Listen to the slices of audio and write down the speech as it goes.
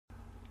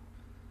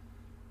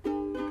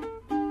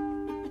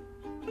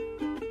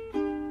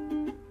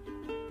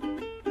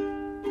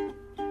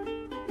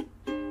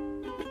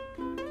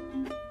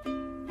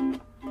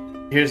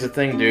Here's the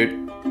thing,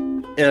 dude.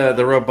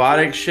 The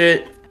robotic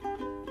shit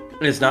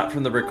is not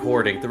from the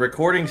recording. The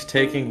recording's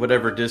taking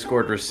whatever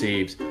Discord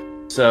receives.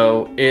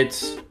 So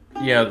it's,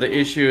 the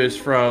issue is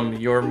from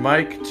your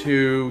mic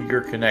to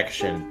your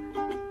connection.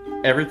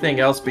 Everything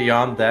else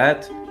beyond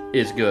that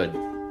is good.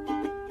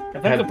 I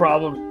think the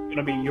problem is going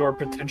to be your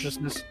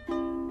pretentiousness.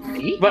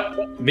 Me?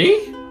 What?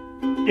 Me?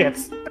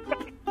 Yes.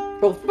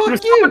 Well,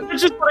 fuck you!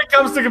 Just when it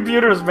comes to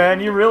computers, man,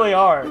 you really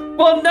are.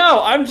 Well,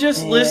 no, I'm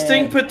just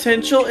listing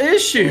potential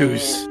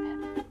issues.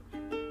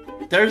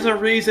 There's a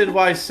reason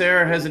why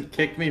Sarah hasn't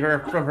kicked me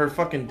from her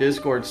fucking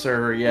Discord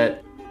server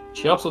yet.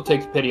 She also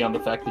takes pity on the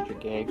fact that you're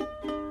gay.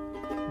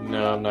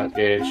 No, I'm not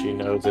gay. She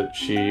knows it.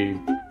 She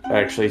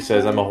actually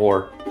says I'm a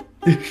whore.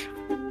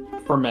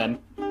 For men.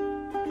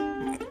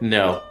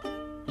 No.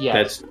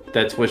 Yes.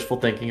 That's wishful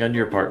thinking on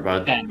your part,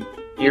 bud. Ben.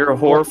 You're a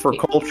whore for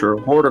culture,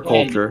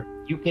 horticulture. Ben,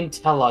 you can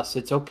tell us.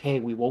 It's okay.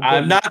 We won't.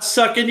 I'm not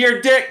sucking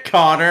your dick,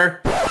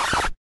 Connor.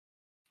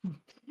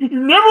 You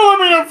never let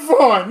me have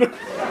fun.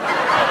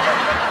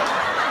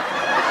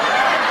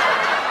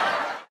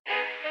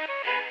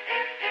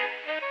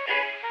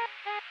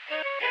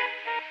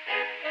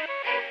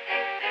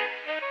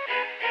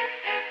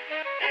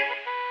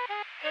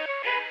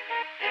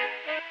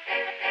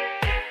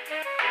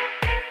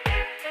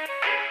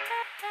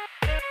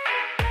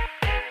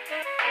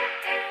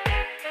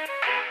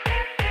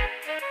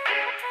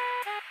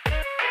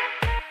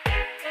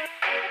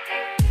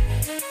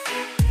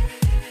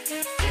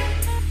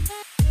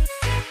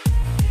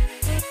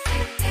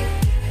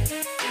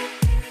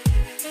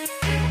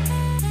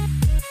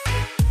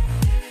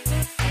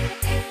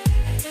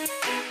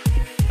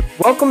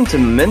 Welcome to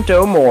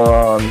Memento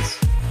Morons.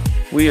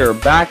 We are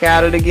back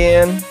at it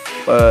again.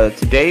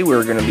 Today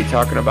we're going to be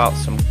talking about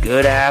some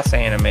good-ass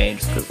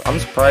animes, because I'm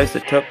surprised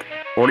it took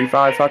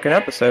 45 fucking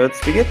episodes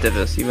to get to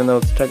this, even though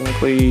it's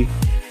technically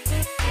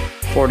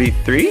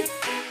 43?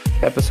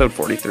 Episode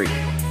 43.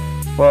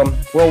 Well,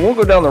 we'll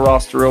go down the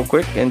roster real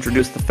quick,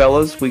 introduce the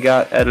fellas. We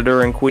got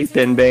editor and Queep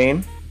and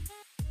Bane.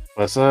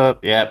 What's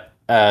up? Yep.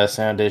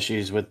 Sound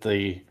issues with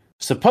the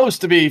supposed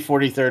to be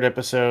 43rd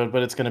episode,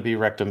 but it's going to be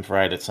Rectum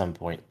Fried at some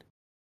point.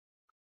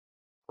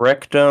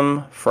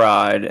 Rectum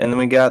Fried. And then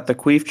we got the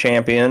Queef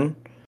champion,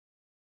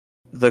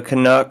 the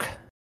Canuck,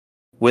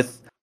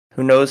 with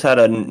who knows how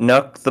to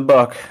nuck the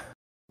buck,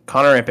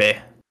 Connor Impey.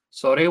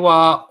 それ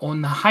はお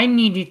はい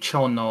にりち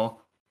ょの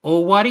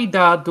終わり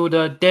だど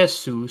だ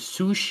desu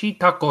sushi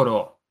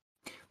takoro,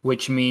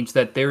 which means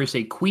that there is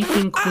a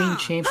Queefing Queen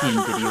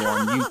champion video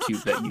on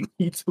YouTube that you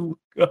need to look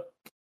up.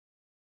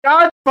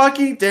 God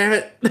fucking damn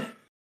it.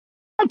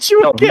 Not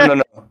you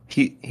again. No.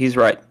 He's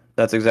right.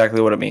 That's exactly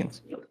what it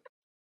means.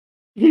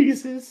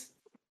 Jesus.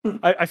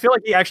 I feel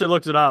like he actually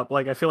looked it up.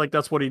 Like, I feel like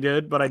that's what he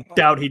did, but I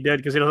doubt he did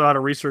because he doesn't know how to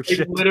research He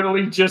shit.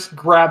 literally just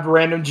grabbed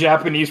random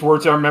Japanese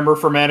words I remember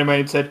from anime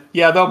and said,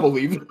 yeah, they'll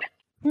believe it.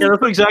 Yeah,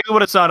 that's exactly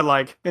what it sounded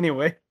like.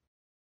 Anyway.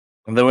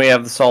 And then we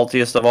have the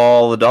saltiest of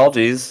all the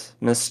Dalgies,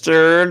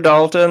 Mr.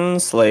 Dalton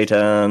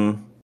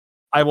Slayton.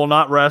 I will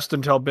not rest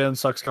until Ben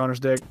sucks Connor's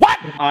dick. What?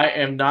 I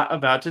am not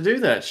about to do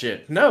that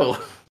shit. No.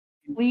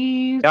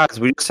 Please. Guys,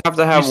 we just have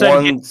to have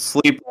one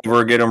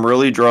sleepover, get him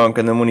really drunk,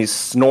 and then when he's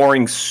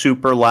snoring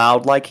super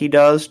loud like he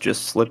does,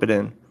 just slip it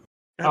in.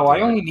 Oh, I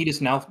only need his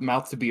mouth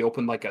to be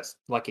open like an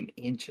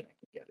inch and I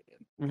can get it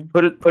in.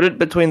 Put it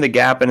between the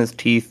gap in his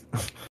teeth.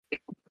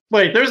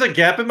 Wait, there's a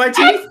gap in my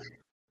teeth?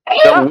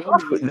 There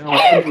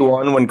will be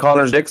one when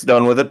Connor's dick's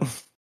done with it.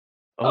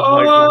 Oh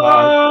my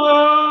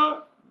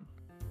god.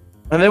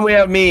 And then we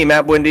have me,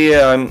 Matt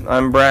Buendia.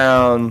 I'm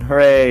Brown.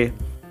 Hooray.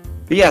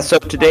 But yeah, so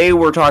today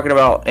we're talking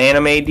about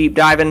anime deep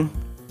diving.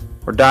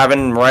 We're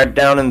diving right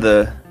down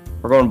we're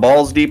going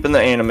balls deep in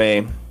the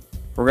anime.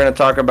 We're going to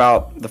talk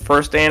about the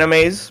first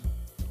animes,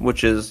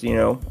 which is,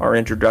 our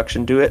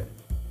introduction to it.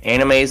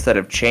 Animes that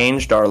have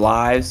changed our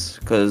lives,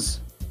 because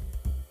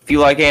if you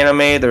like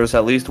anime, there's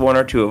at least one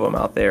or two of them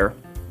out there.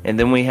 And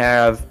then we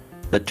have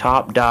the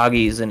top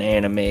doggies in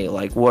anime,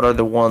 like what are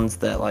the ones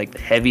that, like, the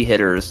heavy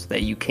hitters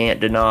that you can't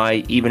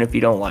deny even if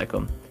you don't like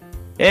them.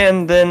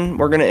 And then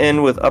we're going to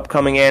end with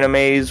upcoming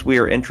animes we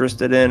are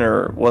interested in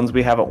or ones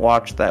we haven't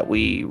watched that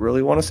we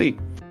really want to see.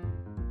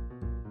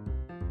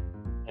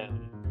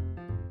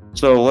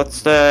 So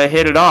let's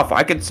hit it off.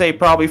 I could say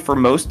probably for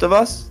most of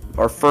us,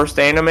 our first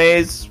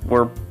animes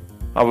were,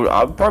 I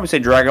would probably say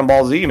Dragon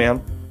Ball Z,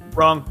 man.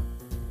 Wrong.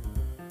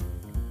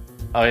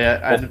 Oh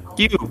yeah, Fuck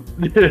you.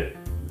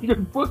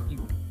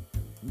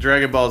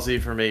 Dragon Ball Z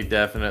for me,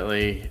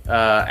 definitely.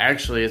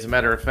 Actually, as a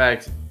matter of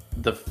fact,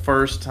 the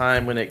first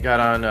time when it got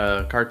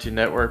on Cartoon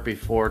Network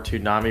before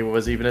Toonami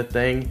was even a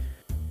thing,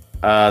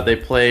 they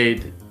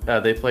played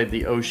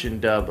the Ocean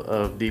dub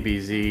of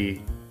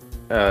DBZ,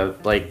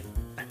 like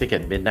I think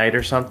at midnight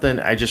or something.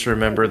 I just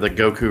remember the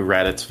Goku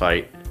Raditz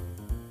fight.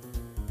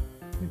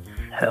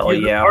 Hell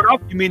yeah!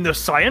 You mean the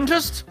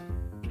scientist?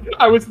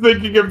 I was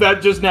thinking of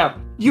that just now.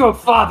 Your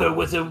father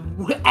was an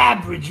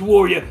average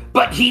warrior,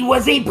 but he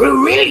was a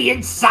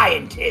brilliant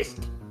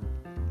scientist.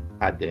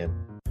 God damn.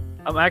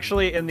 I'm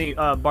actually in the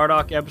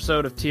Bardock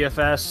episode of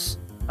TFS.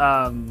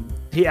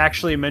 he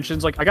actually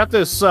mentions, like, I got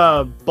this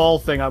ball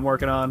thing I'm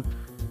working on,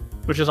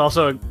 which is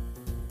also a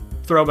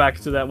throwback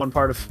to that one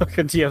part of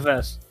fucking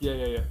TFS.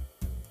 Yeah.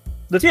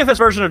 The TFS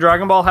version of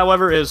Dragon Ball,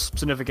 however, is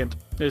significant.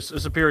 Is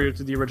superior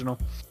to the original.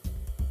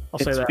 I'll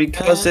say that.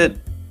 Because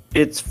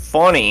it's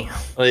funny.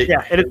 Like,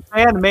 Yeah, and it's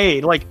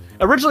fan-made. Like,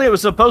 originally it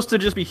was supposed to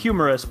just be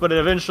humorous, but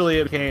eventually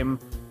it became,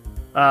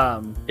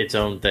 its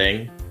own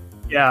thing.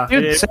 yeah.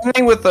 Dude, same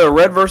thing with the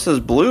Red versus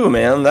Blue,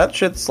 man. That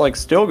shit's like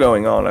still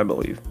going on, I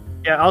believe.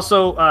 Yeah,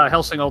 also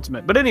Hellsing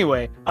Ultimate. But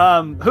anyway,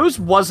 whose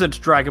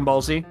wasn't Dragon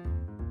Ball Z?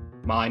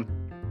 Mine.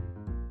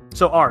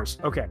 So ours.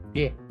 Okay.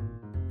 Yeah,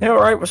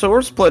 alright, so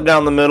we're split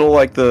down the middle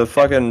like the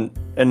fucking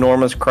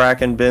enormous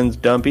crack in Ben's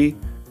dumpy.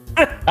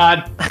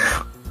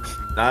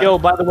 Yo,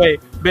 by the way,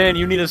 Ben,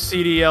 you need a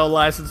CDL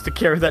license to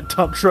carry that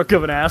dump truck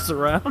of an ass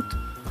around.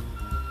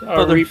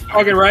 Are we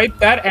fucking right?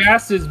 That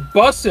ass is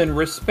bussin'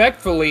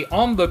 respectfully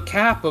on the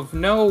cap of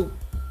no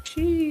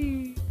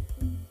cheese.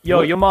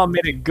 Yo, your mom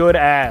made a good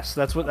ass.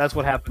 That's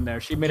what happened there.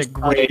 She made a Hey,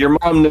 great. your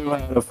mom knew how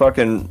to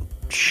fucking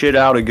shit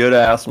out a good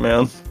ass,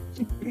 man.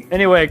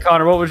 Anyway,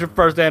 Connor, what was your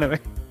first anime?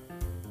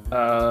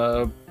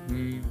 I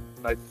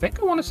think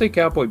I want to say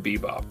Cowboy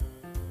Bebop.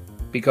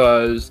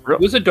 Because it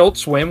was Adult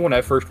Swim when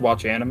I first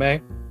watched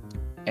anime.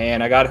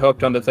 And I got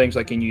hooked on the things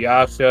like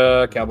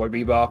Inuyasha, Cowboy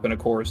Bebop, and of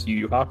course Yu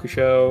Yu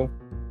Hakusho.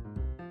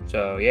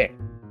 So, yeah.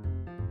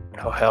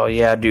 Oh, hell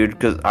yeah, dude.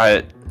 Because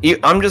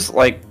I'm just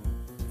like,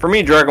 for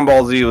me, Dragon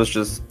Ball Z was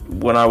just,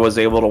 when I was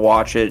able to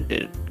watch it,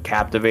 it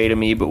captivated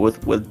me. But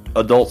with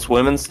Adult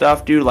Swim and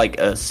stuff, dude, like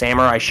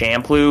Samurai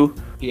Champloo.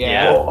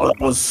 Yeah. Oh, that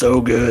was so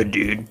good,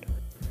 dude.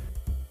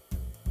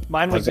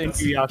 Mine was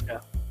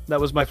Inuyasha. That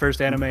was my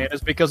first anime, and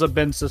it's because of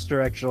Ben's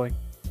sister, actually.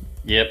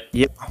 Yep.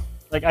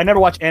 Like, I never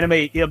watched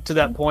anime up to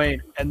that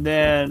point, and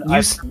then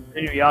I started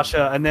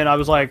Inuyasha, and then I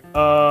was like,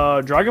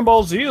 Dragon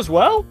Ball Z as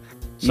well?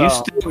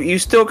 So, You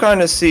still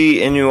kind of see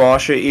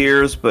Inuyasha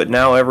ears, but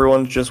now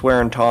everyone's just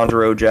wearing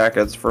Tanjiro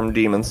jackets from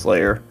Demon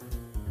Slayer.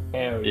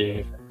 Hell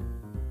yeah.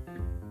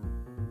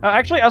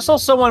 actually, I saw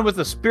someone with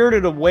a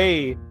Spirited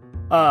Away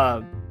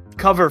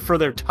cover for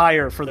their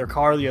tire for their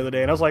car the other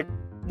day, and I was like,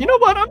 you know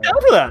what? I'm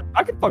down for that.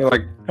 I can fucking... You're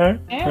like, huh?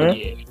 Hell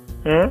yeah.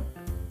 Huh?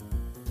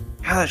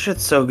 God, that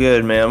shit's so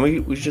good, man.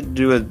 We should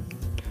do a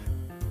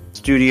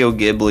Studio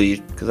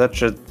Ghibli, because that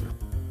shit...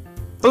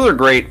 Those are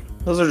great.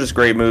 Those are just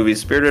great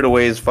movies. Spirited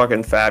Away is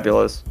fucking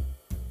fabulous.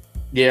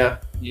 Yeah.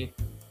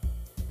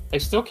 I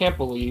still can't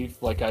believe,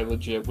 like, I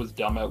legit was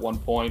dumb at one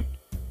point,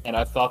 and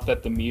I thought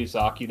that the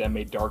Miyazaki that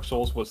made Dark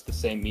Souls was the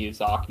same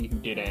Miyazaki who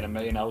did anime,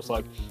 and I was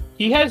like,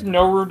 he has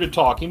no room to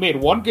talk. He made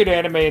one good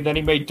anime, and then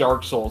he made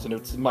Dark Souls, and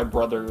it's my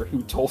brother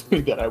who told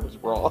me that I was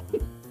wrong.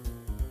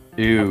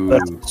 Ew.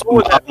 That's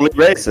so totally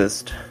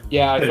racist.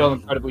 Yeah, I felt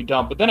incredibly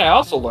dumb. But then I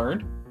also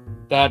learned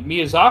that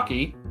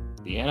Miyazaki,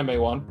 the anime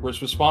one,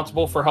 was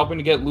responsible for helping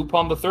to get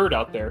Lupin the Third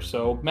out there,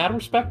 so mad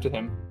respect to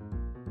him.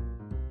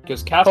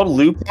 Because Called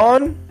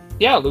Lupin?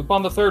 Yeah,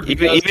 Lupin the Third.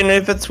 Even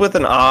if it's with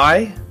an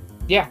I?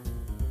 Yeah.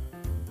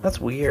 That's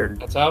weird.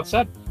 That's how it's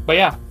said. But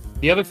yeah,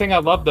 the other thing I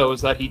love, though,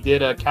 is that he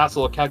did a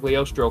Castle of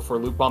Cagliostro for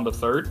Lupin the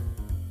Third.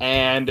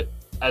 And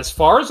as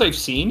far as I've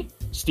seen,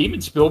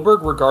 Steven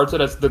Spielberg regards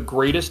it as the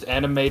greatest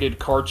animated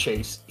car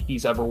chase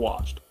he's ever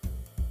watched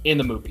in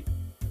the movie.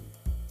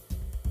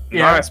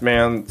 Yeah. Nice,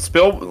 man.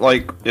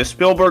 If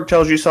Spielberg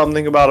tells you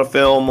something about a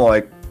film,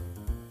 like,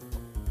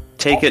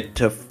 take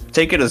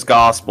it as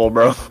gospel,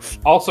 bro.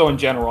 Also, in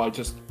general, I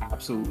just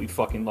absolutely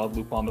fucking love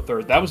Lupin the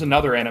Third. That was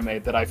another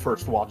anime that I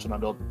first watched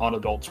on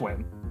Adult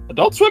Swim.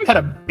 Adult Swim had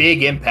a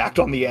big impact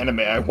on the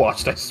anime I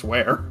watched, I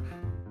swear.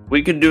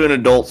 We could do an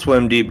Adult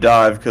Swim deep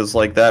dive, because,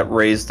 like, that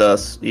raised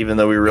us, even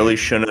though we really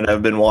shouldn't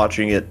have been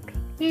watching it.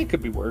 It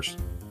could be worse.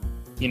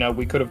 You know,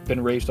 we could have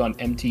been raised on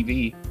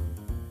MTV.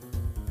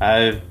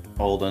 I'm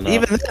old enough.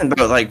 Even then,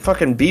 bro, like,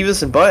 fucking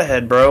Beavis and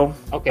Butthead, bro.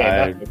 Okay,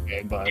 that's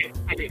okay,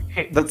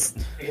 but...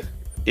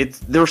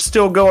 They're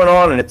still going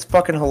on, and it's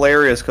fucking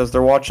hilarious, because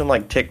they're watching,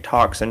 like,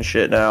 TikToks and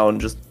shit now,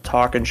 and just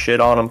talking shit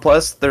on them.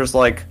 Plus, there's,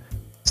 like,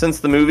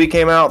 since the movie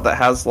came out that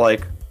has,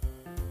 like,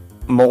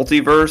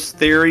 multiverse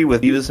theory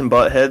with Beavis and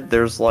Butthead,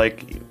 there's,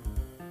 like,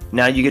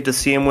 now you get to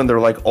see them when they're,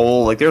 like,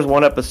 old. Like, there's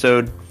one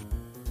episode,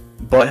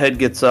 Butthead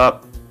gets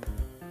up,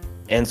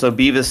 and so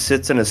Beavis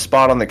sits in his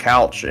spot on the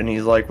couch, and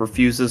he's, like,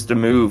 refuses to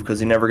move, because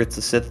he never gets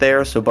to sit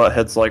there, so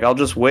Butthead's like, I'll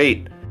just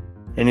wait.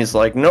 And he's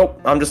like, nope,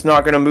 I'm just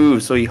not gonna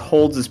move. So he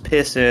holds his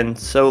piss in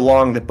so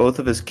long that both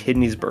of his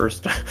kidneys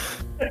burst.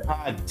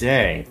 God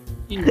dang.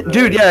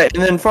 Dude, yeah,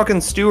 and then fucking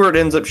Stewart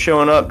ends up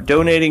showing up,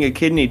 donating a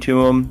kidney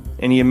to him,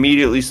 and he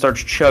immediately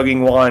starts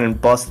chugging wine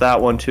and busts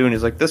that one too, and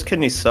he's like, this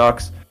kidney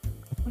sucks.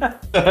 Damn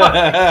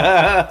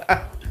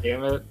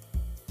it.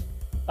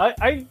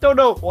 I don't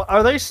know.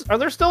 Are they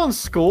still in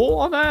school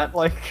on that?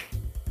 Like,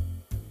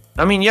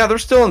 I mean, yeah, they're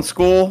still in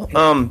school,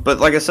 but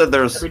like I said,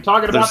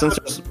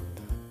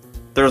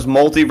 there's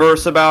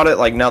multiverse about it.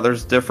 Like, now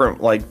there's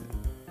different, like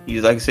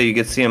I say, you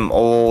get to see him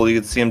old, you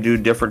get to see him do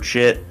different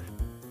shit.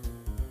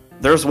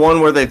 There's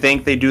one where they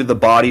think they do the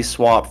body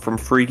swap from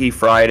Freaky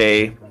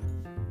Friday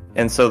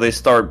and so they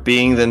start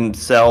being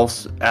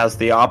themselves as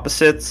the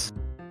opposites.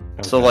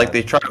 So like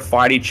they try to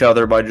fight each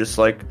other by just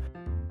like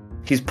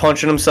he's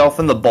punching himself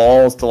in the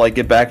balls to like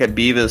get back at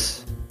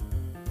Beavis.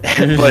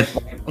 But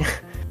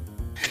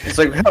it's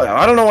like, hell,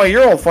 I don't know why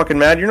you're all fucking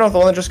mad. You're not the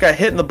one that just got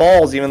hit in the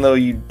balls, even though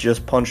you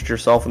just punched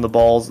yourself in the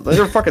balls.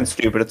 They're fucking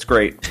stupid. It's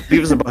great.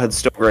 Beavis and Butthead's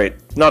still great.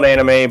 Not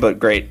anime, but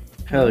great.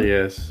 Hell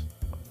yes.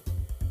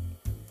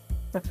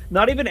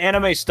 Not even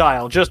anime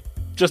style, just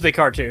a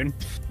cartoon.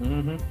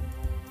 Mm-hmm.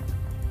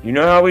 You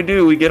know how we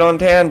do. We get on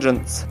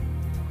tangents.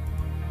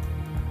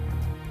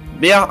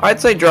 Yeah, I'd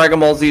say Dragon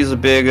Ball Z is a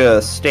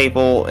big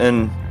staple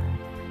in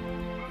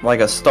like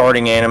a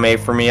starting anime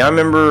for me. I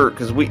remember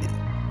because we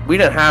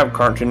didn't have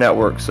Cartoon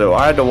Network, so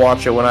I had to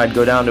watch it when I'd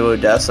go down to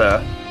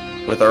Odessa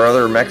with our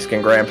other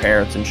Mexican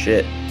grandparents and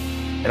shit.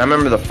 And I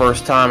remember the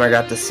first time I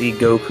got to see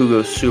Goku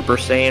go Super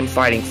Saiyan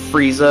fighting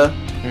Frieza.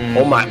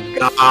 Oh my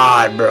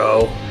god,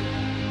 bro.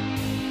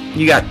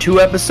 You got 2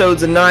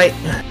 episodes a night.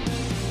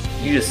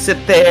 You just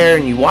sit there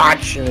and you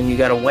watch, and then you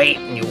gotta wait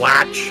and you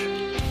watch.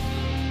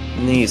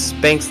 And then he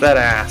spanks that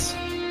ass.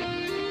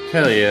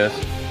 Hell yes.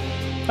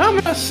 I'm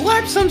gonna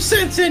slap some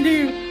sense into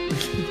you.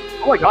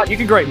 Oh my god, you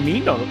can grate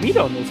meat on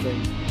those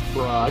things.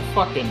 Bruh,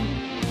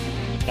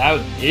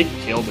 it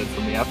killed it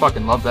for me. I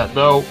fucking love that.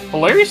 Though,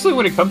 hilariously,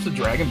 when it comes to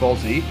Dragon Ball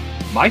Z,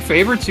 my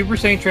favorite Super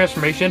Saiyan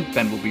transformation,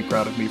 Ben will be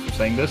proud of me for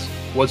saying this,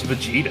 was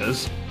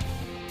Vegeta's.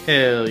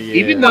 Hell yeah.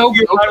 Even though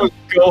I was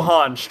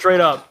Gohan,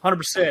 straight up,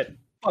 100%.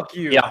 Fuck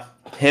you. Yeah.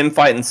 Him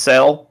fighting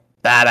Cell,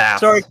 badass.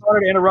 Sorry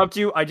to interrupt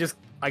you. I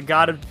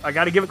gotta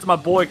give it to my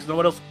boy because no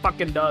one else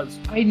fucking does.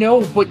 I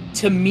know, but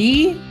to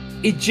me,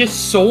 it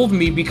just sold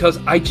me because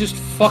I just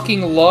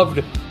fucking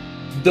loved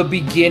the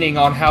beginning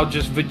on how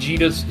just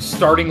Vegeta's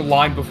starting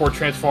line before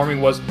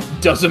transforming was,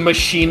 "Does a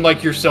machine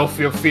like yourself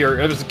feel fear?"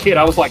 As a kid,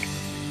 I was like,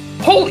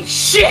 "Holy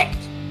shit!"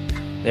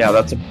 Yeah,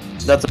 that's a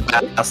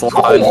badass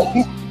line.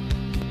 Cool.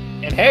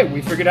 And hey,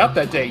 we figured out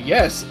that day,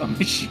 yes, a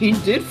machine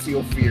did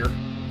feel fear.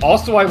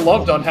 Also, I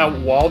loved on how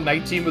while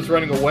Night Team was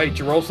running away,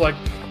 Jiro's like,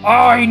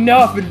 "Oh,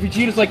 enough!" And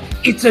Vegeta's like,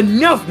 "It's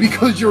enough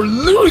because you're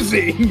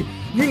losing!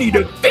 You need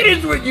to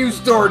finish what you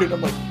started!"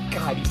 I'm like,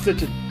 God, he's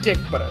such a dick,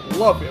 but I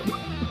love him.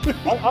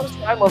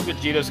 Honestly, I love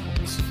Vegeta's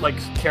like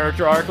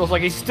character arc. It's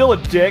like he's still a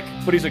dick,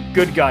 but he's a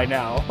good guy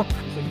now.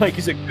 Like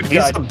he's a good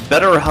guy. He's a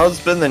better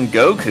husband than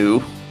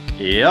Goku.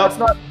 Yep. That's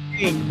not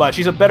saying much.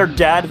 He's a better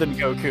dad than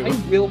Goku.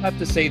 I will have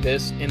to say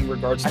this in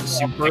regards to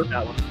Super.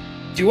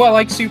 Do I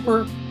like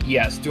Super?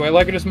 Yes. Do I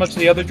like it as much as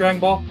the other Dragon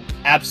Ball?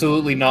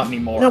 Absolutely not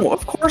anymore. No,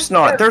 of course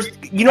not.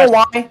 You know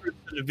why?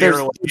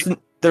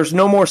 There's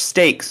no more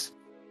stakes.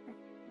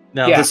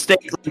 No. Yeah. The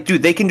stakes, like,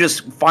 dude, they can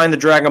just find the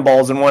Dragon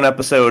Balls in one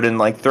episode and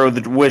like throw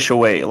the wish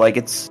away.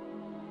 Like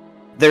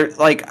they're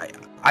like,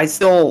 I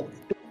still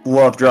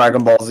love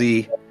Dragon Ball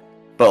Z,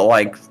 but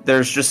like,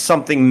 there's just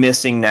something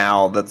missing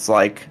now. That's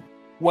like,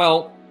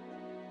 Well,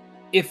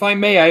 if I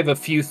may, I have a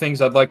few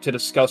things I'd like to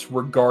discuss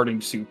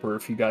regarding Super,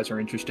 if you guys are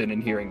interested in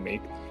hearing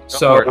me.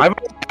 So,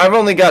 I've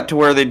only got to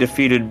where they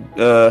defeated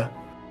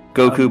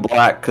Goku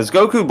Black, because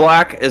Goku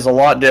Black is a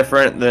lot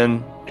different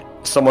than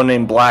someone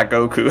named Black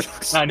Goku.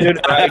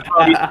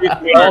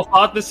 we all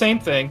thought the same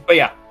thing. But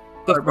yeah.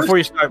 Before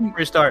you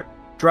start,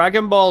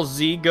 Dragon Ball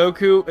Z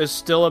Goku is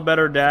still a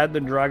better dad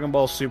than Dragon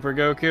Ball Super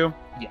Goku.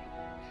 Yeah.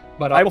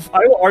 But I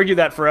will argue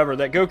that forever,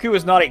 that Goku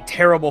is not a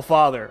terrible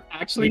father.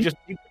 Actually, he could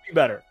be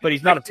better, but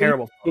he's not a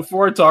terrible father.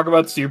 Before I talk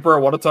about Super, I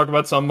want to talk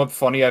about something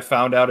funny I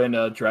found out in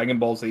Dragon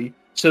Ball Z.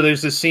 So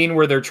there's this scene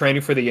where they're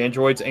training for the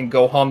androids, and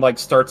Gohan like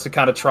starts to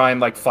kind of try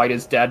and like fight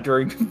his dad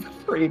during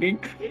training.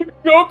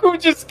 Goku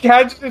just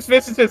catches his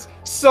fist and says,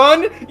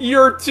 "Son,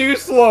 you're too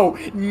slow."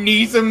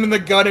 Knees him in the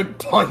gut and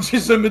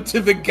punches him into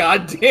the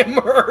goddamn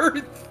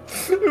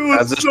earth. It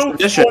was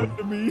so fun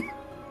to me.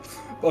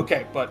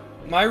 Okay, but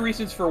my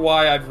reasons for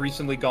why I've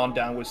recently gone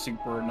down with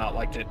Super and not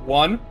liked it.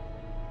 One,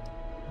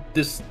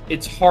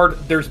 it's hard.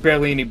 There's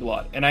barely any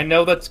blood, and I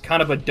know that's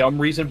kind of a dumb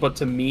reason, but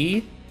to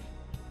me,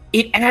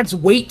 it adds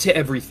weight to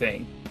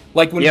everything.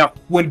 Like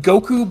when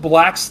Goku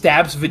Black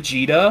stabs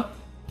Vegeta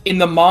in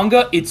the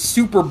manga, it's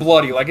super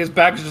bloody. Like his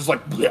back is just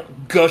like bleh,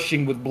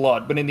 gushing with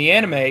blood. But in the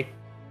anime,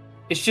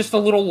 it's just a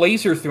little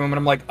laser through him, and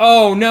I'm like,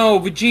 oh no,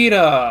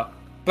 Vegeta.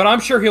 But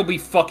I'm sure he'll be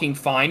fucking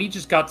fine. He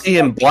just got. See,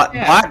 and Black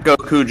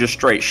Goku just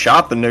straight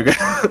shot the nigga.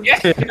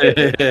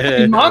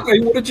 Yeah. In manga, he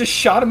would have just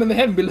shot him in the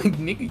head and be like,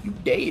 "Nigga, you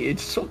dead?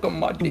 Suck on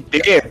my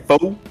dick." Yeah,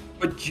 fool.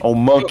 Oh,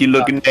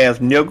 monkey-looking ass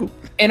nigga.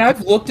 And I've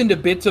looked into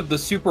bits of the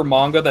Super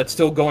manga that's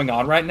still going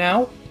on right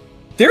now.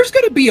 There's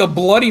gonna be a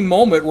bloody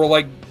moment where,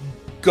 like,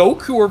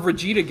 Goku or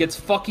Vegeta gets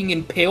fucking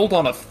impaled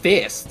on a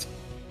fist.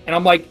 And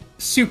I'm like,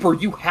 Super,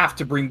 you have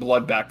to bring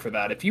blood back for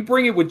that. If you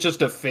bring it with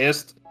just a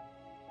fist...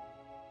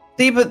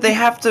 See, but they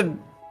have to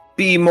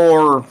be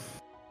more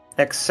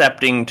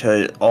accepting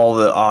to all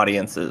the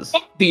audiences.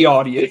 Fuck the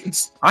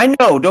audience. I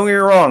know, don't get me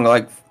wrong.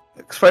 Like,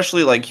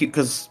 especially, like,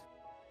 because...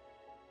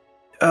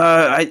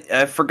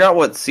 I forgot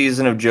what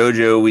season of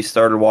JoJo we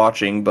started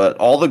watching, but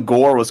all the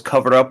gore was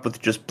covered up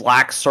with just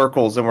black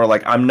circles, and we're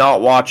like, I'm not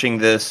watching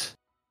this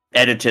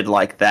edited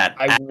like that.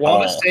 I at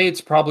want to all. say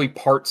it's probably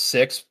part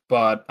 6,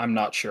 but I'm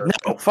not sure.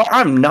 No,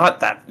 I'm not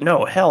that.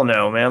 No, hell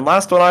no, man.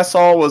 Last one I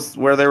saw was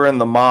where they were in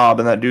the mob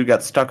and that dude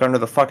got stuck under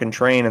the fucking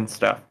train and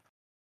stuff.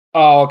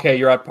 Oh, okay,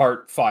 you're at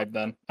part 5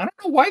 then. I don't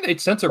know why they'd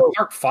censor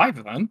part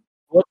 5 then.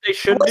 What they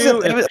should Was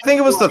do it? is I think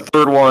it was the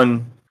third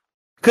one.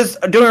 Because,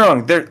 don't get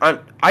me wrong,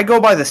 I go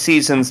by the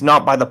seasons,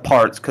 not by the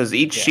parts, because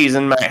each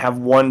season might have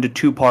 1 to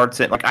 2 parts.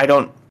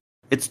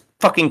 It's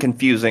fucking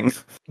confusing.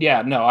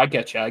 Yeah, no, I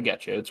get you.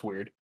 It's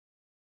weird.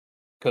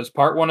 Because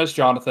part 1 is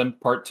Jonathan,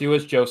 part 2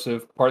 is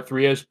Joseph, part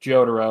 3 is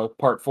Jotaro,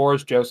 part 4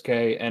 is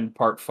Josuke, and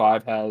part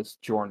 5 has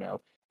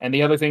Giorno. And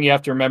the other thing you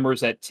have to remember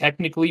is that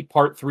technically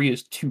part 3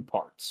 is 2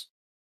 parts.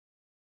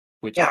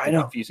 Which is I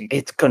know. confusing.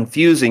 It's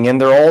confusing, and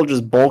they're all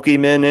just bulky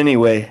men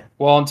anyway.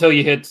 Well, until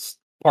you hit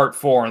part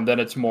 4, and then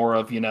it's more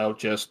of,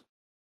 just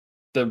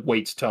the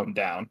weight's toned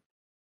down.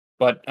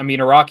 But, I mean,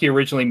 Araki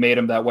originally made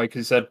him that way because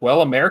he said,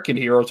 well, American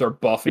heroes are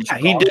buff and strong.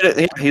 He did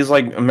it. He's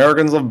like,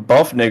 Americans love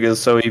buff niggas,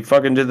 so he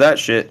fucking did that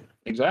shit.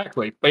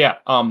 Exactly. But yeah,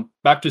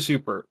 back to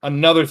Super.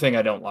 Another thing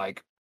I don't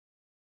like.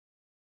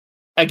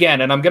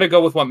 Again, and I'm going to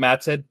go with what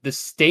Matt said, the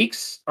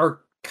stakes are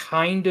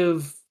kind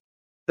of...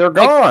 They're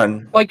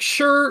gone. Like,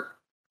 sure...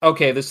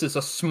 Okay, this is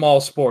a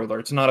small spoiler.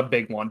 It's not a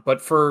big one.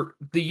 But for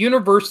the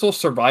Universal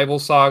Survival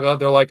Saga,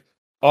 they're like,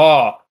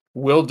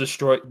 they'll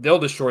destroy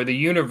the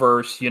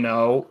universe,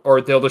 or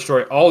they'll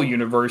destroy all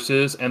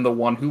universes, and the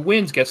one who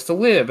wins gets to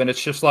live. And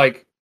it's just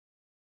like,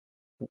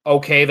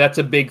 okay, that's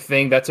a big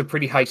thing. That's a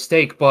pretty high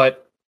stake.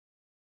 But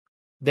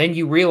then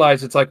you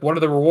realize it's like, what are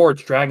the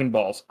rewards? Dragon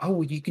Balls.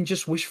 Oh, you can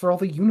just wish for all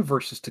the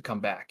universes to come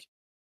back.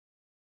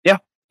 Yeah,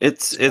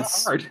 it's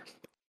hard.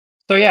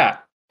 So yeah.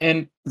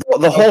 And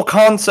the whole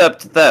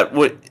concept that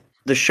what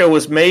the show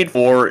was made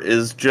for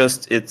is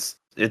just it's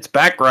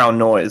background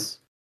noise.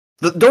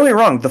 Don't get me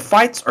wrong, the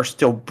fights are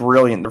still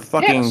brilliant. They're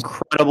fucking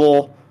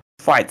incredible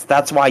fights.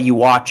 That's why you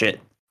watch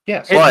it.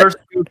 Yes.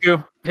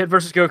 Hit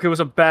versus Goku was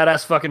a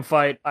badass fucking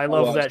fight. I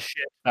love that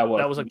shit. That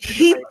was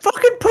he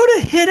fucking put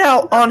a hit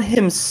out on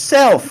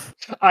himself.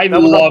 I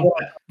love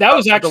that. That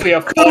was actually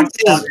a fun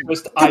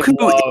twist.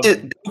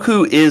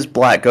 Goku is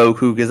Black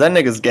Goku because that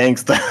nigga's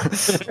gangsta.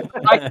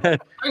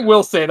 I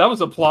will say that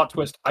was a plot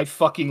twist I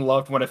fucking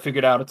loved when I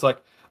figured out. It's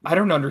like, I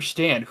don't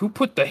understand. Who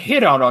put the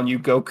hit out on you,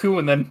 Goku?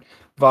 And then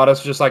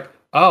Vada's just like,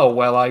 oh,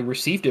 well, I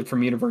received it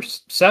from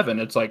Universe 7.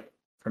 It's like,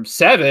 from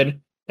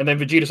 7? And then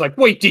Vegeta's like,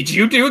 wait, did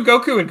you do it,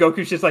 Goku? And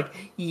Goku's just like,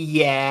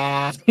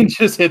 yeah. And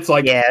just hits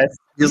like... Yes.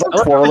 He's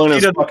like twirling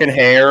his fucking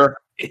hair.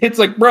 It's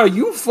like, bro,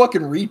 you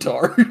fucking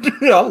retard.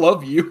 I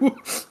love you.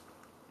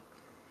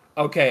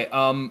 Okay,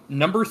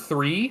 number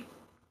 3.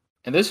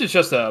 And this is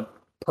just a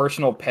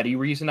personal petty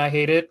reason I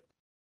hate it.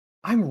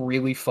 I'm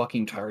really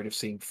fucking tired of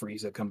seeing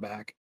Frieza come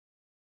back.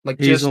 Like,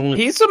 he's a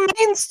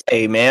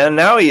mainstay, man.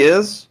 Now he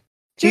is.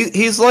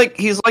 He's like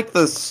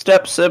the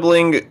step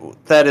sibling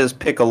that is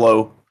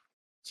Piccolo.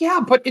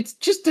 Yeah, but it's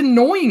just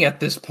annoying at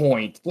this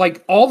point.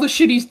 Like, all the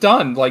shit he's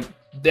done, like,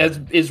 that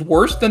is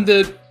worse than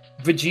the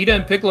Vegeta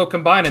and Piccolo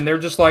combined, and they're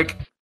just like,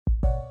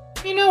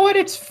 you know what,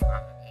 it's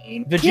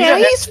fine. Vegeta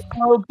and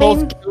Piccolo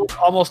both killed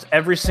almost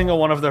every single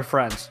one of their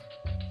friends.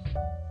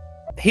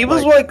 He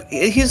was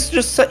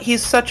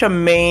he's such a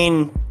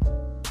main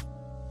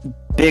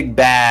big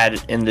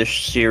bad in this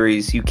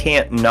series. You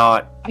can't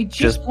not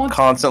just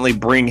constantly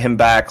bring him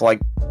back like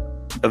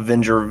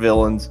Avenger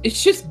villains.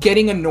 It's just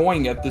getting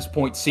annoying at this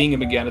point, seeing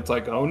him again. It's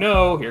like, oh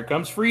no, here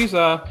comes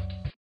Frieza.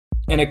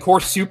 And of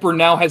course, Super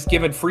now has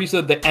given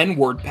Frieza the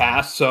N-word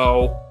pass,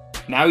 so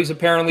now he's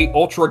apparently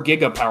ultra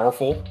giga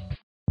powerful.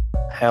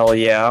 Hell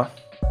yeah.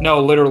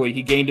 No, literally,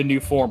 he gained a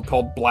new form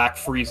called Black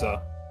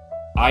Frieza.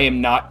 I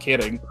am not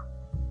kidding.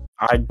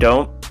 I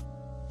don't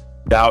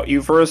doubt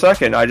you for a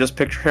second. I just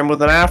picture him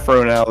with an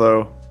afro now,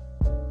 though.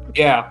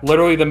 Yeah,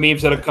 literally the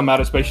memes that have come out,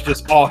 especially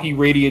just, he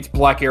radiates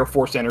Black Air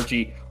Force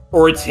energy.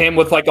 Or it's him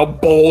with like a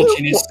bulge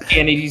in his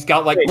skin, and he's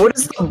got like... What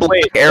is the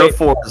Black Air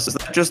Force? Is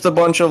that just a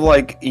bunch of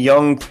like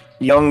young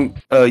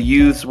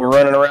youths were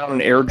running around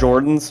in Air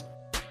Jordans?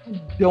 I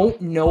don't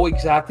know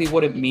exactly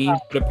what it means,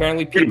 but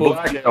apparently people...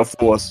 Air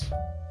Force.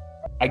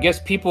 I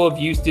guess people have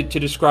used it to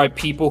describe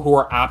people who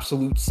are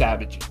absolute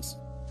savages.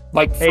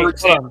 Like, for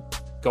example...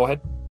 Go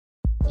ahead.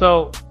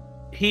 So,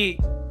 he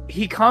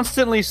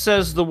constantly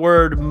says the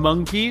word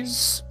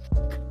monkeys,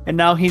 and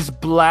now he's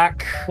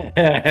Black.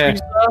 I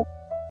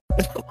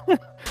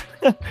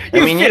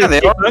mean, yeah,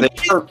 they're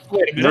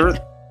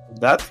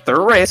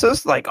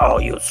racist. Like, oh,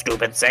 you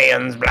stupid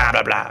Saiyans, blah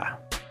blah blah.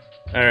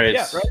 All right.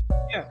 Yeah, right.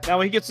 Yeah.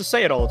 Now he gets to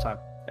say it all the time.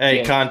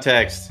 Hey,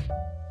 context.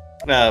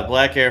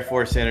 Black Air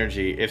Force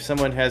energy. If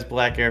someone has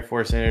Black Air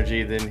Force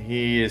energy, then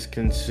he is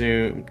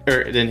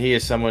then he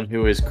is someone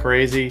who is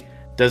crazy,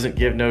 doesn't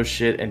give no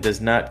shit, and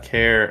does not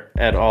care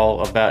at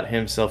all about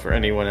himself or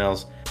anyone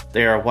else.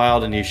 They are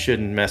wild, and you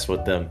shouldn't mess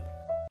with them.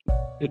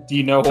 Do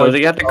you know what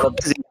they got the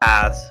crazy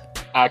eyes?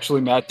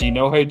 Actually, Matt, do you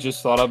know who I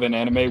just thought of an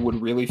anime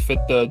would really fit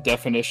the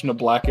definition of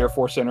Black Air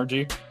Force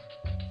energy?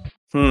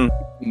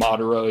 Madara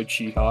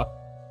Uchiha.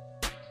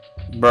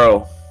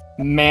 Bro.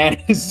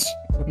 Man is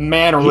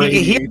Man,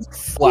 he had a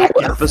full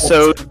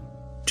episode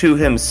to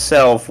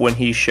himself when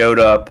he showed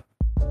up.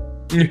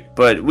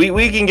 But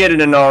we can get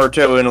into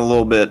Naruto in a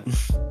little bit.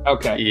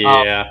 Okay.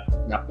 Yeah.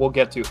 Yeah, we'll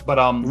get to. But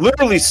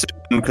literally soon,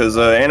 because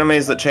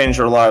animes that change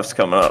our lives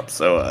come up.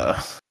 So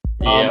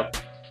Yep.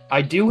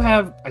 I do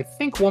have, I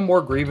think, one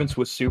more grievance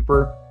with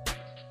Super,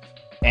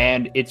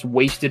 and it's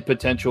wasted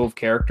potential of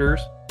characters.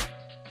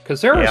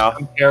 Because there are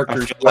some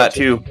characters that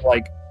too.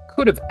 Like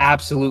could have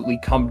absolutely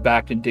come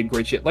back and did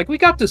great shit. Like we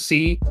got to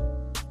see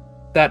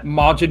that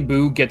Majin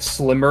Buu gets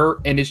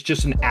slimmer and is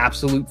just an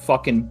absolute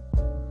fucking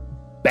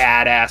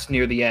badass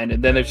near the end,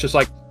 and then it's just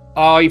like,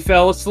 oh, he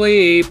fell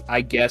asleep.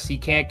 I guess he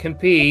can't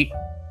compete.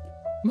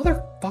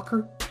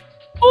 Motherfucker.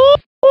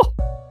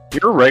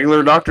 You're a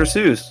regular Dr.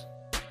 Seuss.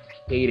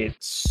 Hate it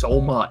so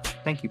much.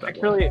 Thank you, by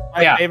the way.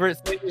 Actually, my favorite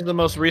thing is the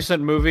most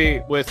recent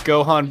movie with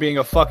Gohan being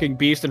a fucking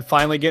beast and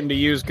finally getting to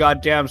use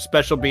goddamn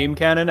special beam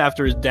cannon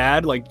after his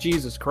dad. Like,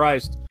 Jesus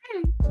Christ.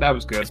 That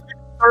was good.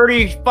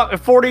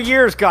 40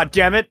 years,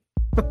 goddammit.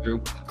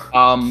 True.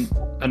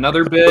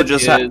 Another bit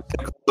just has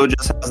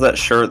that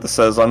shirt that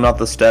says, "I'm not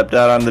the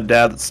stepdad, I'm the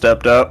dad that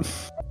stepped up."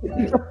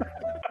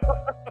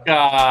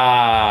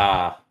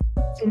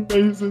 It's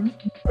amazing.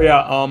 But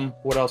yeah,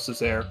 what else is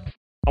there?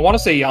 I want to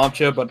say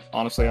Yamcha, but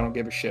honestly, I don't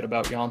give a shit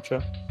about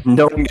Yamcha.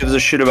 No one gives a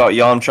shit about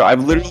Yamcha.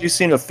 I've literally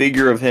seen a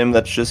figure of him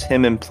that's just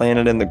him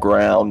implanted in the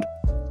ground.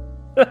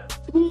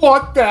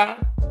 What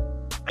that?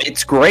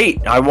 It's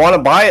great. I want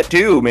to buy it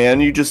too, man.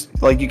 You just,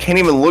 you can't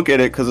even look at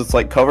it because it's,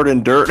 covered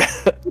in dirt.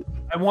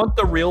 I want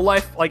the real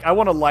life, I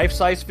want a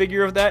life-size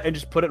figure of that and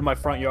just put it in my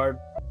front yard.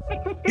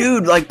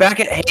 Dude, back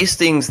at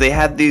Hastings, they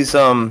had these,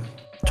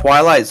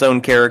 Twilight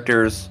Zone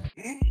characters,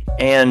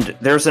 and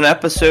there's an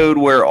episode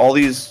where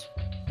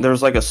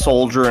there's a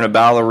soldier and a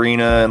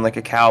ballerina and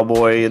a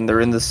cowboy, and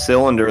they're in this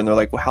cylinder, and they're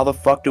like, well, how the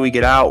fuck do we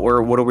get out?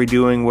 What are we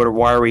doing?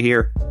 Why are we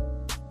here?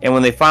 And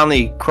when they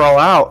finally crawl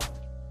out,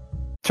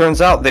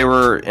 turns out they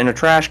were in a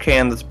trash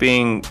can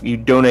you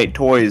donate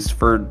toys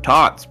for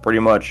tots, pretty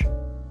much.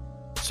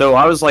 So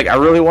I was like, I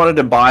really wanted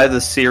to buy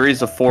this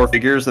series of 4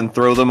 figures and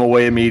throw them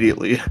away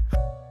immediately.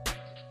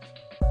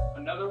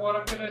 Another one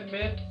I'm gonna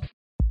admit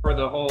for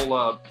the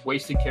whole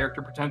wasted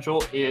character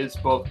potential is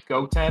both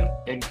Goten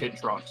and Kid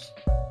Trunks.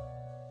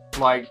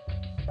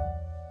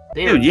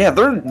 Dude, yeah,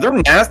 they're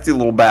nasty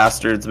little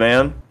bastards,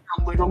 man.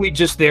 They're literally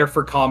just there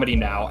for comedy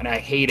now, and I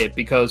hate it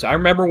because I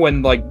remember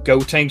when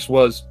Gotenks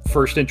was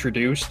first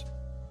introduced,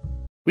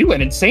 we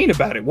went insane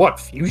about it. What,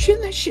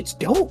 fusion? That shit's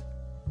dope.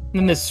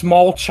 And then this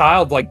small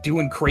child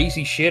doing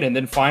crazy shit, and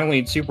then finally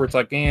in Super it's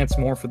it's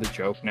more for the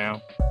joke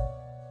now.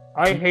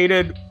 I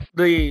hated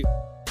them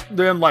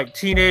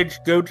teenage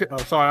Goten. Oh,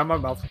 sorry, I'm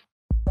on my mouth.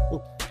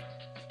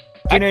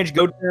 Teenage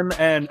Goten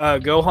and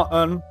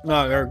Goten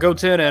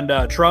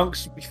and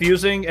Trunks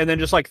fusing, and then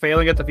just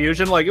failing at the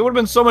fusion. It would have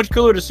been so much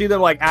cooler to see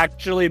them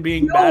actually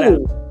being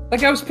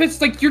badass. I was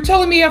pissed. You're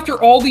telling me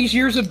after all these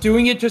years of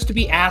doing it just to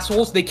be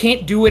assholes, they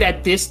can't do it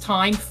at this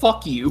time?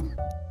 Fuck you.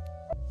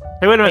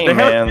 Hey, wait a minute, they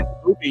haven't made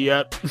the movie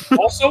yet.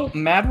 Also,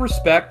 mad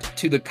respect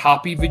to the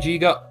copy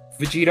Vegeta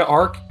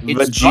arc.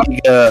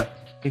 Vegeta.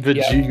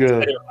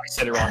 I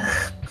said it wrong.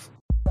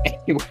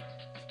 Anyway,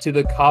 to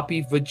the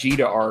copy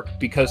Vegeta arc,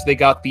 because they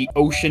got the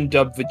ocean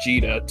dub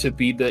Vegeta to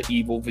be the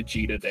evil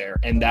Vegeta there,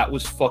 and that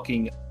was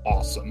fucking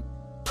awesome.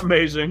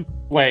 Amazing.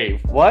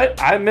 Wait,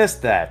 what? I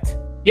missed that.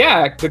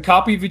 Yeah, the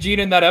copy Vegeta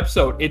in that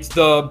episode. It's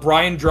the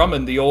Brian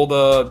Drummond, the old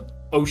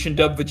ocean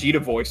dub Vegeta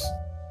voice.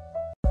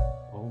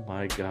 Oh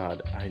my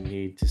god, I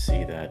need to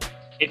see that.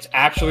 It's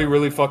actually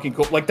really fucking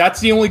cool. That's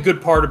the only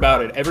good part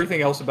about it.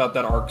 Everything else about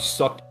that arc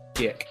sucked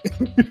dick.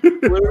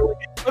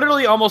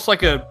 literally almost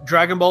like a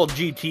Dragon Ball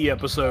GT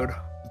episode.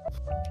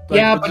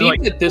 Yeah, but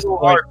even at this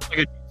point, like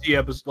a GT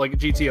episode, like a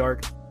GT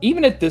arc.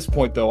 Even at this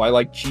point, though, I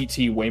like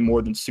GT way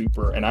more than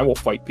Super, and I will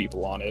fight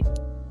people on it.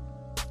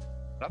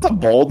 That's a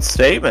bold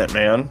statement,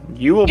 man.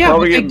 You will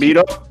probably get beat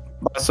up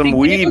by some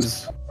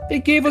weebs. They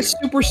gave us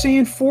Super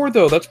Saiyan 4,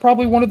 though. That's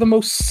probably one of the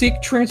most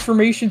sick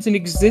transformations in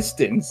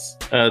existence.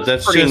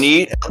 That's pretty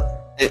neat.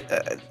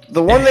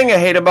 The one thing I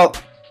hate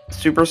about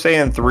Super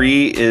Saiyan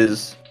 3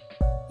 is,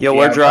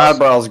 where'd your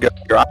eyebrows go?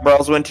 Your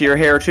eyebrows went to your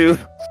hair, too?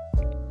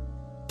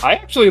 I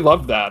actually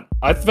loved that.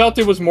 I felt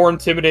it was more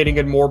intimidating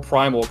and more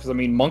primal, because,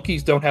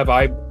 monkeys don't have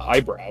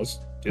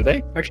eyebrows, do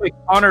they? Actually,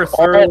 Connor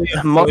thoroughly...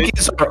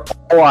 Monkeys are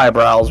all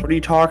eyebrows. What are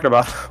you talking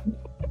about?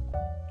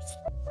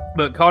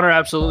 But Connor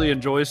absolutely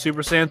enjoys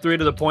Super Saiyan 3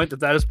 to the point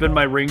that has been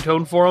my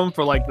ringtone for him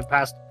for the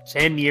past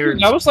 10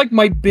 years. That was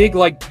my big,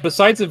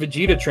 besides the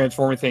Vegeta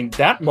transforming thing,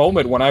 that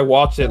moment when I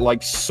watched it,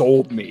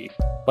 sold me.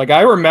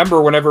 I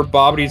remember whenever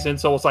Bobity's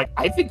Insult was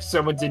I think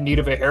someone's in need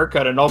of a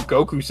haircut, and all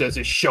Goku says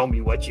is, show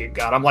me what you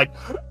got. I'm like,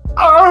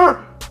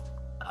 Arr!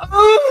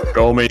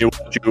 Show me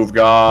what you've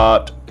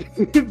got.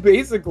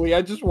 Basically,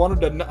 I just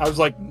wanted to, I was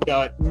like,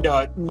 nut.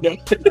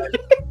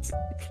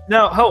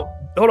 Now, hold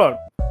on.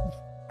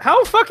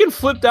 How fucking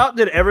flipped out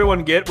did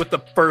everyone get with the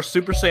first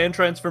Super Saiyan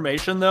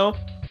transformation, though?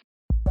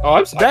 Oh,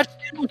 I'm sorry. That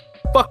shit was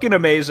fucking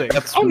amazing.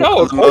 That's one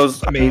of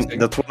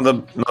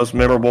the most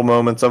memorable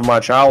moments of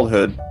my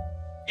childhood.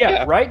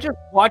 Yeah, right? Just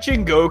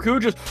watching Goku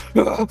just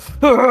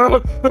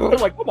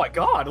like, oh my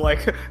god,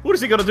 like, what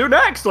is he gonna do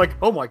next? Like,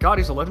 oh my god,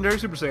 he's a legendary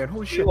Super Saiyan.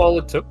 Holy shit. All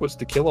it took was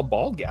to kill a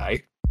bald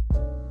guy.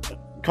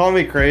 Call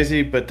me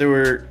crazy, but there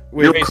were...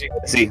 You're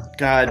crazy.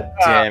 God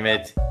damn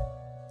it.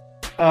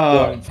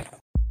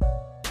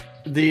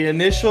 The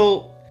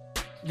initial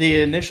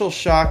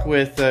shock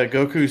with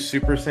Goku's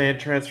Super Saiyan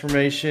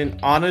transformation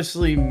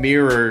honestly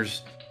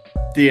mirrors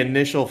the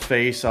initial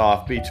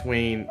face-off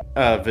between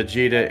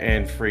Vegeta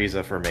and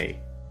Frieza for me.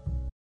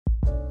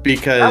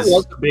 Because that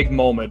was a big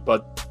moment,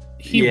 but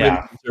he Yeah.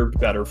 really deserved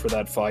better for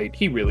that fight.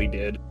 He really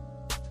did.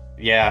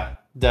 yeah,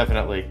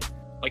 definitely.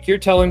 Like, you're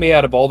telling me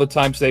out of all the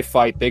times they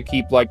fight, they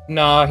keep like,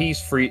 nah, he's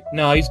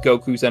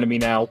Goku's enemy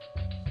now.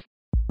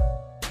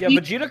 Yeah,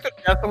 Vegeta could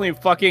definitely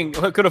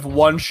could have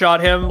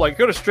one-shot him, like,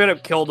 could have straight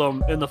up killed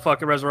him in the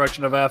fucking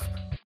Resurrection of F.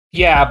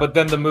 Yeah, but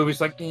then the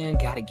movie's like,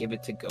 gotta give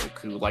it to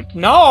Goku. Like,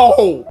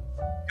 no!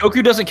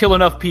 Goku doesn't kill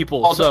enough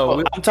people,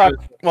 so... I'm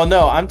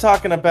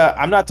talking about...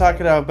 I'm not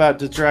talking about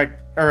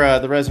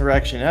the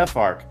Resurrection F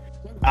arc.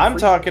 I'm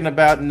talking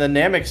about in the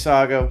Namek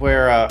Saga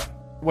where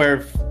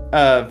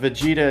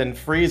Vegeta and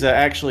Frieza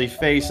actually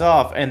face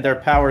off and their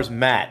powers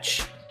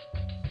match.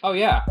 Oh,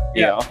 yeah.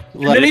 Yeah. Let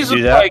And then it he's do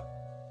just that. like,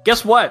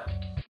 guess what?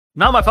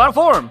 Not my final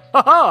form!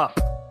 Haha!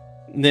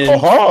 And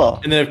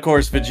then of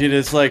course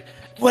Vegeta's like,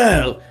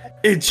 well,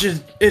 it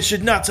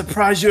should not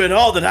surprise you at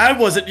all that I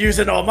wasn't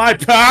using all my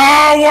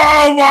power.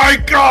 Oh my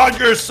god,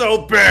 you're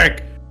so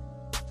big!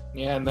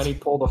 Yeah, and then he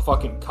pulled a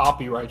fucking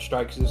copyright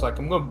strike because he's like,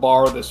 I'm gonna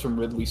borrow this from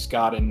Ridley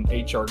Scott and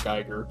H.R.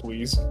 Geiger,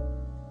 please.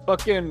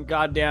 Fucking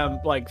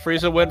goddamn, like,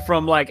 Frieza went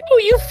from like, oh,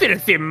 you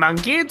filthy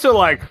monkey, to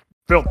like,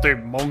 filthy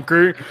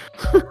monkey.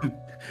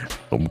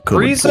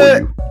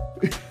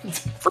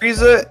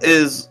 Frieza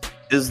is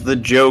the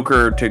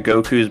Joker to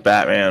Goku's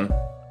Batman.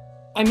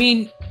 I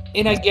mean,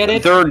 and I get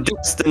it. They're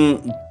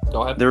destined.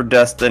 Go ahead. They're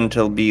destined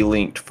to be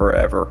linked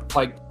forever.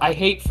 Like, I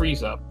hate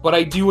Frieza, but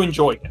I do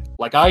enjoy him.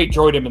 Like, I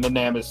enjoyed him in the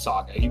Namek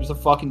Saga. He was a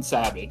fucking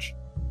savage.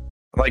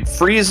 Like,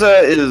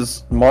 Frieza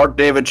is Mark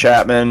David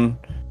Chapman,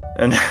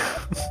 and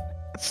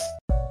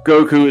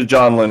Goku is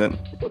John Lennon.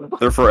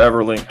 They're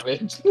forever linked. I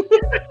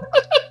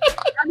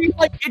mean,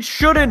 like, it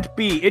shouldn't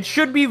be. It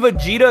should be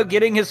Vegeta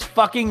getting his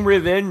fucking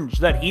revenge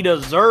that he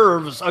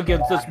deserves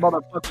against this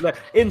motherfucker that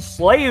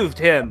enslaved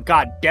him.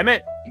 God damn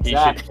it.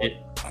 Exactly.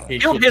 He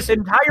Killed should- his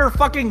entire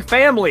fucking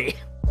family.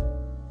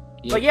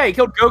 Yeah. Like, yeah, he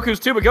killed Goku's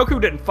too, but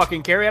Goku didn't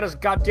fucking care. He had his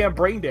goddamn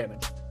brain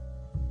damage.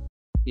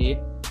 Yeah.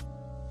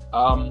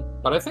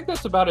 But I think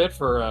that's about it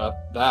for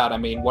that. I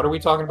mean, what are we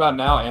talking about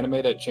now?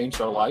 Anime that changed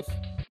our life?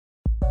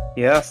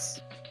 Yes.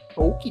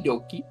 Okie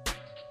dokie.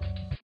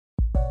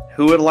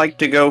 Who would like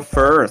to go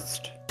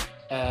first?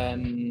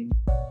 And Me,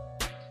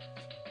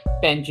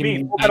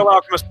 Benjamin. Full Metal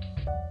Alchemist.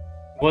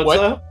 What's What?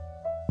 up?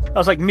 I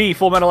was like, me,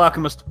 Full Metal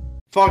Alchemist.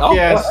 Fuck Oh,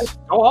 yes.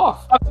 go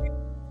off.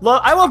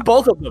 I love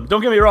both of them.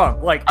 Don't get me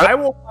wrong. Like, I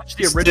will watch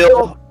the original.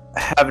 Still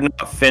have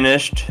not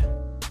finished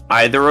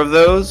either of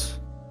those,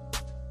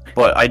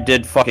 but I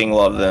did fucking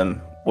love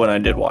them when I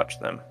did watch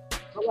them.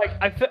 But, like,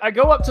 I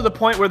go up to the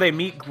point where they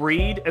meet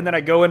Greed, and then I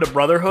go into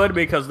Brotherhood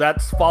because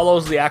that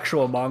follows the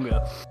actual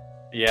manga.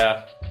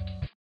 Yeah.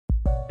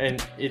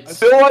 And I it's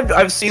feel like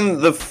I've seen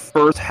the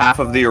first half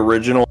of the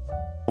original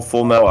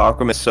Full Metal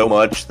Alchemist so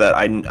much that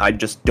I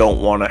just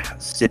don't want to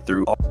sit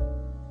through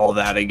all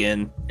that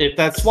again.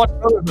 that's Watch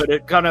Brotherhood.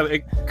 It kind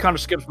of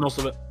skips most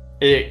of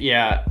it.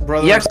 yeah,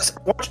 brother. Yes,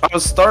 I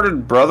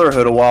started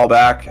Brotherhood a while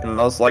back, and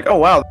I was like, oh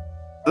wow,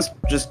 this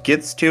just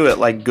gets to it.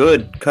 Like,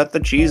 good, cut the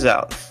cheese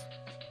out.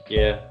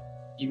 Yeah.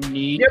 You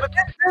need. Yeah, but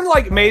then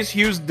like Mace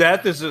Hughes'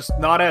 death is just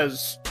not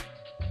as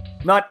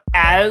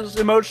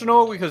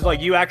emotional because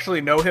like you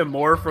actually know him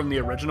more from the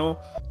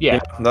original. Yeah.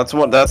 That's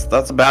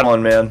a bad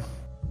one, man.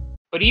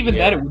 But even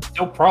then, it would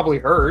still probably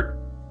hurt.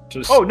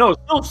 Just, Oh no, it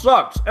still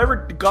sucks.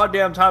 Every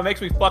goddamn time it makes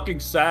me fucking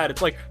sad.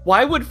 It's like,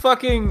 why would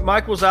fucking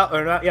Mike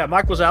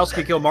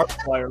Wazowski kill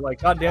Markiplier?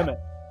 Like, god damn it.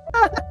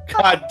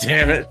 God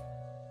damn it.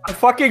 I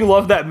fucking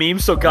love that meme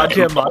so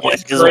goddamn much.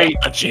 It's Always great.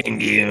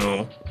 watching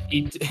you.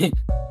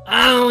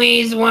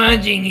 Always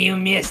watching you,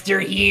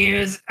 Mr.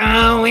 Hughes.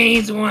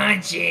 Always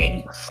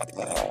watching.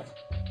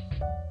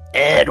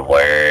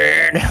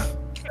 Edward.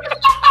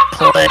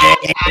 Play.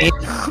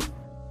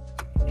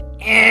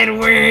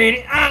 Edward,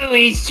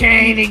 always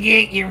trying to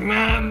get your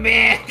mom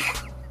back.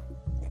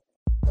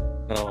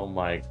 Oh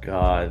my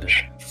god.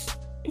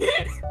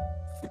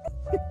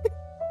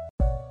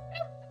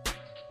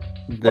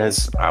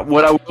 That's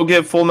What I will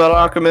give Full Metal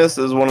Alchemist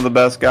is one of the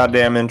best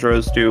goddamn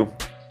intros too.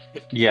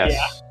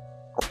 yes.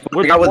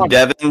 We got with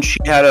Devin, she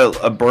had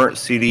a burnt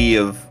CD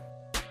of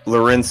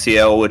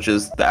Laurencio, which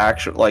is the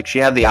actual, like, she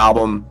had the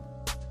album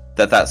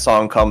that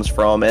song comes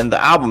from, and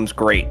the album's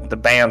great. The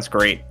band's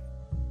great.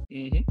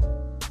 Mhm.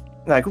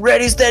 Like,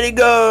 ready, steady,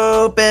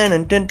 go!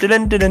 You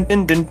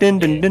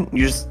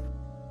just,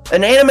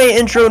 an anime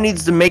intro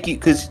needs to make you,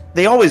 because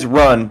they always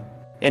run,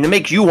 and it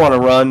makes you want to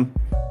run.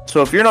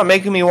 So if you're not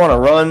making me want to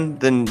run,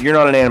 then you're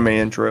not an anime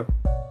intro.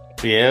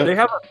 Yeah. They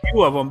have a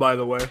few of them, by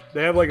the way.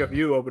 They have like a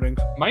few openings.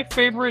 My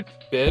favorite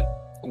bit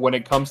when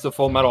it comes to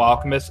Full Metal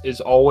Alchemist is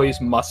always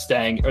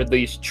Mustang, or at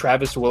least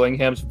Travis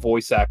Willingham's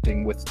voice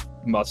acting with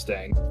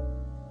Mustang.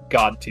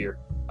 God tier.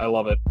 I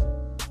love it.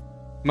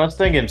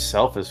 Mustang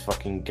himself is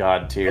fucking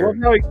god tier.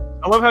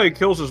 I love how he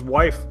kills his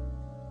wife.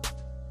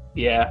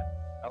 Yeah.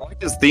 I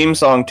like his theme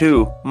song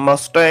too.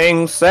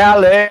 Mustang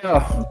Sally,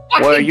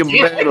 where you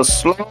better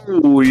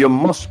slow your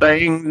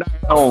Mustang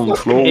down,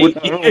 slow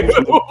it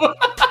down.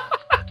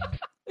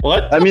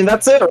 What? I mean,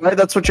 that's it, right?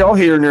 That's what y'all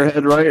hear in your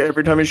head, right?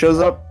 Every time he shows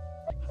up,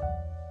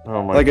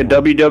 Oh my like a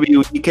God.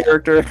 WWE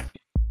character.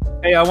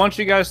 Hey, I want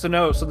you guys to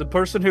know. So the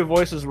person who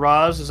voices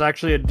Roz is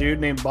actually a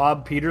dude named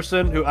Bob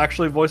Peterson, who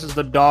actually voices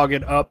the dog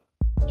in Up.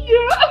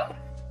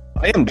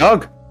 I am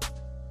Doug.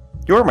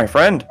 You're my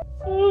friend.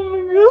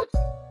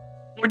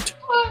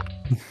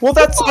 Well,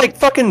 that's like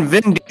fucking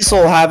Vin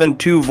Diesel having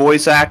two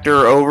voice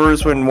actor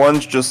overs when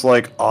one's just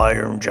like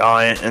Iron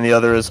Giant and the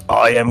other is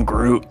I am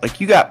Groot.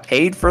 Like, you got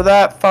paid for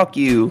that? Fuck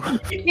you.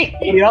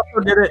 He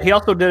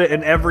also did it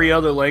in every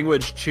other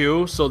language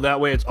too, so that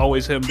way it's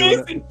always him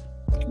doing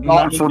it.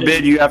 God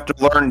forbid you have to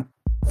learn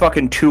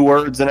fucking 2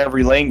 words in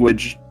every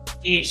language.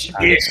 Ich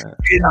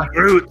In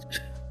Groot.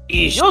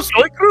 ich Yo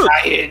soy Groot.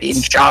 In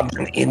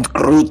Schaden, in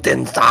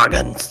Gruten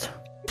Sagens.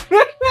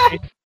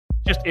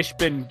 Just Ich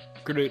bin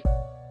Groot.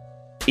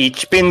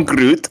 Ich bin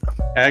Groot.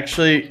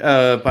 Actually,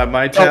 by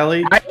my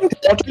tally, I'm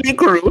totally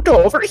Groot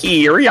over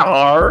here,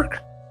 yar.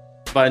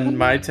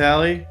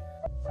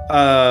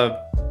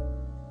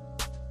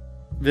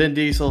 Vin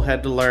Diesel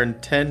had to learn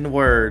 10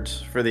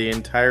 words for the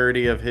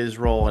entirety of his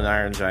role in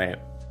Iron Giant.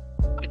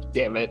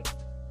 Damn it.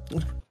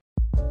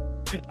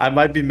 I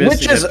might be Which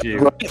missing is a a few.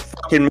 great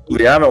fucking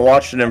movie. I haven't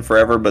watched it in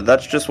forever, but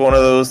that's just one of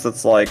those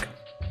that's like,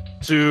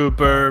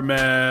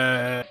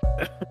 Superman.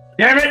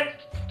 Damn it!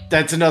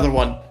 That's another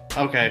one.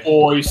 Okay.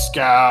 Boy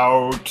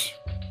Scout.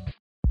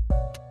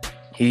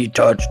 he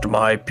touched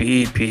my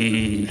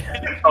pee-pee.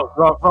 Oh,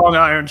 wrong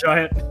Iron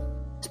Giant.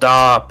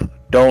 Stop.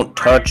 Don't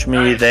touch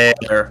me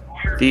there.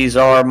 These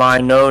are my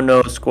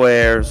no-no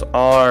squares.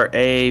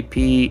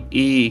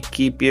 R-A-P-E.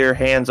 Keep your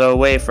hands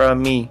away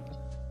from me.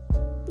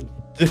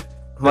 I'm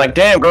like,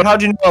 damn, bro,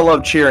 how'd you know I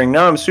love cheering?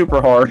 Now I'm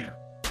super hard.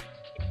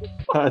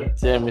 God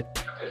damn it.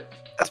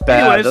 That's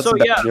bad. Anyway, That's so a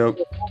bad yeah, joke.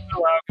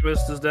 Fullmetal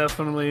Alchemist is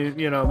definitely,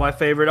 my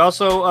favorite.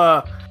 Also,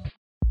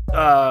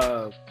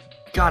 God,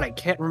 I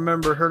can't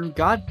remember her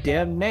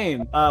goddamn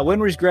name.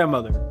 Winry's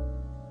grandmother.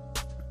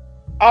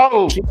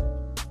 Oh!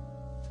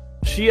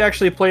 She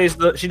actually plays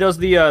she does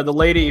the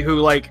lady who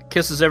like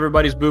kisses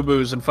everybody's boo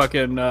boos and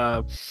fucking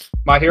My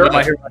hero?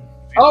 My Hero.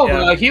 Oh,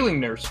 Yeah. the healing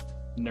nurse.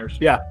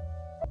 Yeah.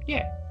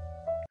 Yeah.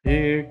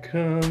 Here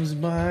comes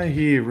my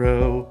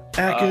hero,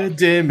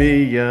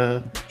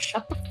 Academia.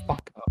 Shut the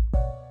fuck up.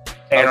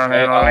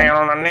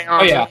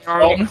 Oh yeah.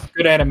 Well,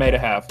 good anime to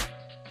have.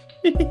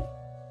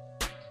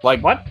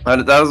 Like what?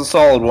 That was a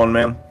solid one,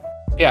 man.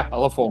 Yeah, I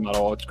love Full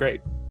Metal. It's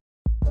great.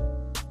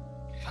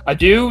 I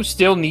do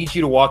still need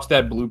you to watch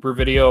that blooper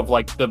video of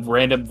like the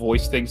random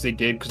voice things they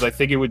did because I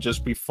think it would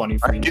just be funny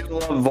for I you. do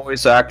love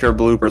voice actor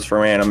bloopers from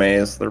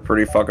animes. They're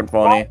pretty fucking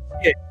funny.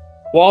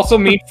 Well, also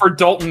mean for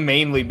Dalton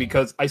mainly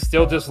because I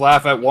still just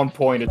laugh at one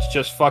point. It's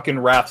just fucking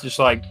Wrath just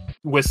like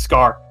with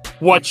Scar.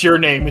 What's your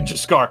name? And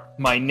just Scar.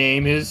 My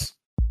name is.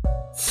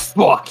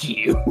 Fuck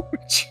you.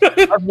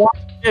 I've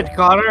watched it,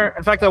 Connor.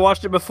 In fact, I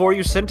watched it before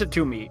you sent it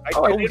to me. I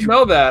Oh, I told didn't you.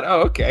 know that.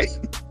 Oh, okay.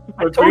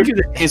 I told you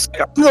that. He's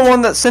I'm the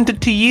one that sent it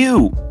to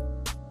you.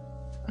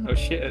 Oh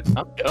shit,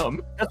 I'm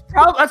dumb.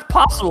 That's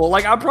possible.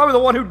 Like I'm probably the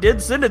one who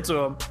did send it to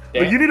him. But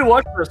Damn. you need to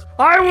watch this.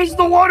 I was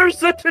the one who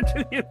sent it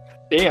to you.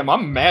 Damn,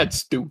 I'm mad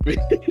stupid.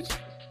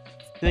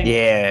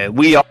 Yeah,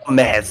 we all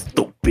mad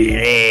stupid.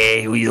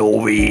 Hey, we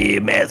all be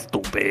mad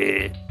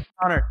stupid.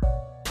 Connor,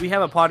 we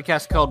have a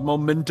podcast called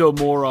Memento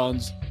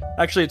Morons.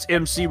 Actually, it's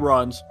MC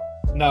Rons.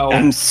 No,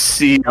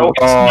 MC no,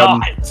 it's Ron.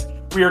 not.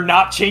 We are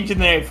not changing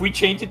the name. If we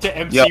change it to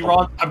MC Yo.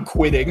 Ron, I'm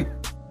quitting.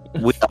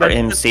 We are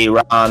MC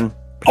Ron.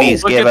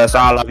 Please look give at- us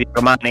all of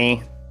your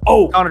money.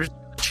 Oh, Connor, just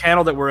the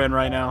channel that we're in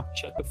right now.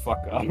 shut the fuck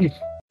up.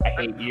 I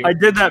hate you. I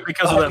did that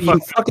because of that You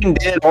fucking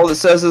did. All it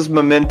says is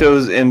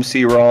Mementos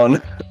MC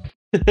Ron.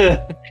 hate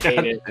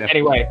it.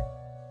 Anyway,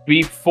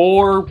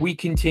 before we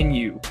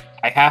continue,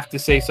 I have to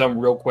say something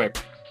real quick.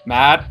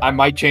 Matt, I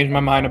might change my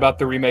mind about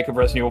the remake of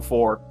Resident Evil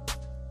 4.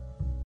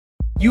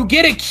 You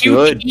get a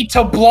QTE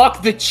to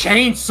block the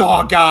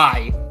chainsaw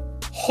guy.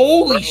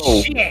 Holy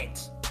Bro.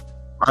 shit.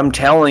 I'm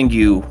telling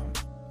you,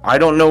 I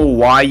don't know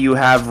why you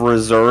have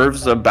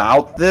reserves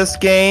about this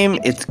game.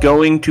 It's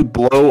going to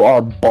blow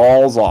our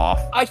balls off.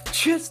 I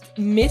just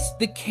missed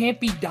the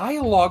campy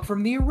dialogue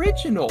from the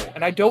original,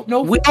 and I don't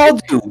know if We all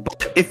do,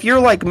 but if you're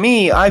like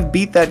me, I've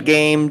beat that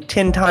game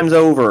 10 times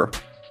over.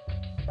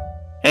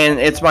 And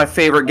it's my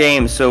favorite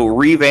game, so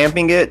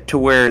revamping it to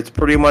where it's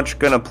pretty much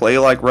gonna play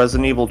like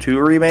Resident Evil 2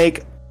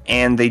 Remake,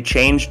 and they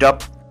changed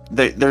up,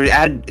 they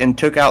added and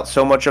took out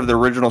so much of the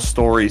original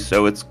story,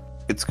 so it's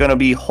gonna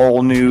be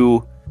whole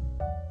new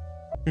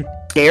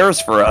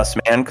scares for us,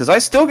 man, because I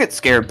still get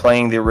scared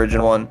playing the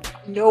original one.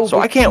 No, So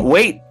I can't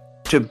wait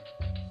to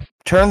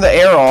turn the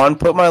air on,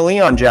 put my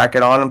Leon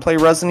jacket on, and play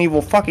Resident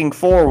Evil fucking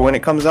 4 when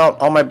it comes out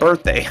on my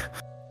birthday.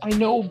 I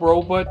know,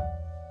 bro, but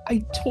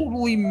I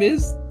totally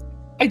missed.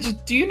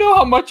 Do you know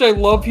how much I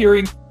love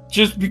hearing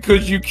just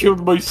because you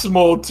killed my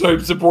small time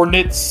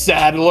subordinate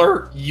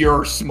Sadler,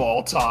 you're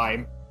small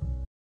time.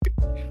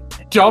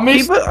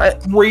 Dumbest,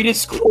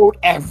 greatest quote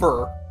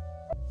ever.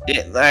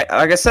 Like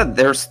I said,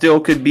 there still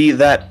could be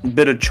that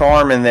bit of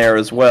charm in there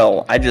as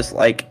well. I just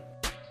like.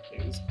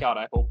 God,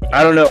 I hope.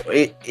 I don't know.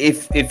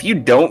 If you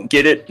don't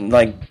get it,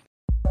 like,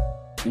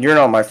 you're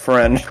not my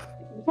friend.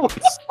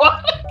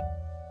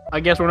 I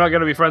guess we're not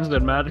gonna be friends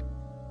then, Matt.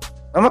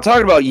 I'm not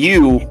talking about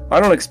you. I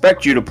don't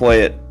expect you to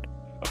play it.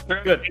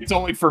 Good. It's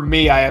only for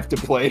me I have to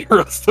play it, or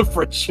else the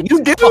friendship.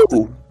 You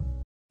do.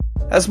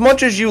 As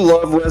much as you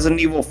love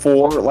Resident Evil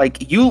 4,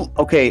 like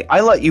okay,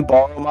 I let you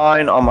borrow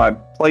mine on my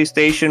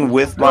PlayStation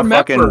with my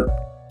fucking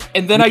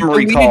and then I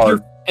memory deleted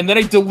card.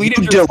 your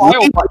You your file.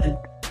 deleted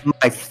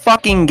my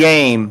fucking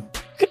game.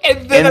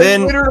 And then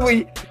I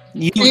literally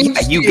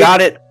You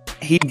got it.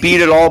 He beat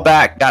it all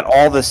back, got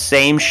all the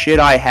same shit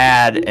I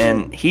had,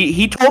 and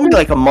he told me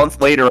like a month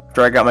later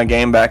after I got my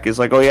game back, he's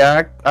like, oh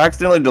yeah, I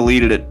accidentally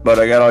deleted it, but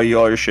I got all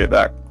your shit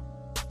back.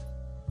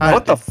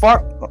 What the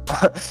fuck?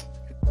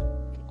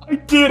 I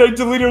did. I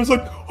deleted it. I was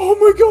like, oh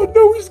my god,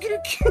 no, he's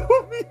gonna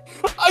kill me.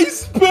 I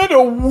spent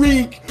a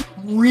week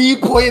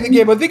replaying the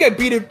game. I think I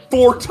beat it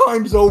 4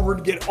 times over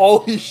to get all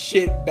his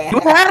shit back. You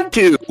had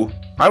to.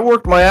 I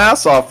worked my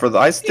ass off for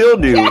I still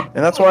do, and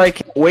that's why I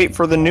can't wait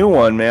for the new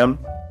one, man.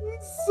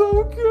 It's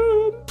so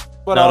good.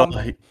 But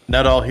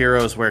not all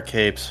heroes wear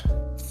capes.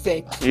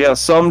 Thank Yeah,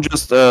 some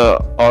just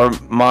are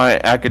my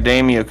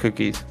academia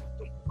cookies.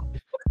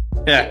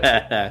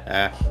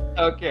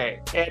 Okay.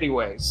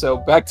 Anyway, so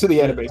back to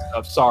the anime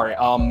stuff. Sorry.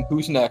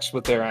 Who's next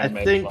with their anime?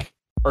 I think,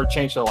 or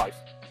change their life?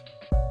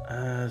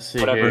 let's see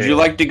Whatever. here. Would you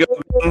like to go?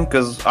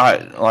 Because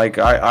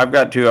I've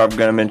got 2 I'm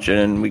gonna mention,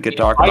 and we could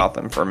talk about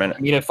them for a minute.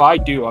 I mean, if I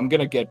do, I'm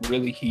gonna get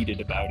really heated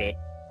about it.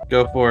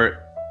 Go for it.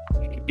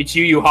 It's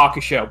Yu Yu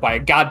Hakusho by a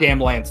goddamn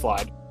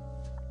landslide.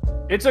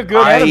 It's a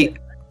good anime.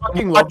 I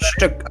fucking love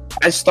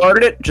I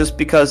started it just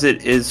because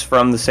it is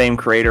from the same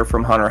creator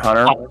from Hunter x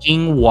Hunter.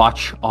 Fucking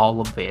watch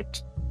all of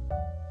it.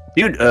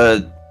 Dude,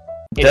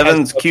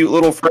 Devin's cute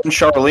little friend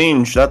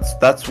Charlene,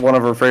 that's one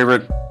of her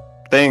favorite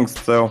things,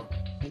 so.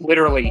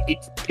 Literally,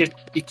 it's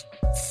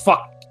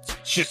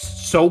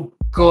just so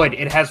good.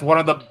 It has one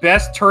of the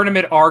best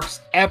tournament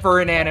arcs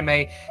ever in anime.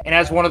 It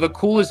has one of the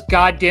coolest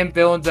goddamn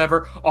villains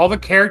ever. All the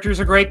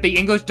characters are great. The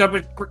English dub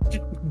is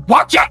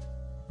watch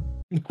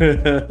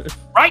it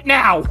right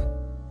now.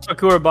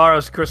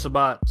 Sakurabara's Chris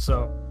Sabat,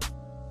 so.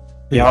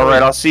 Yeah,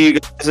 alright, I'll see you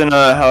guys in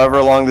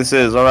however long this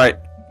is, alright.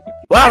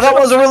 Wow, that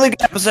was a really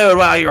good episode,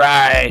 wow, you're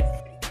right.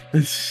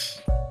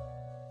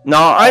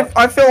 No,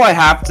 I feel I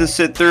have to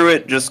sit through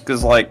it just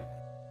because, like,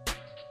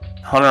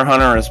 Hunter x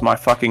Hunter is my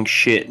fucking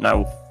shit, and I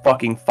will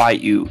fucking fight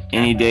you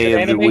any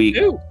day of the week.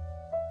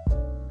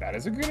 That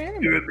is a good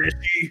anime.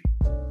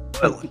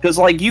 Because,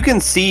 like, you can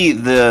see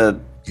the...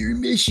 You're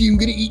Mishy, I'm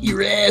gonna eat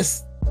your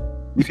ass.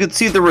 You can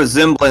see the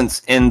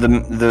resemblance in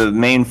the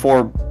main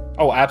 4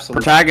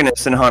 absolutely.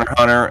 protagonists in Hunter x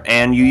Hunter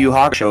and Yu Yu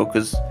Hakusho,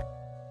 because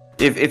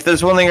if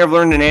there's one thing I've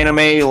learned in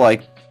anime,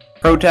 like,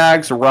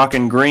 protags are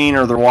rocking green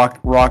or they're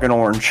rocking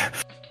orange.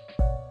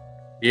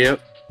 Yep.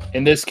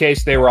 In this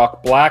case, they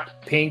rock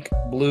black, pink,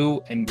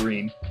 blue, and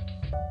green.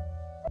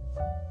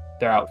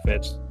 Their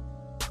outfits.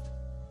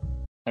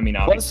 I mean,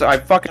 obviously. Plus,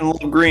 I fucking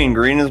love green.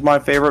 Green is my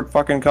favorite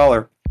fucking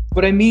color.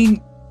 But I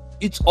mean,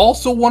 it's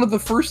also one of the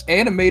first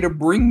anime to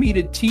bring me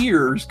to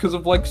tears because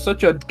of, like,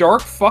 such a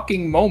dark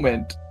fucking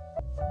moment.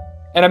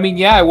 And I mean,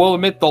 yeah, I will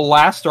admit the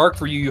last arc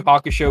for Yu Yu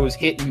Hakusho is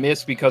hit and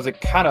miss because it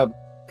kind of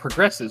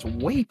progresses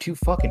way too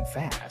fucking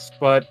fast.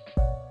 But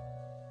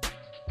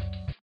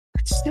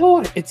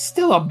it's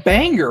still a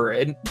banger.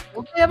 And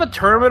Don't they have a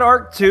tournament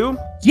arc too?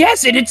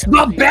 yes, and it's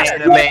the best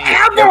Anime, one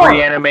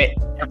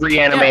ever. every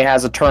anime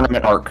has a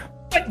tournament arc.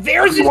 But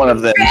theirs is one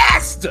of the them.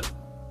 best.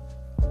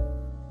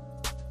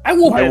 I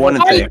will I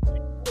wanted fight.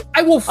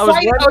 I will I was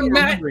fight glad a you ma-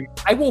 remembering.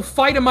 I will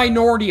fight a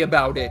minority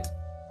about it.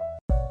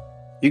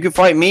 You can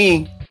fight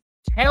me.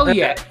 Hell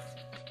yes.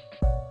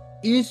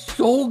 It's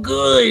so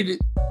good.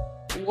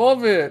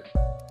 Love it.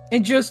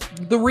 And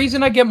just the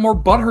reason I get more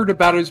butthurt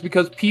about it is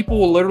because people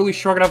will literally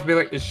shrug it off and be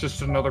like, it's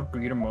just another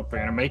beat 'em up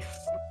anime.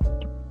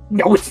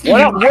 No, it's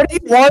not. What do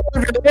you want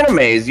of your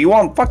animes? You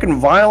want fucking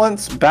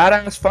violence,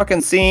 badass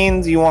fucking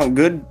scenes? You want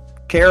good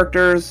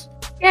characters?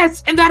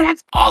 Yes, and that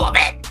has all of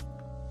it.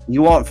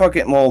 You want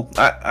fucking... Well,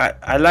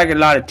 I like a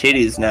lot of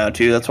titties now,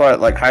 too. That's why,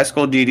 like, High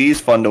School DD is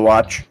fun to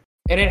watch.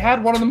 And it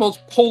had one of the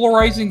most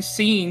polarizing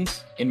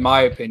scenes, in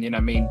my opinion. I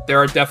mean, there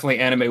are definitely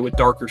anime with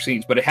darker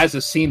scenes, but it has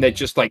a scene that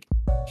just, like,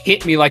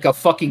 hit me like a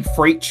fucking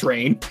freight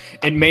train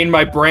and made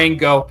my brain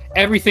go,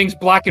 everything's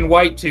black and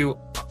white to...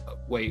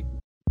 wait,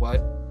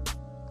 what?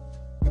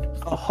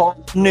 A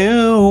whole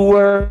new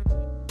world.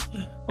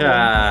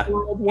 Ah.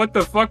 What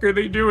the fuck are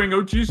they doing?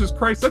 Oh, Jesus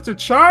Christ, that's a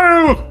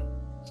child!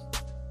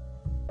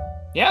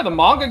 Yeah, the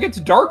manga gets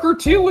darker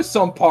too with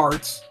some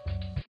parts.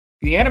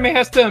 The anime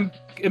has to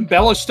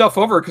embellish stuff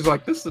over because,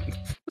 like, this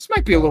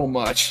might be a little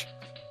much.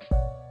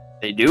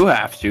 They do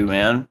have to,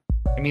 man.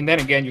 I mean, then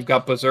again, you've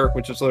got Berserk,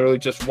 which is literally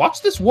just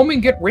watch this woman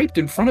get raped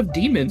in front of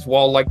demons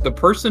while, like, the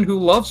person who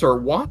loves her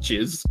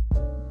watches.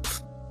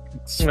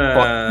 It's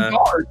fucking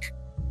dark.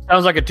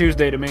 Sounds like a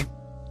Tuesday to me.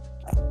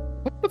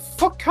 What the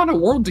fuck kind of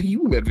world do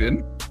you live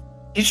in?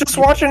 He's just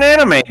watching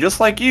anime, just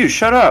like you.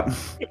 Shut up.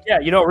 Yeah,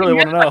 you don't really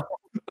want to know.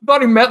 I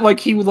thought he meant like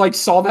he would like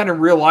saw that in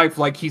real life,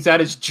 like he's at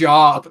his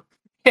job.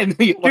 And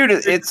he, like, Dude,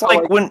 it's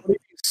like when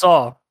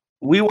Saw.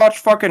 we watch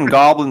fucking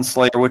Goblin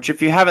Slayer, which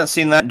if you haven't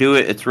seen that, do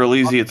it. It's real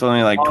easy. It's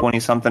only like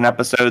 20-something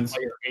episodes.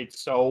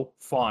 It's so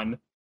fun.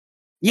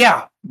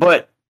 Yeah,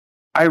 but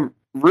I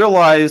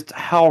realized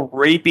how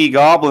rapey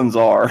goblins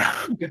are.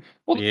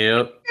 Well,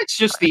 Yep. it's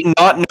just the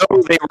Not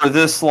know they were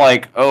this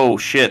like, oh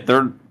shit,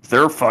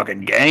 they're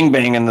fucking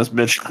gangbanging this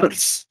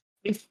bitch.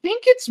 I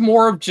think it's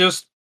more of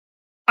just,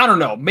 I don't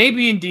know,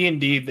 maybe in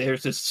D&D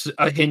there's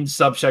a hidden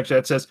subsection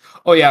that says,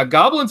 oh yeah,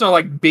 goblins are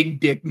like big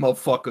dick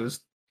motherfuckers.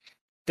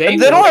 They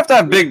don't have to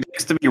have big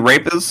dicks to be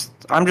rapists.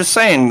 I'm just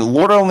saying,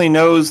 Lord only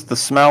knows the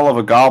smell of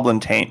a goblin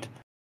taint.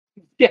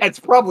 Yeah, it's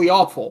probably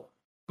awful.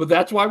 But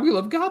that's why we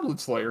love Goblin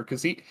Slayer,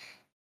 because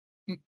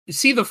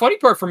see, the funny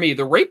part for me,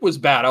 the rape was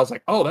bad. I was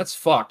like, oh, that's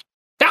fucked.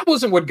 That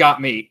wasn't what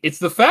got me. It's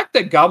the fact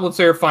that Goblin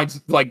Slayer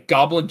finds, like,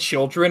 goblin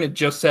children and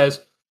just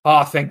says,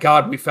 oh, thank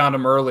God we found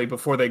them early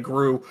before they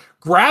grew.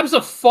 Grabs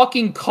a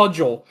fucking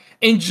cudgel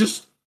and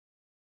just,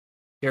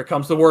 here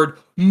comes the word,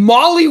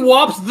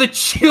 mollywops the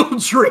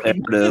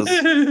children. There it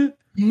is.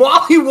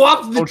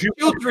 Mollywops the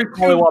children.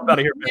 Mollywop out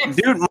of here, man.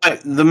 Dude,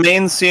 the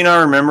main scene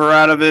I remember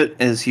out of it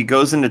is he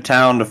goes into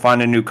town to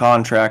find a new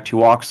contract. He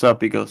walks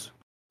up, he goes,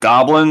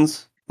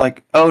 goblins?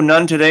 Like, oh,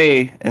 none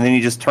today. And then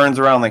he just turns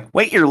around like,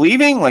 wait, you're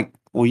leaving? Like,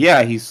 well,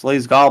 yeah, he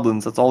slays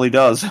goblins. That's all he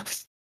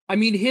does. I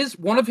mean,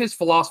 one of his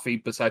philosophy,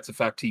 besides the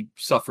fact he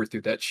suffered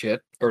through that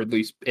shit, or at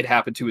least it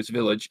happened to his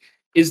village,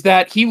 is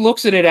that he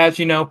looks at it as,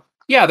 you know,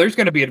 yeah, there's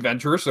going to be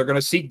adventurers. They're going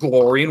to seek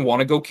glory and want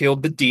to go kill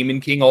the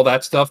Demon King, all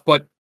that stuff.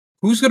 But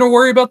who's going to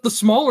worry about the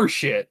smaller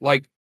shit?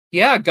 Like,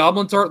 yeah,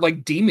 goblins aren't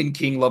like Demon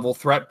King level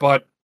threat,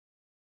 but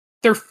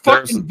they're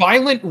fucking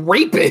violent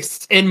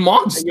rapists and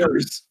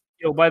monsters.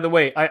 Yo, by the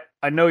way,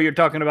 I know you're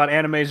talking about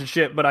animes and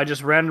shit, but I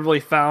just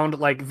randomly found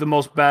like the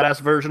most badass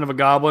version of a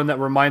goblin that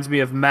reminds me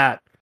of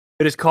Matt.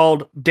 It is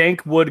called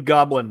Dankwood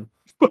Goblin.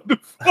 What the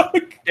fuck?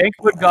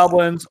 Dankwood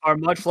goblins are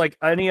much like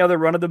any other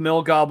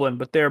run-of-the-mill goblin,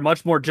 but they are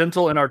much more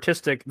gentle and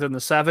artistic than the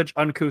savage,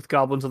 uncouth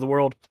goblins of the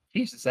world.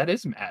 Jesus, that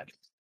is mad.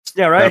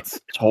 Yeah, right? That's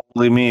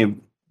totally me.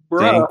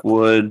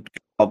 Dankwood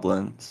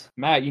goblins.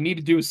 Matt, you need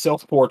to do a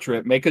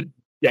self-portrait. Make a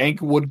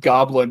Dankwood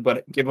goblin,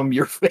 but give him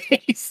your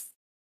face.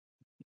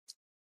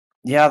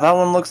 Yeah, that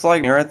one looks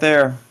like me right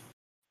there.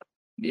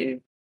 Yeah.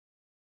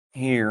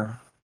 Here.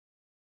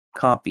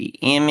 Copy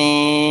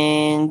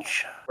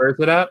image. Where's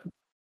it at?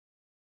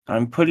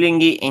 I'm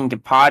putting it into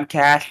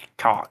podcast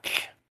talk.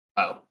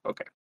 Oh,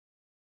 okay.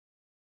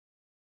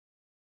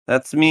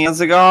 That's me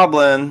as a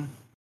goblin.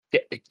 Yeah,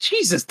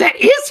 Jesus, that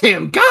is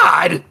him!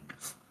 God!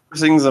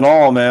 Things and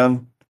all,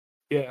 man.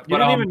 Yeah, You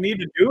don't even need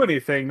to do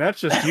anything.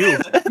 That's just you.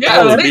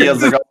 Yeah, That was it me is.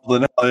 as a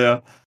goblin. Hell yeah.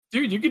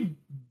 Dude, you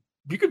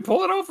could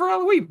pull it off for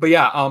Halloween. But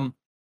yeah,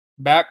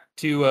 back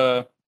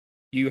to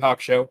Yu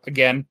Hakusho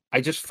again. I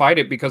just fight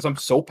it because I'm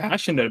so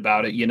passionate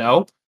about it, you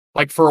know?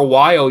 Like for a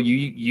while,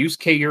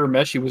 Yusuke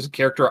Urameshi was a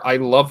character I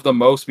loved the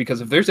most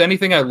because if there's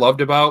anything I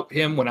loved about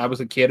him when I was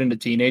a kid and a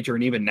teenager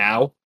and even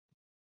now,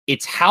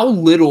 it's how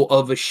little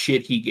of a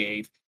shit he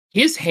gave.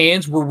 His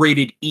hands were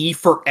rated E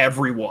for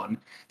everyone.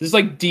 This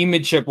like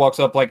demon chick walks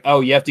up like, oh,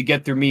 you have to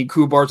get through me. And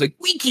Kubar's like,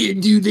 we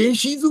can't do this.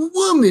 She's a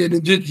woman.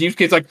 And just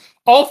Yusuke's like,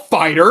 I'll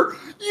fight her.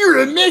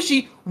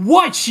 Urameshi,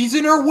 what? She's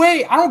in her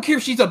way. I don't care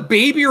if she's a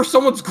baby or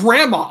someone's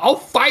grandma. I'll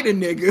fight a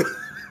nigga.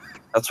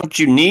 That's what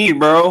you need,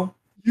 bro.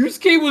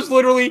 Yusuke was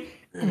literally,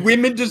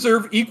 women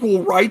deserve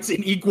equal rights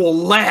and equal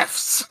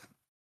lefts.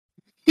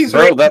 He's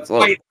Bro, ready that's to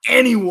fight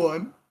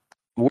anyone.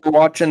 We're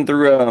watching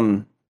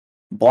through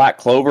Black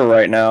Clover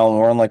right now, and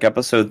we're on like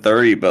episode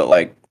 30. But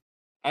like,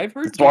 I've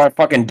heard that's why I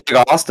fucking dig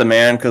Austin,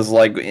 man. Because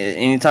like,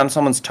 anytime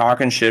someone's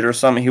talking shit or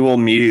something, he will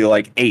immediately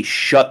like, "Hey,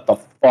 shut the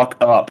fuck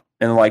up,"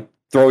 and like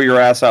throw your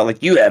ass out.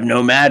 Like, you have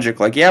no magic.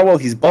 Like, yeah, well,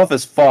 he's buff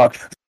as fuck.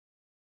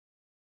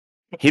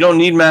 He don't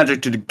need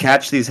magic to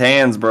catch these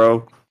hands,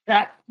 bro.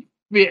 that.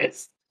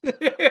 Yes.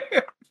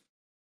 I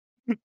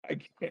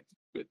can't.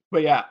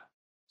 But yeah.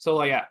 So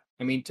like, yeah.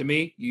 I mean, to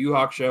me, Yu Yu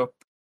Hakusho,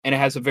 and it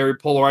has a very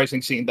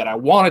polarizing scene that I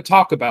want to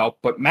talk about,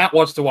 but Matt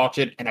wants to watch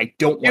it, and I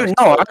don't want Dude,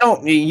 to. no, I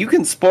don't. You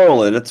can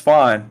spoil it. It's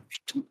fine. I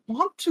don't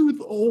want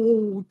to.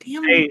 Oh,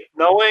 damn it. Hey,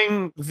 knowing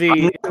I'm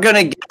the not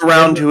gonna get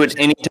around to it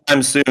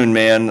anytime soon,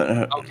 man.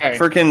 Okay.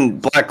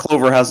 Freaking Black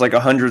Clover has like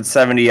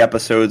 170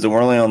 episodes, and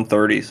we're only on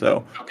 30.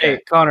 So Okay. hey,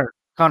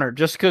 Connor,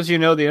 just because you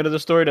know the end of the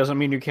story doesn't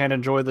mean you can't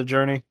enjoy the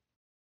journey.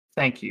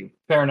 Thank you.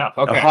 Fair enough.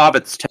 a Okay.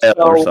 Hobbit's tale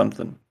or So-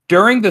 something.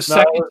 During the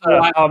second to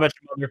last, How much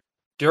mother?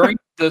 during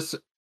this,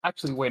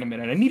 actually, wait a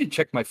minute. I need to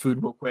check my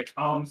food real quick.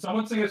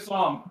 Someone sing a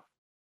song.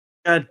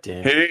 God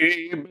damn.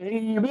 Hey,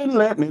 baby,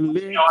 let me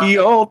lick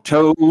your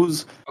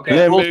toes. Okay,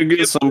 Let we'll me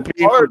get skip some this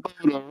peanut part.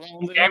 butter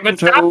on Damn them it,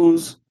 stop.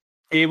 toes.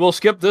 Okay, we'll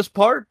skip this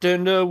part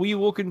and we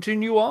will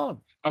continue on.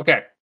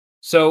 Okay.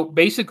 So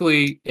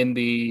basically,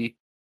 is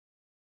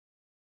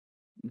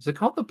it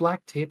called the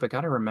black tape? I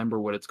gotta remember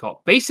what it's called.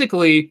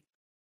 Basically,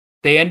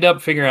 they end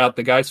up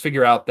the guys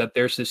figure out that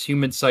there's this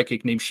human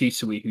psychic named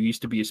Shisui who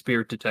used to be a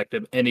spirit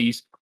detective, and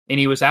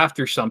he was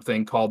after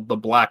something called the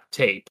black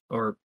tape,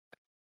 or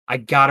I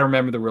gotta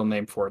remember the real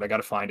name for it. I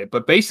gotta find it.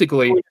 But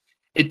basically,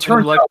 it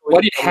turns out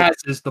what it has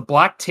is the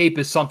black tape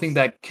is something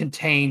that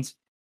contains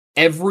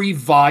every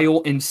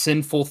vile and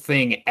sinful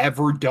thing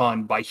ever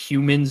done by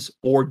humans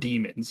or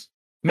demons.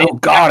 Oh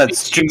God,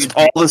 it's just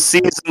all the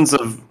seasons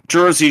of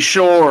Jersey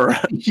Shore.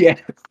 Yeah.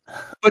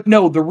 But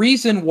no, the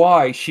reason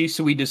why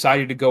Shisui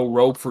decided to go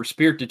rogue for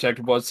spirit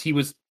detective was he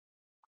was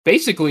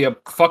basically a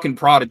fucking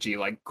prodigy,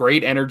 like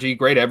great energy,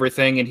 great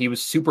everything, and he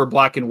was super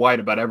black and white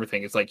about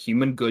everything. It's like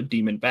human good,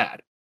 demon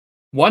bad.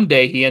 One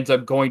day he ends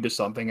up going to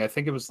something. I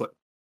think it was like,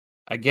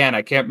 again,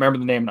 I can't remember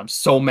the name, and I'm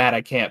so mad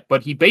I can't.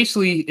 But he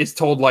basically is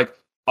told like,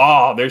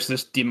 oh, there's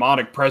this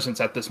demonic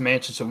presence at this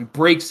mansion. So he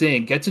breaks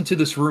in, gets into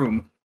this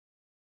room,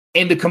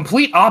 and the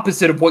complete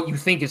opposite of what you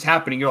think is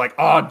happening. You're like,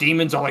 oh,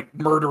 demons are like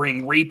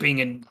murdering, raping,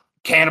 and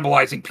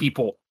cannibalizing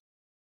people.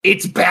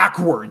 It's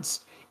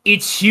backwards.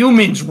 It's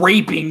humans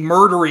raping,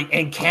 murdering,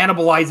 and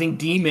cannibalizing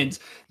demons,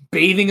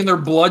 bathing in their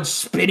blood,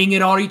 spitting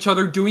it on each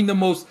other, doing the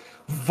most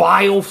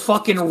vile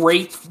fucking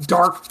rape,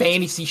 dark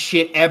fantasy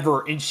shit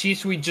ever. And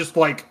Shisui just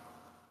like,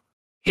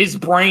 his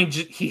brain,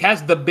 he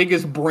has the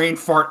biggest brain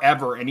fart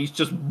ever, and he's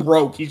just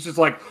broke. He's just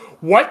like,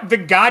 what the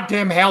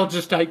goddamn hell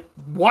just like,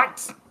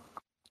 what?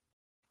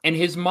 And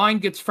his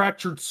mind gets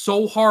fractured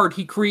so hard,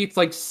 he creates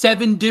like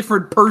 7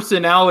 different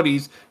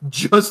personalities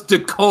just to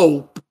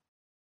cope.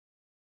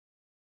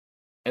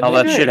 And How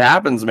that shit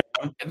happens,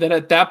 man. And then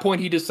at that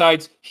point, he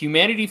decides,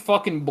 humanity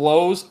fucking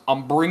blows,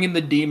 I'm bringing the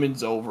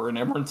demons over. And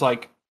everyone's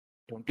like,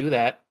 don't do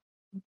that.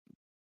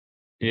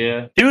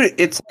 Yeah. Dude,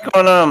 it's like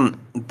on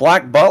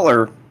Black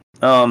Butler.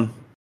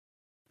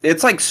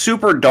 It's like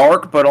super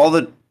dark, but all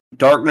the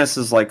darkness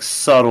is like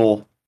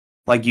subtle.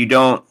 Like you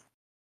don't.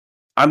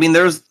 I mean,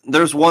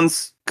 there's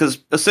once because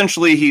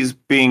essentially he's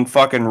being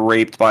fucking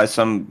raped by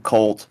some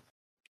cult.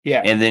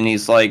 Yeah. And then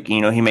he's like,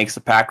 he makes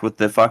a pact with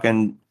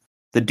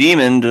the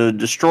demon to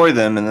destroy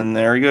them, and then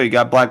there you go, you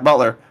got Black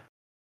Butler.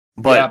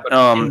 But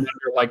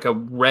like a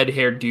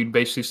red-haired dude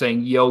basically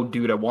saying, yo,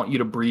 dude, I want you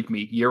to breed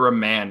me. You're a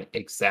man.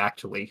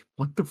 Exactly.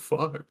 What the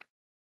fuck?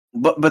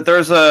 But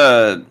there's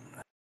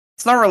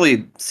it's not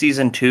really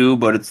season 2,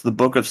 but it's the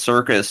Book of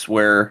Circus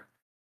where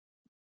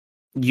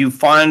you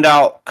find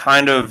out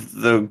kind of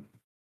the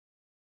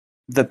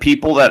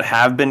people that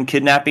have been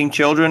kidnapping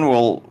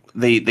children.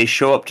 They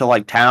show up to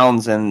like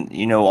towns,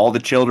 and all the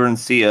children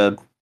see a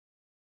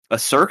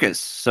circus,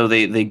 so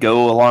they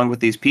go along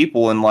with these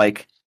people, and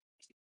like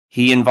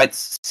he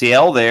invites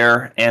Ciel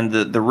there, and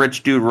the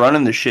rich dude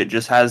running the shit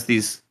just has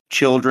these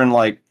children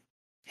like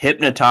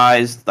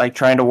hypnotized, like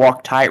trying to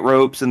walk tight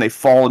ropes, and they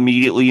fall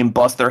immediately and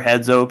bust their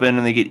heads open,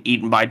 and they get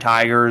eaten by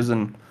tigers.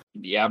 And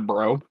yeah,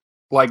 bro,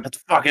 like that's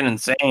fucking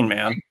insane,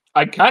 man.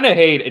 I kind of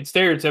hate, it's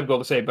stereotypical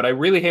to say, but I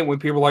really hate when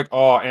people are like,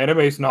 oh,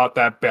 anime's not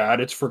that bad,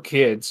 it's for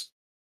kids.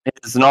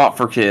 It's not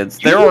for kids.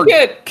 There are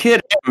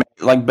kid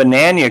anime, like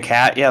Banana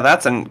Cat. Yeah,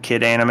 that's a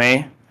kid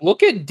anime.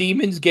 Look at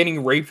demons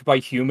getting raped by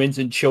humans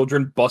and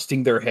children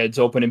busting their heads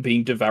open and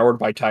being devoured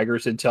by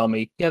tigers, and tell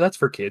me, yeah, that's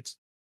for kids.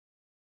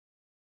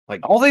 Like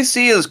all they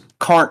see is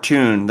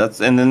cartoon.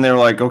 And then they're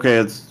like, okay,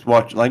 it's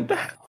watch. Like,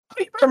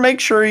 you better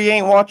make sure you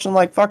ain't watching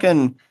like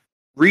fucking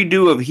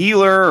redo of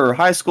Healer or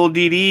High School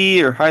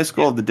DD or High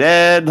School of the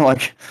Dead.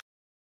 Like,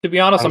 to be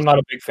honest, I'm not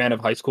a big fan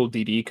of High School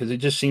DD because it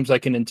just seems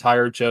like an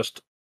entire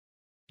just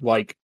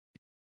like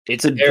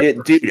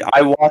dude.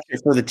 I watch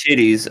it for the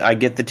titties. I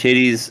get the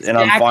titties, and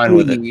I'm fine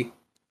with it.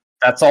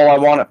 That's all I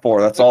want it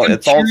for. That's all. I'm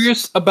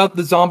curious about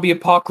the zombie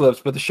apocalypse,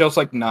 but the show's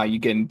like, nah, you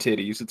getting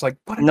titties. It's like,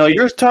 what? No,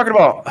 you're talking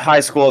about High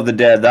School of the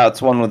Dead.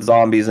 That's one with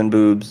zombies and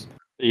boobs.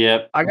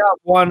 Yep. I got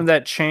one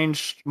that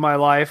changed my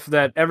life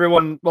that a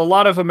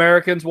lot of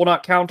Americans will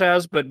not count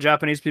as, but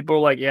Japanese people are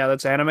like, yeah,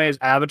 that's anime, is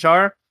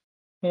Avatar.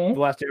 The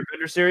last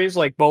Airbender series,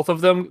 like both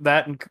of them,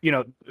 that and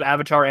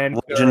Avatar and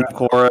Legend of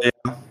Korra.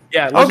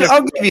 Yeah,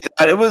 I'll give you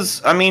that. It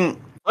was, I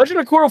mean, Legend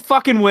of Korra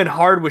fucking went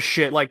hard with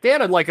shit. Like they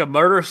had a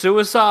murder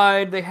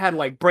suicide. They had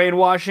like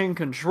brainwashing,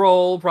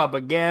 control,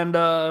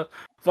 propaganda.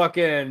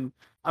 Fucking,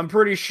 I'm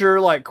pretty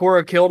sure like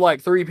Korra killed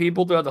like 3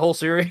 people throughout the whole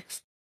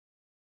series.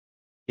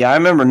 Yeah, I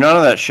remember none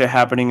of that shit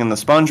happening in the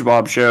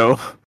SpongeBob show.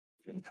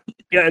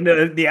 Yeah,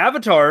 and the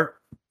Avatar.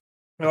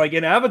 Like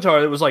in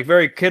Avatar, it was like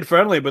very kid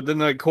friendly, but then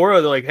like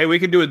Korra, they're like, "Hey, we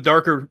can do it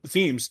darker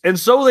themes," and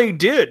so they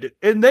did,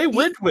 and they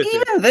went with it.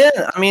 Even then,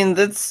 I mean,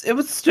 it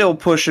was still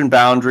pushing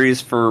boundaries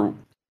for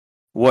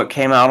what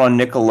came out on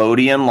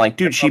Nickelodeon. Like,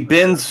 dude, she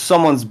bends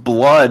someone's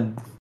blood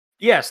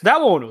Yes,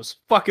 that one was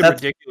fucking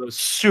That's- ridiculous.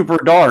 Super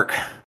dark.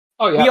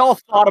 Oh yeah. We all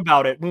thought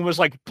about it when it was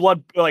like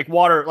blood, like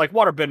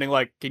water bending.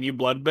 Like, can you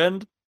blood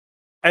bend?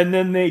 And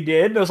then they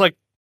did. And it was like,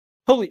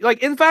 holy!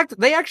 Like, in fact,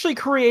 they actually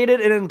created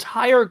an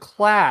entire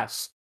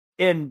class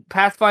in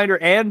Pathfinder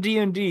and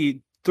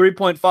D&D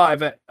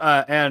 3.5,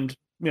 and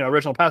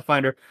original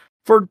Pathfinder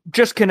for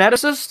just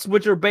kineticists,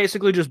 which are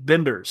basically just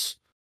benders.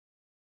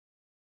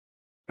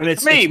 And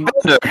it's Me,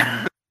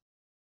 Bender.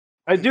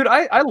 dude,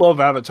 I love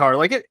Avatar.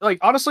 Like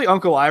honestly,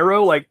 Uncle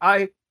Iroh. Like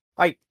I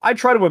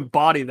try to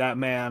embody that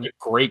man. A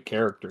great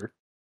character.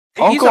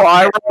 Uncle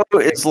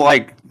Iroh is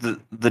like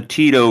the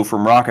Tito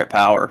from Rocket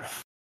Power.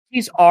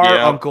 He's our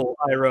Yeah. Uncle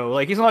Iroh.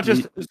 Like, he's not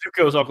just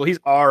Zuko's uncle. He's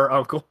our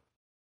uncle.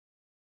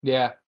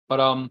 Yeah, but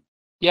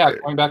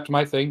going back to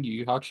my thing, Yu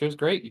Yu Hakusho is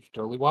great. You should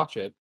totally watch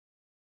it.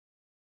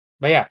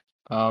 But yeah,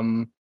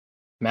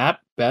 Matt,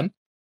 Ben,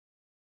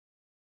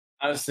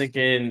 I was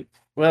thinking,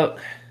 well,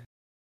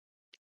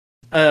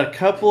 a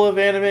couple of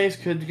animes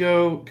could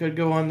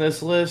go on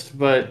this list,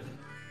 but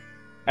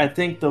I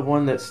think the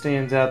one that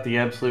stands out the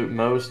absolute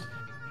most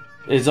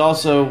is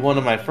also one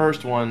of my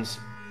first ones,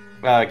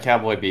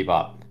 Cowboy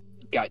Bebop.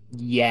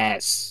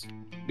 yes,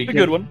 A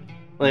good one.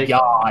 Like,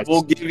 yes.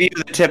 We'll give you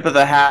the tip of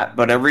the hat,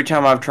 but every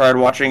time I've tried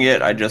watching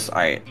it,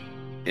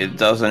 it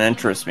doesn't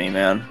interest me,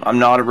 man. I'm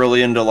not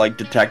really into like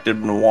detective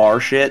noir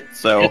shit,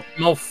 so This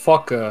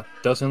motherfucker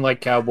doesn't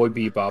like Cowboy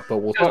Bebop, but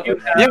we'll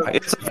yeah,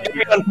 it's a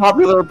very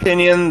unpopular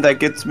opinion that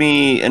gets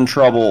me in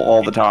trouble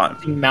all the time.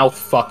 mouth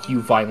fuck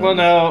you violently. well,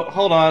 no,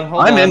 hold on.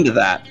 I'm into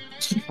that.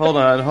 Hold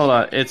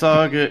on. It's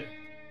all good.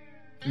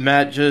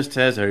 Matt just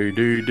has ADD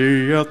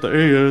at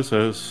the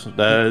ASS.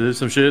 That is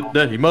some shit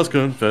that he must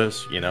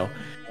confess,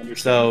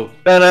 So,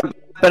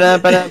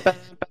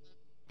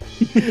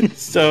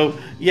 so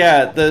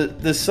yeah,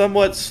 the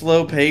somewhat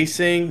slow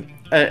pacing,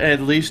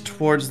 at least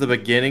towards the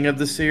beginning of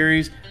the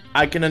series,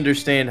 I can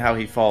understand how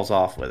he falls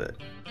off with it.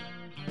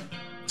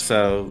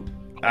 So,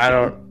 I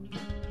don't.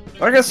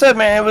 Like I said,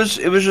 man, it was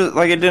just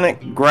like it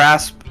didn't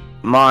grasp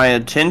my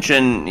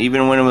attention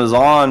even when it was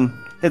on.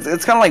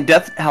 It's kind of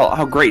like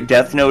how great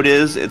Death Note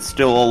is. It's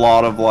still a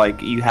lot of like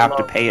you have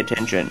to pay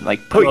attention. Like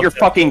put your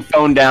fucking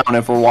phone down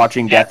if we're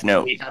watching Death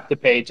Note. We have to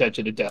pay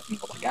attention to Death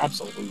Note, like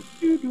absolutely.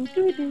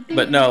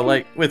 But no,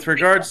 like with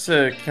regards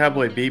to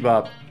Cowboy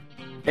Bebop,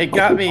 it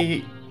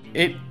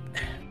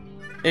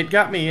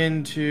got me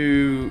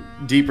into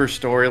deeper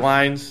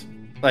storylines.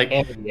 Like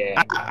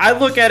Yeah. I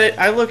look at it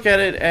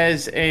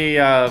as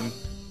and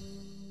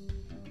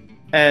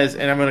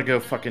I'm gonna go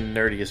fucking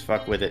nerdy as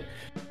fuck with it,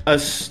 a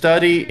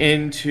study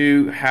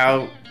into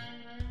how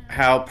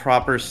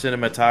proper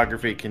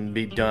cinematography can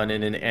be done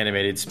in an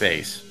animated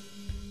space.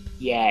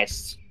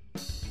 Yes.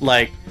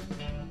 Like,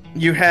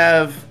 you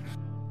have...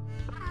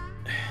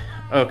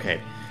 Okay.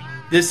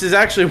 This is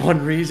actually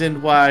one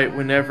reason why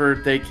whenever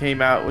they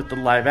came out with the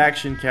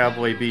live-action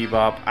Cowboy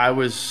Bebop, I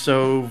was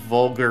so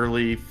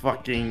vulgarly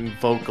fucking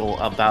vocal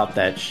about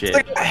that shit.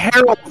 It's like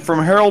Harold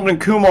from Harold and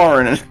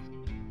Kumar, and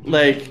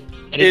Like,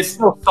 And it's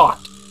still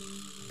fucked.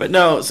 But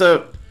no,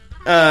 so...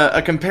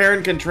 a compare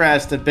and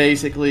contrast to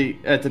basically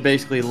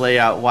lay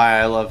out why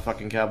I love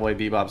fucking Cowboy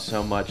Bebop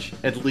so much,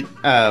 at least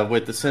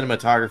with the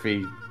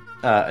cinematography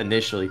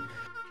initially.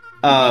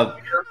 I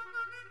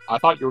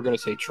thought you were gonna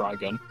say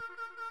Trigun.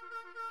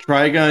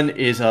 Trigun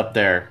is up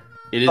there.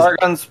 It is.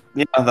 Trigun's,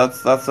 yeah,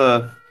 that's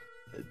a.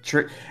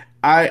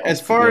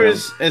 As far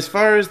as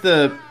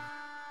the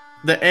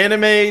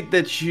anime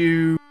that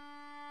you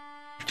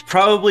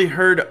probably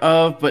heard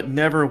of but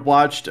never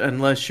watched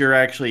unless you're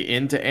actually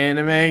into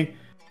anime.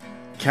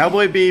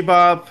 Cowboy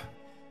Bebop,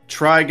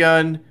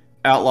 Trigun,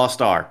 Outlaw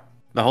Star.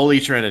 The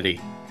Holy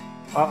Trinity.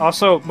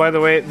 Also, by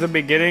the way, the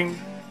beginning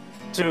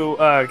to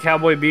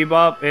Cowboy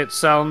Bebop, it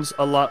sounds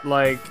a lot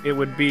like it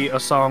would be a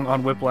song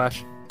on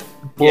Whiplash.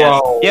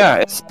 Bro. Yeah,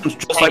 it sounds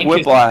just like Tank is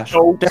Whiplash.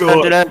 so good.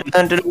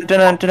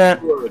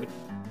 Dun-dun-dun-dun-dun-dun-dun-dun.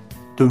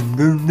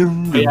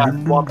 Yeah, I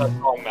love that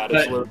song, Matt.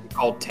 It's literally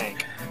called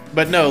Tank.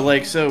 But no,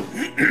 like, so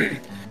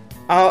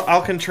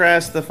I'll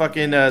contrast the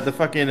fucking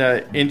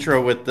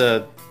intro with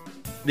the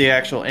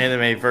actual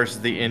anime versus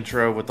the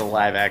intro with the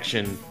live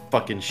action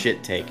fucking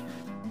shit take.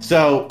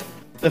 So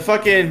the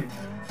fucking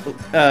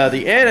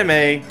the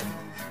anime,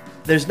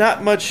 there's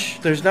not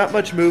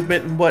much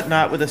movement and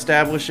whatnot with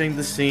establishing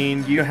the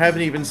scene. You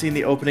haven't even seen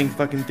the opening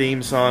fucking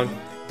theme song,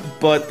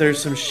 but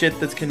there's some shit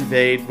that's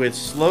conveyed with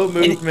slow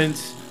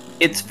movements.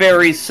 It's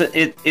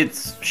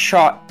it's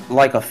shot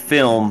like a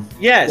film.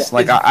 Yes,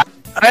 Like I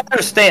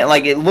understand.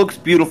 Like it looks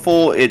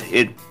beautiful.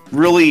 It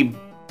really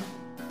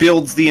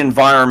builds the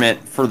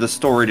environment for the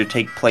story to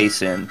take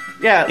place in.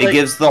 yeah, It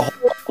gives the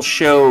whole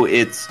show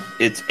its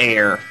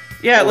air.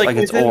 Yeah, like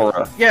its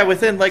aura. Yeah,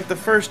 within like the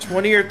first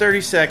 20 or 30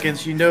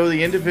 seconds, you know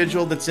the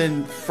individual that's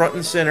in front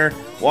and center,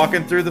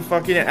 walking through the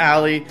fucking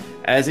alley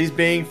as he's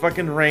being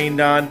fucking rained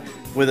on,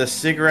 with a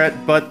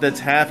cigarette butt that's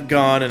half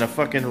gone and a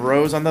fucking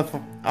rose on a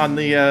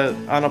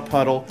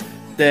puddle,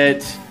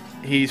 that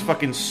he's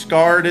fucking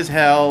scarred as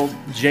hell,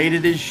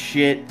 jaded as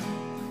shit,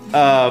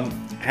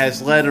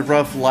 has led a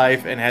rough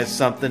life and has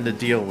something to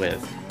deal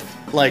with.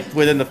 like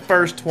within the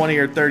first 20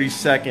 or 30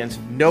 seconds.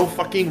 No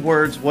fucking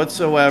words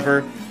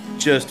whatsoever.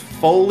 Just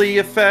Foley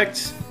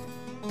effects,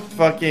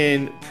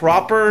 fucking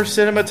proper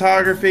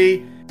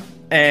cinematography,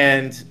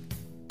 and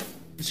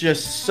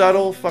just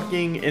subtle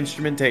fucking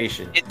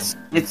instrumentation.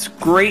 It's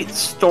great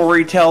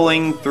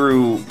storytelling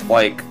through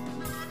like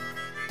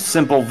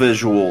simple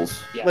visuals.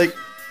 Yes. Like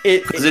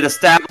Because it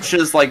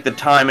establishes like the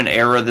time and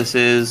era this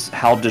is,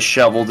 how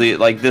disheveled it.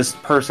 Like this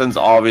person's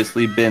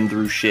obviously been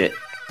through shit.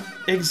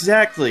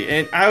 Exactly,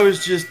 and I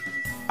was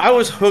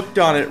hooked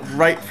on it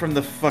right from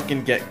the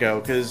fucking get-go,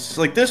 because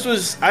like I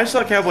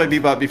saw Cowboy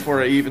Bebop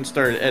before I even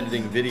started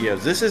editing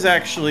videos. This is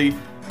actually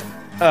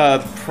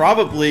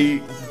probably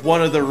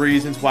one of the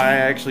reasons why I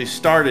actually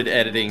started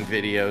editing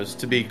videos,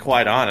 to be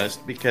quite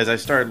honest, because I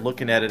started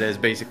looking at it as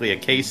basically a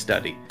case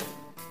study.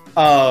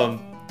 The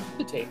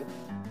table.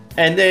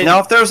 And then Now,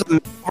 if there's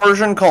a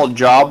version called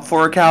Job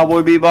for a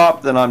Cowboy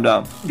Bebop, then I'm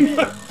down.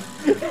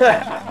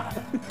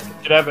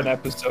 Should have an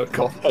episode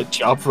called "A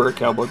Job for a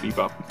Cowboy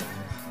Bebop."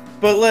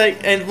 But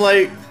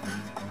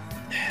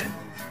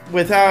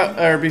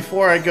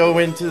before I go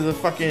into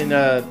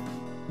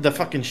the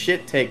fucking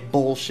shit take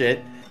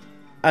bullshit,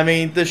 I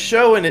mean, the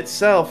show in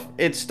itself,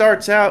 it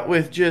starts out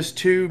with just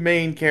two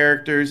main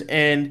characters,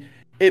 and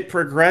it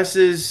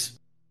progresses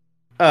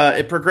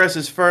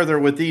further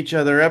with each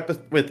other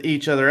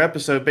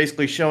episode,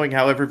 basically showing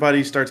how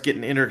everybody starts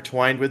getting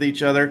intertwined with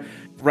each other,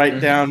 right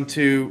down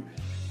to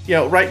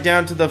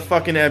the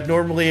fucking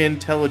abnormally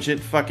intelligent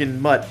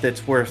fucking mutt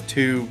that's worth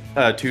 $2.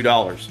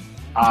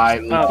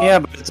 Yeah,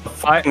 but it's a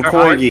fucking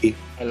corgi.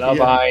 I love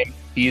Ein.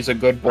 He's a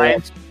good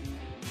boy.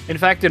 In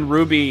fact, in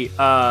Ruby,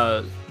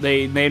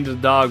 they named the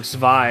dog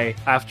Zwei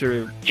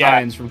after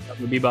Heinz from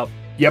Cowboy Bebop.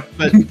 Yep.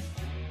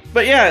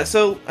 But yeah,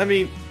 so I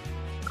mean,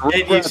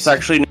 It's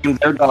actually named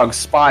their dog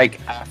Spike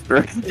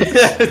after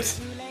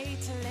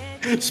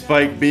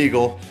Spike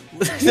Beagle.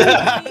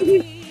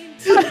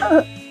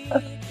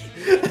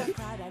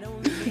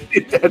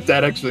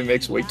 that actually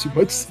makes way too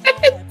much sense.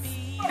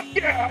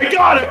 Yeah, I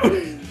got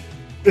it.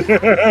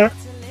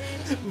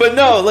 But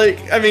no, like,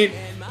 I mean,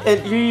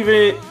 and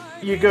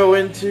you go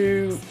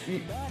into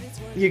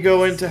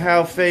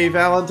how Faye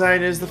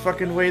Valentine is the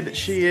fucking way that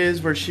she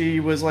is, where she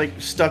was like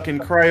stuck in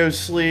cryo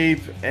sleep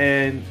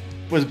and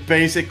was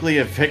basically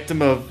a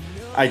victim of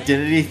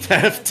identity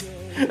theft,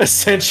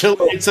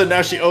 essentially. And so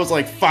now she owes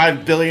like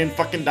 $5 billion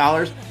fucking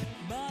dollars.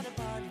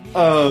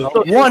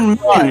 1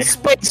 million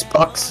space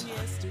bucks.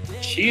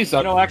 She's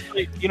You know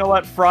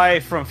what? Fry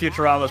from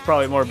Futurama is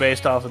probably more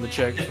based off of the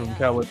chick from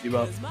Cowboy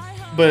Bebop.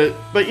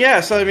 But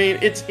yeah, so I mean,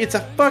 it's a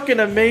fucking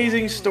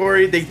amazing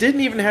story. They didn't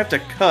even have to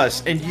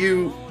cuss, and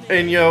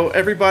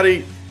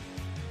everybody,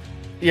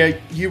 yeah,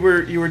 you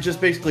were just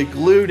basically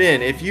glued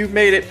in. If you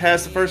made it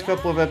past the first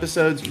couple of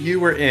episodes, you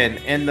were in.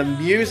 And the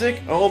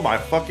music, oh my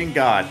fucking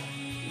god!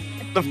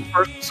 The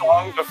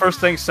first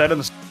thing said in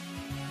the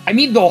I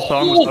mean, the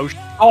song was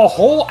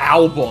whole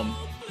album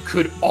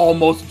could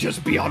almost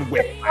just be on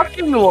Whip. I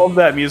fucking love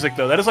that music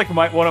though. That is like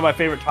one of my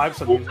favorite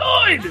types of music.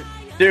 Good.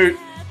 Dude,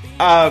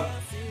 I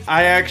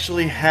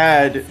actually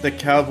had the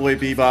Cowboy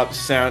Bebop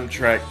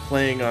soundtrack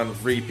playing on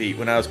repeat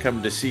when I was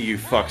coming to see you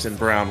fucks in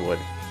Brownwood.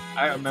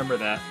 I remember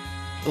that.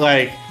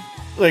 Like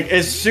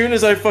as soon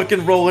as I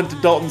fucking roll into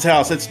Dalton's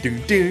house, it's do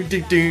do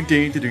do do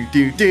do do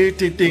do do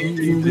do do.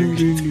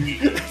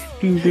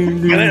 You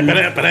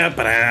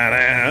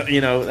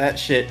know that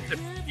shit.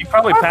 You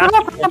probably passed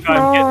it before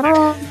time getting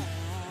there.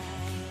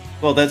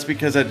 Well, that's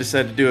because I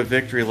decided to do a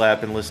victory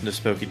lap and listen to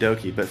Spooky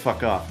Dokie, but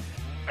fuck off.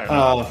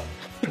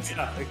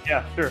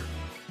 Yeah, sure.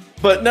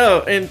 But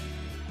no, and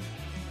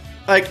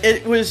like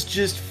it was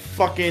just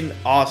fucking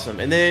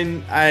awesome. And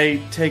then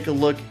I take a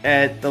look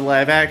at the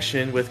live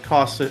action with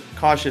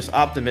cautious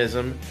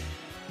optimism.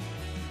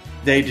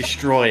 They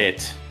destroy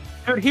it.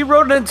 Dude, he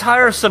wrote an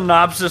entire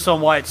synopsis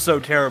on why it's so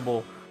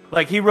terrible.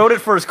 Like, he wrote it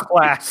for his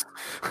class.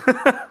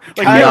 Like,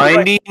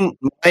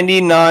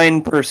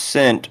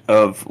 99%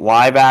 of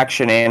live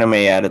action anime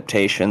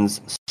adaptations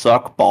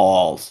suck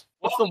balls.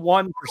 what's the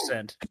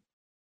 1%?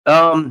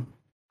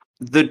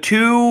 The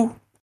two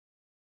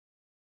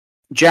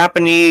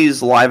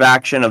Japanese live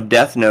action of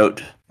Death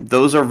Note,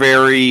 those are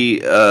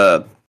very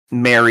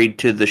married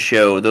to the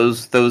show.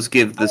 Those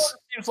give this.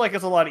 Seems like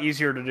it's a lot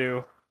easier to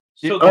do.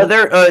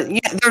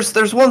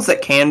 There's ones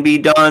that can be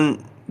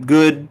done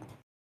good,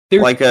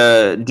 like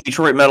a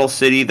Detroit Metal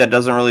City that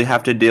doesn't really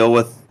have to deal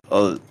with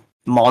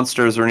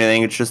monsters or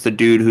anything. It's just a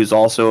dude who's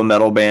also a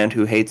metal band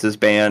who hates his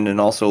band and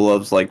also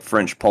loves like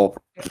French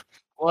pulp.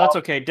 Well, that's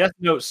okay. Death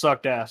Note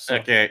sucked ass. So.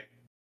 Okay.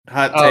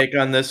 Hot take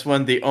on this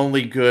one. The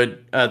only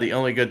good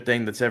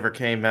thing that's ever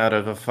came out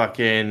of a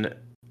fucking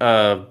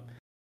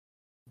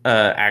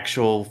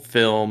actual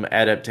film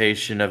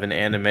adaptation of an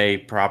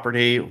anime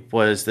property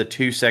was the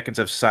 2 seconds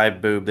of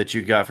side boob that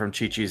you got from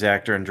Chi-Chi's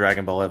actor in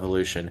Dragon Ball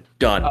Evolution.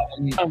 Done.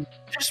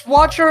 Just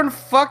watch her in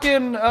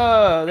fucking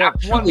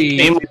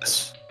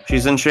Shameless.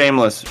 She's in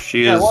Shameless.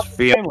 She is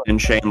Fiona in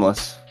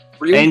Shameless.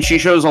 Really? And she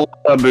shows a lot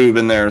of boob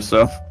in there,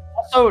 so.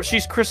 Also,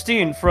 she's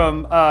Christine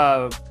from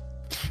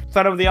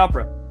Phantom of the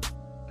Opera.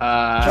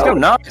 Oh,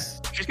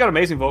 nice. She's got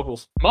amazing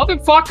vocals.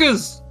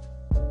 Motherfuckers!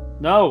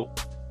 No.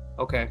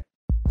 Okay.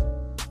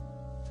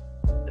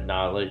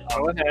 Knowledge.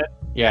 Go ahead.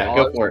 Yeah, All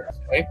go I was for it. gonna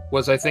say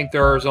was I think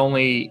there is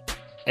only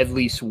at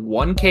least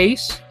one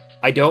case.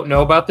 I don't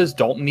know about this.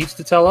 Dalton needs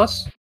to tell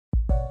us.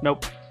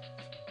 Nope.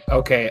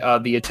 Okay,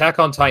 the Attack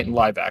on Titan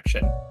live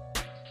action.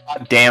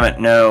 God damn it,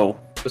 no.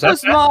 Was that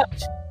That's not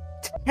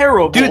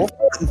terrible. Dude,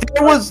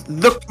 there was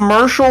the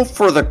commercial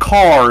for the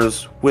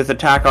cars with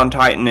Attack on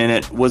Titan in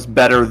it was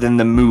better than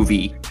the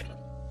movie.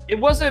 It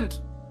wasn't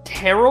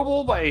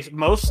terrible by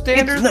most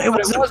standards, It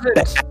but it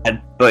wasn't.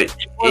 bad, but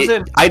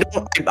wasn't-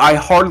 I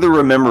hardly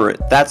remember it.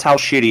 That's how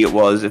shitty it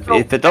was.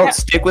 If it don't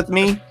stick with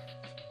me,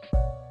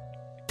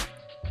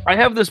 I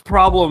have this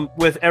problem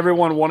with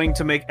everyone wanting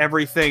to make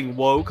everything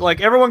woke. Like,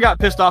 everyone got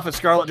pissed off at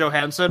Scarlett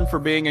Johansson for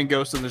being in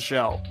Ghost in the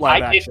Shell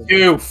live I did action.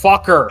 too.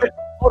 Fucker.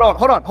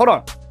 Hold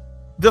on.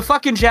 The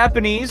fucking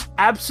Japanese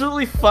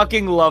absolutely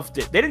fucking loved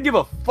it. They didn't give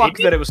a fuck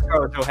that it was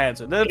Scarlett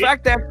Johansson. In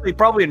fact, they actually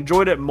probably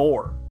enjoyed it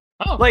more.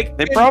 Oh, Like,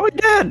 they probably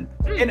did.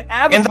 in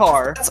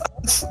Avatar,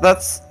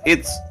 That's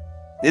it's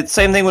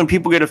same thing when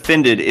people get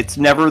offended. It's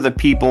never the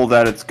people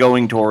that it's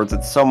going towards.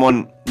 It's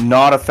someone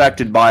not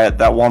affected by it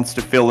that wants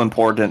to feel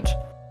important.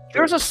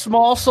 there's a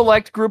small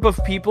select group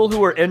of people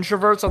who are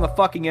introverts on the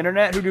fucking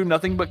internet who do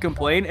nothing but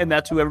complain, and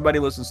that's who everybody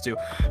listens to.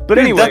 But Dude,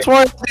 anyway, that's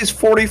why these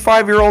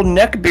 45-year-old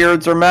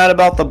neckbeards are mad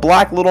about the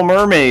Black Little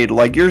Mermaid.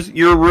 Like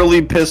you're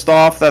really pissed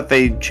off that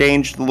they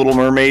changed the Little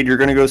Mermaid. You're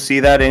gonna go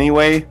see that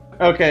anyway.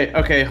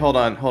 Okay, hold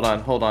on. Hold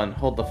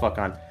the fuck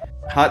on.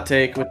 Hot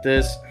take with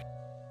this.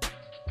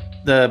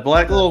 The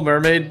Black Little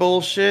Mermaid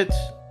bullshit,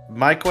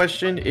 my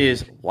question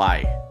is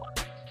why?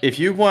 If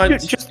you want,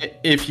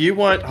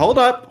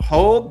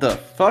 hold the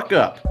fuck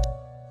up.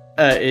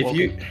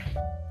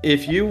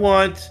 If you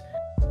want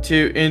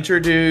to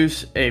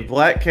introduce a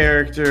black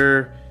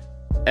character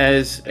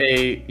as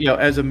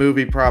a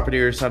movie property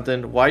or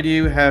something, why do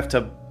you have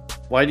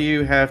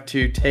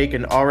to take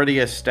an already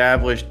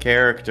established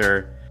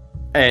character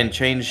and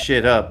change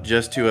shit up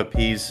just to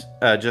appease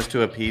a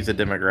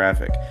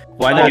demographic?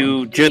 Why not?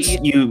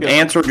 You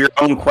answered your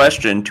own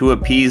question to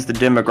appease the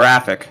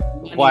demographic.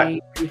 Why?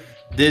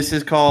 This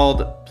is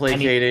called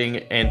placating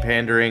and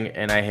pandering,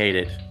 and I hate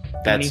it.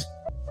 That's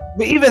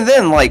But even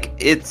then, like,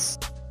 it's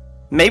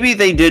maybe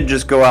they did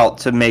just go out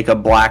to make a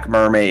black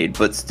mermaid,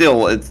 but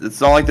still, it's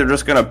not like they're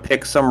just gonna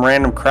pick some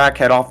random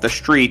crackhead off the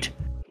street.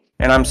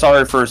 And I'm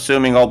sorry for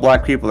assuming all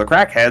black people are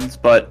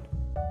crackheads, but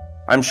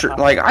I'm sure,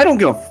 like, I don't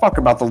give a fuck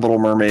about the Little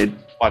Mermaid.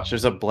 watch.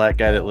 There's a black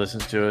guy that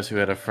listens to us who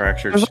had a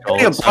fractured There's skull.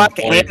 already a at some black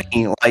point.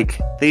 Annie. Like,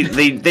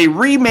 they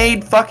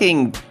remade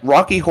fucking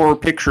Rocky Horror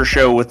Picture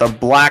Show with a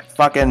black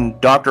fucking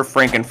Dr.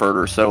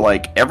 Frankenfurter. So,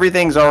 like,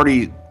 everything's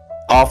already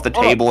off the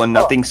table and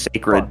nothing's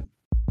sacred.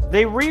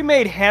 they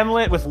remade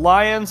Hamlet with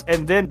lions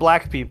and then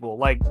black people.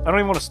 Like, I don't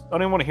even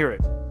want to hear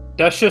it.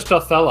 That's just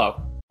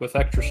Othello with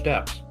extra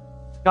steps.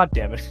 God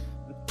damn it.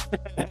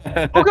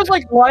 Because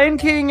like Lion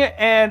King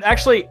and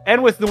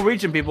with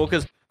Norwegian people,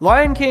 because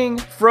Lion King,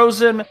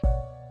 Frozen,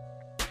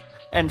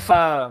 and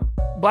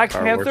Black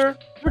Star Panther,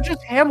 they're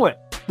just Hamlet.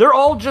 They're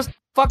all just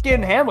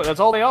fucking Hamlet. That's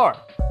all they are.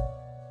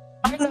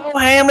 No,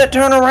 Hamlet,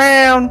 turn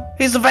around.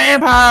 He's a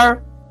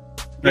vampire.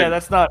 Yeah,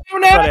 that's not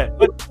it.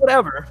 But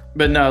whatever.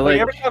 But no, Like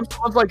like, every time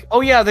someone's like,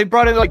 "Oh yeah, they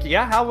brought it," like,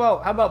 "Yeah, how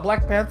about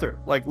Black Panther?"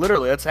 Like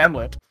literally, that's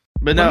Hamlet.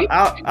 but no,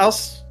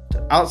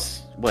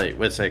 wait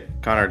a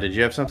sec. Connor, did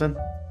you have something?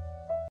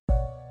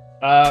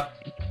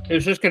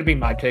 It's just gonna be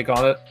my take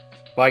on it.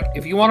 Like,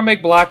 if you want to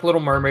make Black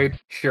Little Mermaid,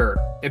 sure.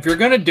 If you're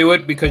gonna do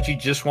it because you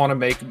just want to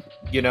make,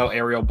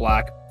 Ariel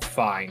black,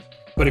 fine.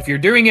 But if you're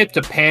doing it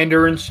to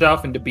pander and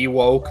stuff and to be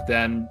woke,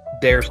 then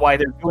there's That's why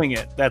they're doing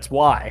it. That's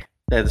why.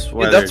 That's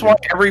why. Dude, that's why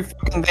every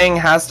fucking thing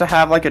has to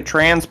have, like, a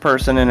trans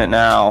person in it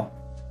now.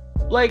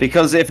 Like,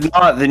 Because if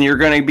not, then you're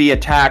gonna be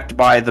attacked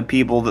by the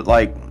people that,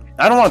 like...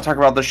 I don't want to talk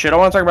about this shit. I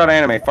want to talk about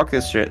anime. Fuck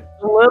this shit.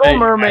 the Little Hey,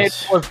 Mermaid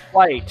guys. was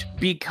white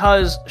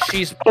because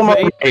she's Little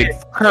made Mermaid,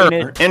 fuck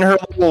her in her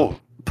little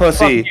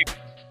pussy.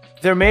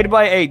 They're made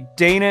by a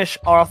Danish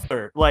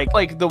author.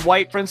 Like the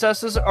white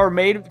princesses are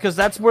made because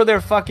that's where their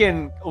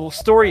fucking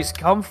stories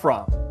come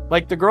from.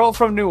 Like the girl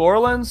from New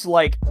Orleans,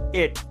 like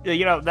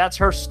that's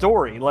her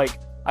story. Like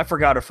I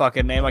forgot her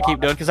fucking name. I keep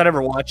doing because I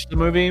never watched the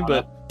movie,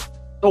 but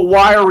So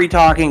why are we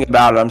talking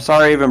about it? I'm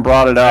sorry I even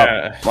brought it up.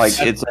 Yeah. Like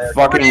it's a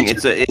fucking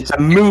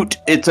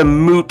it's a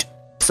moot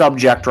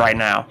subject right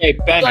now. Hey,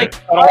 Ben, Like,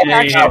 I don't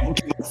hear you.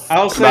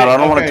 I'll say. I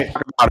don't want Okay, to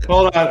talk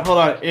about it. hold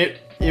on.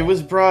 It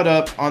was brought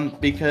up on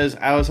because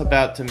I was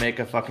about to make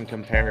a fucking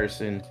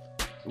comparison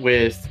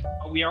with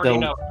We already The-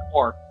 know.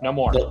 No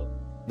more.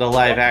 the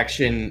live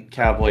action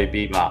Cowboy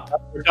Bebop.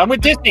 We're done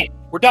with Disney.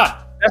 We're done.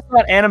 that's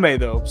not anime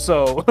though.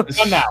 So We're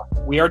done now.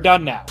 We are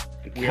done now.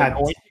 We are God.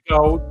 going to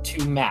go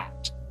to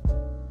Matt.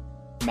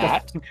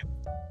 Matt,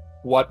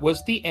 what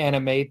was the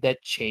anime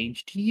that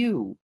changed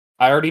you?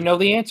 I already know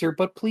the answer,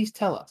 but please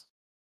tell us.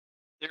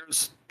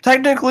 There's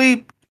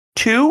technically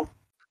two.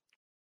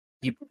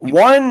 You-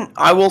 One,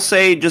 I will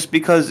say, just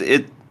because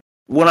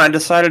when I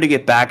decided to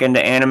get back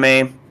into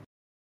anime,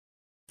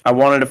 I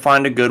wanted to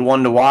find a good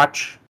one to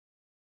watch.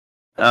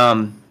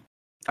 I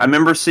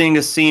remember seeing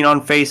a scene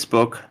on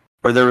Facebook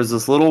where there was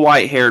this little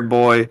white-haired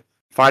boy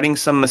fighting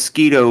some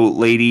mosquito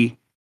lady,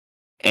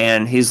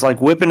 and he's like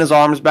whipping his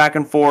arms back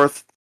and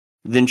forth.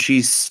 Then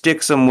she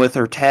sticks him with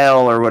her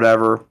tail or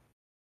whatever,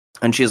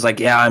 and she's like,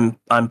 "Yeah,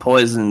 I'm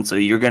poisoned, so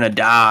you're gonna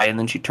die." And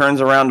then she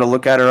turns around to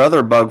look at her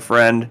other bug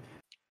friend,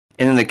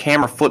 and then the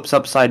camera flips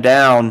upside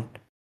down,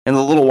 and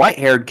the little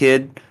white-haired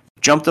kid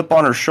jumped up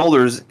on her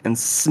shoulders and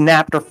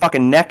snapped her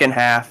fucking neck in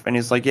half. And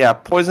he's like, "Yeah,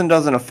 poison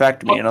doesn't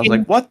affect me." And I was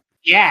like, "What?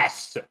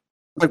 Yes.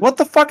 Like, what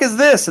the fuck is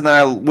this?" And then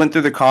I went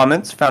through the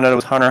comments, found out it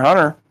was Hunter x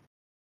Hunter.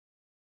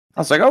 I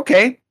was like,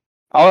 okay,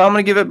 I'm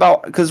gonna give it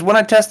about, because when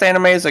I test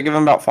animes, I give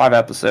them about 5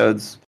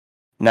 episodes.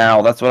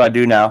 Now that's what I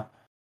do now.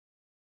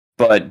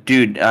 But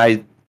dude,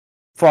 I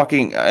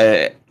fucking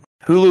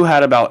Hulu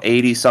had about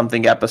 80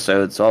 something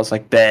episodes, so I was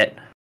like, bet.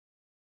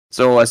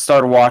 So I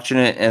started watching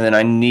it, and then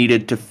I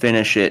needed to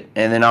finish it,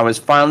 and then I was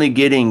finally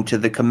getting to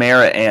the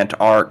Chimera Ant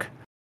arc,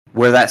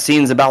 where that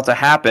scene's about to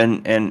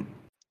happen, and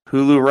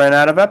Hulu ran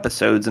out of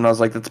episodes, and I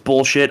was like, that's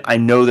bullshit. I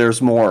know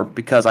there's more,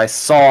 because I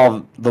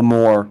saw the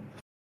more.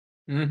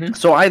 Mm-hmm.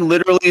 So I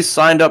literally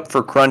signed up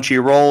for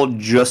Crunchyroll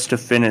just to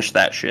finish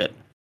that shit.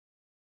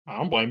 I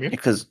don't blame you.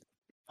 Because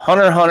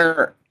Hunter x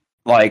Hunter,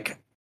 like,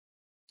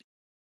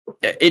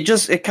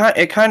 it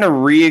kind of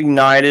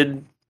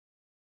reignited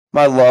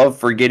my love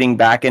for getting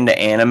back into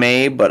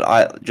anime, but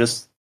I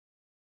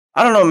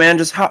don't know, man,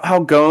 just how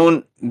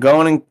Gon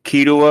and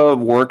Killua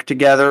work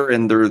together,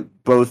 and they're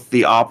both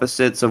the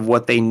opposites of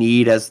what they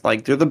need, as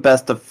like they're the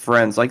best of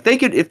friends. Like, they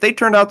could, if they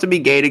turned out to be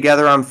gay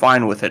together, I'm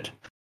fine with it.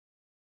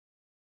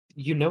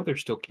 You know they're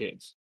still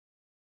kids.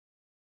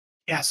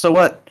 Yeah, so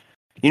what?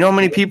 You know how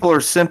many people are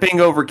simping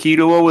over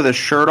Killua with his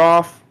shirt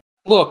off?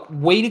 Look,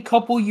 wait a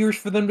couple years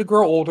for them to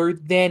grow older,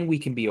 then we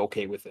can be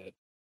okay with it.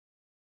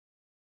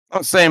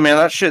 I'm saying, man,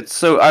 that shit's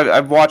so.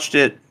 I've watched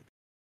it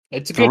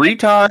It's a good 3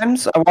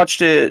 times. I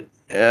watched it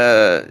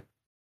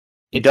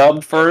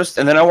dubbed first,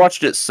 and then I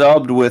watched it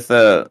subbed with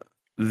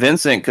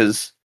Vincent,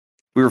 because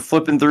we were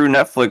flipping through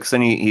Netflix,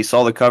 and he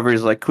saw the cover.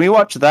 He's like, "Can we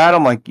watch that?"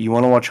 I'm like, "You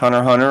want to watch Hunter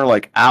x Hunter?"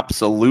 Like,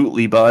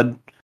 absolutely, bud.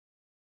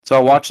 So I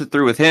watched it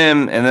through with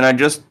him, and then I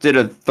just did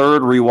a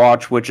third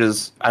rewatch, which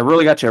is, I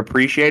really got to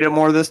appreciate it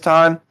more this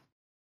time.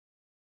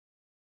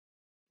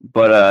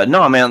 But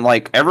no, man,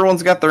 like,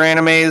 everyone's got their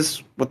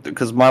animes,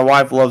 because my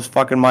wife loves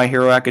fucking My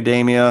Hero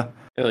Academia.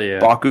 Hell yeah.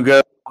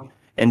 Bakugo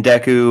and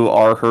Deku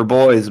are her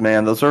boys,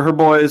 man. Those are her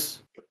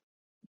boys.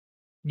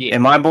 Yeah.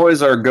 And my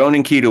boys are Gon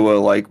and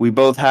Killua. Like, we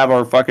both have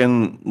our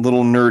fucking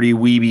little nerdy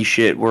weeby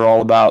shit we're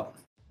all about.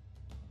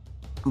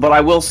 But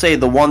I will say,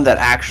 the one that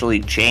actually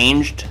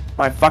changed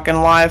my fucking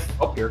life,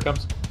 Oh, here it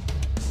comes.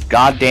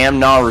 goddamn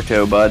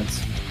Naruto,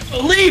 buds.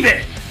 Believe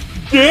it!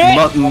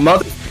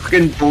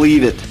 Motherfucking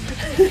believe it.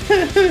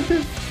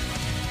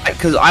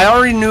 Because I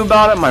already knew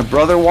about it. My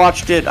brother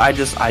watched it. I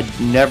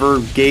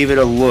never gave it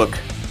a look.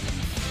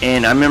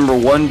 And I remember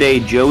one day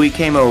Joey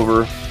came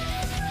over.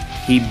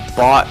 He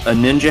bought a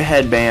ninja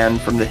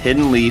headband from the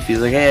Hidden Leaf. He's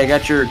like, "Hey, I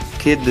got your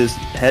kid this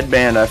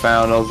headband I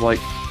found." I was like,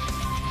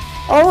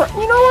 "All right,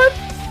 you know what?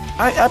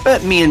 I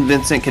bet me and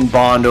Vincent can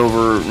bond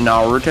over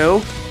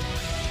Naruto."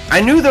 I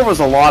knew there was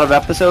a lot of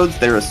episodes.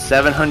 There was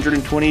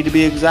 720 to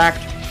be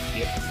exact.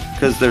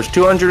 Because there's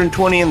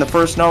 220 in the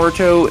first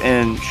Naruto,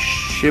 and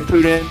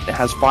Shippuden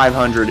has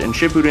 500, and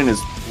Shippuden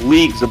is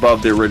leagues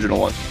above the original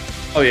one.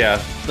 Oh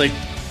yeah, like,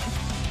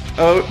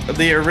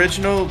 the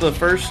original, the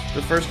first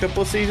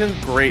couple of seasons,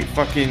 great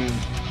fucking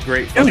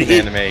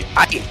anime.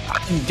 I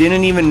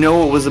didn't even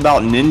know it was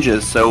about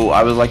ninjas, so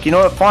I was like, you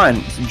know what,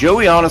 fine.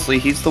 Joey, honestly,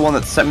 he's the one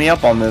that set me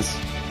up on this.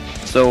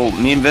 So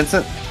me and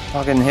Vincent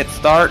fucking hit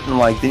start, and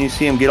like, then you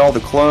see him get all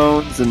the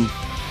clones, and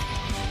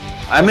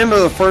I remember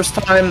the first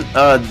time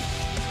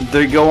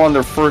they go on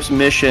their first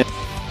mission,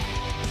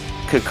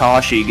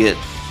 Kakashi get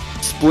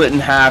split in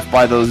half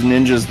by those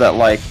ninjas that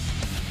like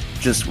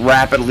just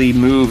rapidly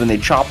move, and they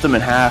chopped him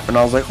in half, and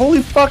I was like,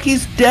 holy fuck,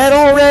 he's dead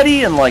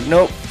already? And like,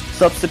 nope,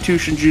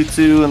 substitution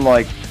jutsu, and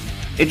like,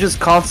 it just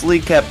constantly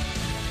kept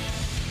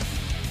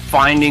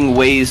finding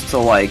ways to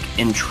like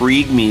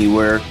intrigue me,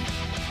 where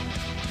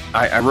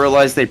I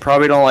realized they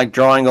probably don't like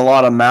drawing a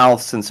lot of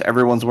mouths since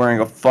everyone's wearing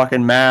a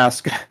fucking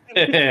mask.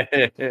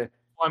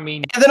 I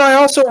mean, And then I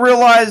also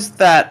realized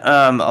that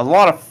a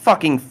lot of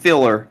fucking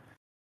filler.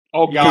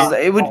 oh Because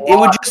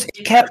yeah,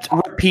 it kept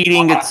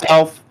repeating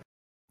itself.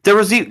 There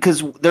was,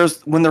 because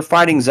there's, when they're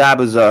fighting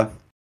Zabuza,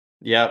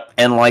 Yep.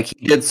 and like,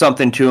 he did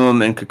something to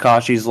him, and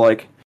Kakashi's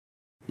like,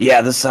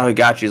 "Yeah, this is how he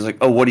got you." He's like,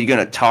 "Oh, what, are you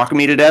gonna talk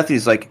me to death?"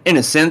 He's like, "In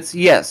a sense,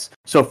 yes.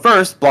 So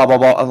first, blah blah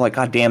blah." I'm like,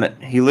 God damn it.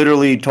 He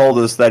literally told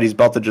us that he's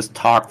about to just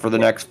talk for the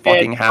next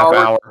fucking half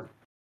hour.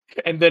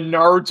 And then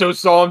Naruto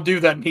saw him do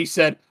that, and he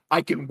said,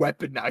 "I can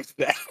weaponize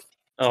that."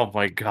 Oh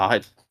my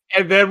god.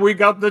 And then we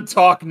got the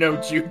talk no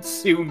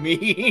jutsu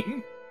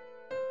meme.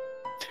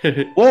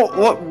 Well,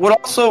 what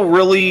also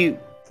really,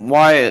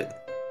 why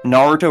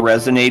Naruto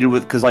resonated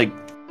with, because like,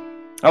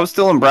 I was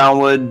still in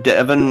Brownwood,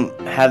 Devin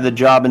had the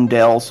job in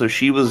Dell, so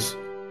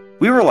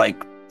we were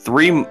like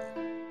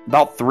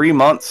about 3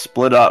 months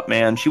split up,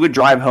 man. She would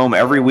drive home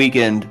every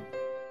weekend,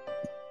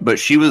 but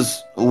she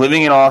was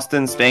living in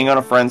Austin, staying on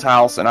a friend's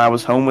house, and I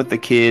was home with the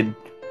kid,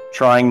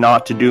 trying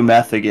not to do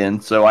meth again.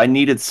 So I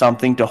needed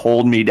something to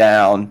hold me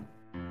down.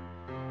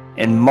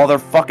 And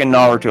motherfucking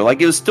Naruto,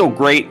 like, it was still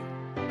great.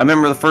 I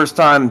remember the first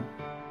time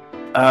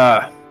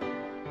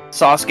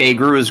Sasuke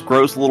grew his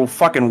gross little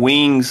fucking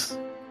wings.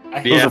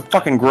 Those are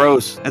fucking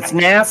gross. It's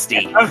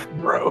nasty.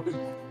 Bro.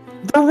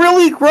 They're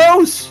really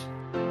gross.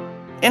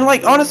 And,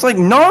 like, honestly,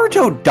 like,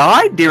 Naruto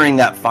died during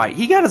that fight.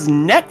 He got his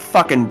neck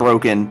fucking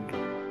broken.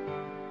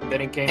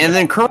 Then it came And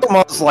then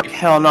Kurama was like,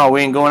 hell no,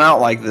 we ain't going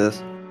out like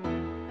this.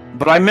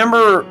 But I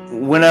remember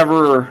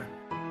whenever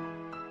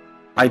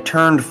I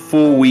turned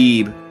full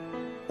weeb,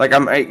 like,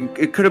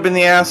 it could have been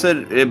the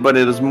acid, but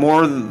it was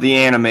more the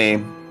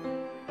anime.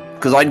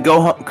 Because I'd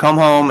come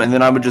home and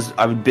then I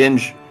would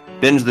binge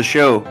the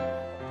show.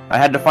 I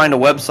had to find a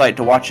website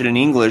to watch it in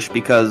English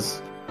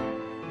because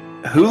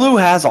Hulu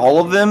has all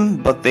of them,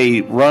 but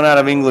they run out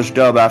of English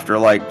dub after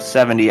like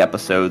 70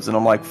 episodes, and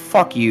I'm like,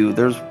 fuck you,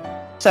 there's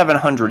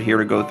 700 here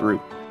to go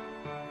through.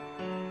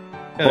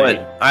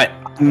 But I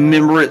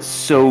remember it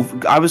so...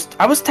 I was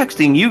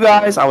texting you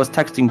guys, I was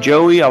texting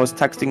Joey, I was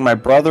texting my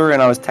brother,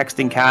 and I was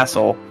texting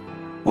Castle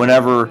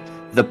whenever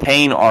the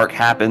pain arc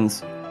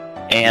happens,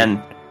 and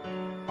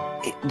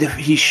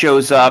he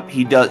shows up,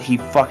 he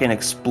fucking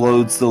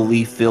explodes the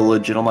Leaf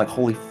Village, and I'm like,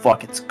 holy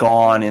fuck, it's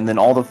gone. And then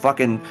all the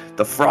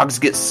frogs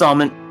get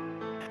summoned.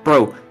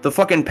 Bro, the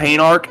fucking pain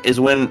arc is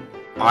when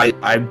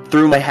I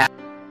threw my hat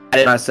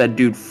and I said,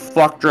 dude,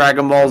 fuck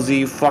Dragon Ball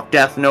Z, fuck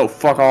Death Note,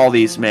 fuck all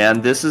these,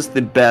 man. This is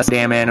the best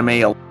damn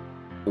anime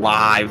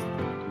alive.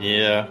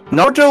 Yeah.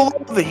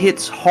 Naruto Love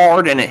hits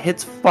hard and it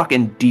hits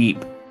fucking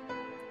deep.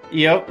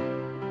 Yep.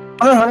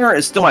 Hunter x Hunter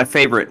is still my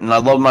favorite, and I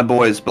love my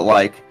boys, but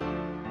like,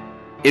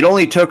 it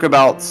only took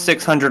about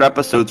 600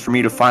 episodes for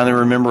me to finally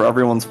remember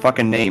everyone's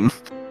fucking name.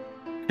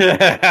 But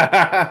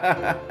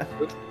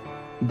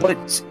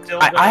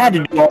I had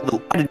to do all the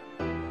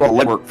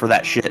legwork for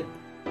that shit.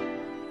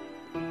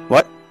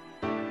 What?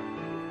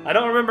 I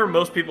don't remember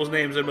most people's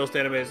names in most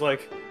animes.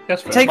 Like,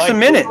 That's It takes a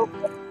minute.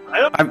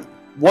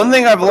 One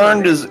thing I've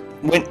learned is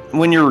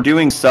when you're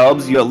doing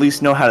subs, you at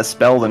least know how to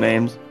spell the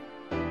names.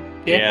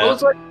 yeah. Well,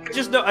 it's like,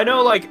 I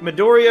know like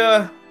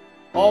Midoriya,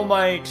 All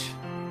Might.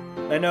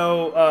 I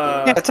know.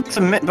 Yeah, it takes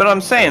a minute, but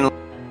I'm saying,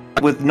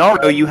 with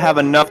Naruto, you have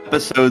enough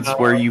episodes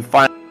where you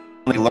finally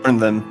learn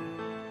them.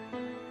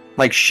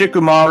 Like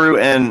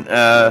Shikamaru and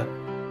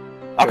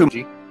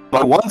Akuma.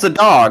 But one's a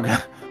dog.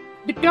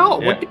 The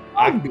dog. Yeah. What the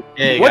dog do?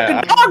 Yeah, What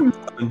the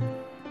dog do?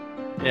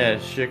 Yeah,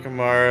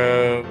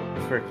 Shikamaru,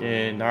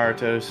 freaking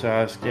Naruto,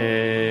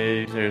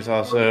 Sasuke. There's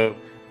also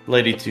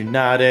Lady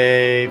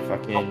Tsunade.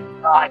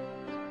 Fucking.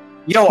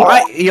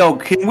 Yo,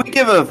 can we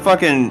give a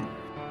fucking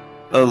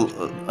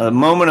a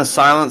moment of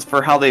silence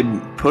for how they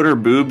put her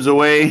boobs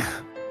away?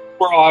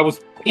 Bro, I was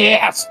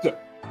pissed.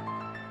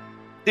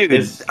 Dude,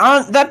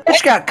 that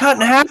bitch got cut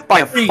in half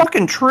by a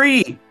fucking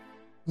tree.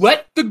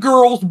 Let the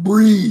girls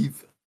breathe.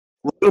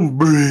 Let them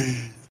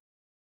breathe.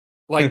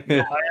 Like,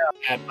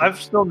 I've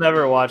still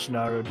never watched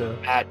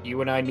Naruto. Matt,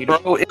 you and I need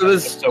Bro, it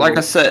was, like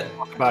I said,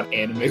 talk about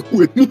anime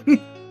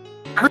women.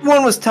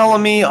 everyone was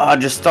telling me,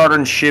 just start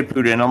on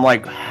Shippuden. I'm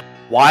like,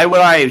 why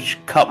would I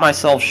cut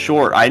myself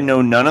short? I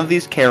know none of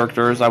these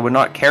characters. I would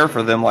not care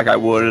for them like I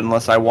would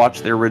unless I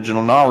watched the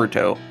original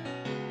Naruto.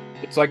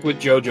 It's like with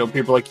JoJo,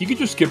 people are like, you could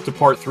just skip to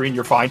part 3 and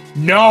you're fine.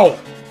 No!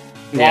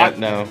 Yeah, Watch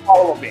no.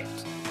 all of it.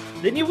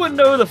 Then you wouldn't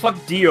know who the fuck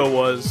Dio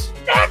was.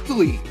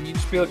 Exactly! And you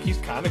just be like, he's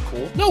kind of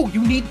cool. No,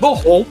 you need the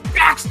whole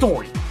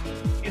backstory.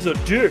 He's a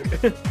dick.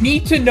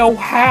 Need to know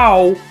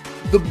how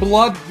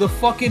the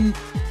fucking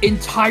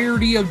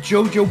entirety of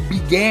JoJo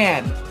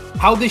began.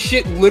 How this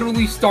shit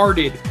literally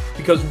started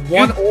because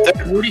one old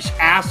British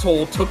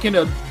asshole took in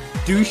a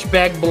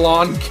douchebag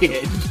blonde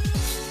kid.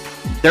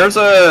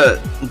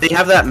 They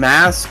have that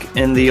mask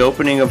in the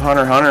opening of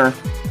Hunter x Hunter.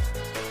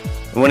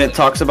 When it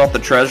talks about the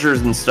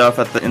treasures and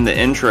stuff in the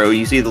intro,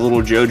 you see the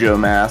little JoJo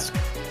mask.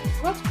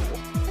 That's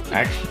cool.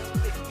 Actually,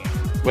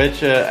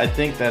 which I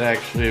think that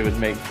actually would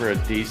make for a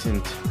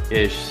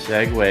decent-ish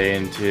segue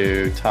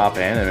into top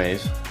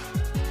animes.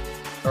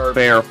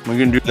 Fair, we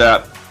can do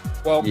that.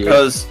 Well,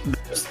 Because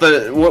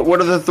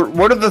what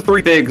are the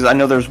three bigs? I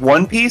know there's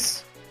One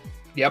Piece.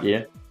 Yep.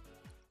 Yeah.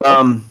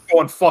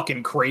 Going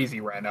fucking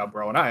crazy right now,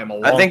 bro, and I am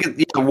alone. I think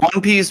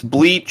One Piece,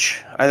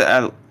 Bleach.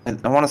 I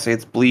want to say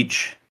it's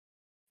Bleach.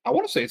 I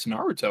want to say it's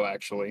Naruto,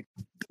 actually.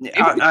 It's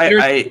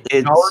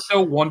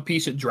Naruto, One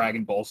Piece, and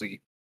Dragon Ball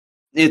Z.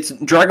 It's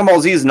Dragon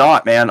Ball Z is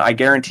not, man. I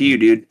guarantee you,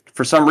 dude.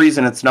 For some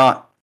reason, it's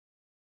not.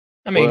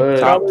 I mean,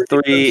 Top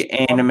 3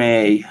 anime.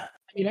 I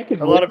mean, I could.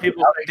 A lot of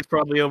people think it's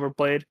probably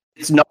overplayed.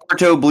 It's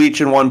Naruto,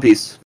 Bleach, and One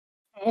Piece.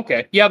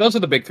 Okay, yeah, those are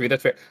the big 3.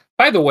 That's fair.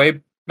 By the way,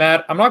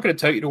 Matt, I'm not going to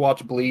tell you to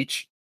watch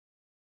Bleach,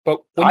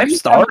 but when I've you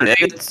started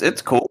it.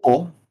 It's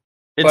cool.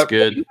 It's But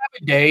good. If you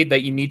have a day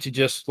that you need to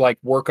just like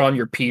work on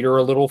your Peter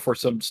a little for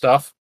some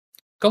stuff,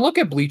 go look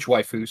at Bleach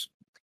waifus.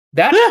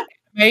 That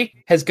anime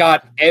has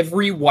got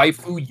every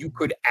waifu you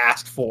could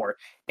ask for.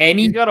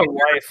 Any You got a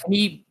wife.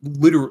 Any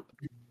literally,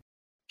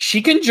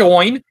 she can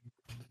join.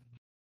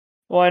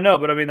 Well, I know,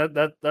 but I mean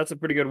that's a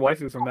pretty good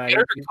waifu for Maggie. Get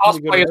her to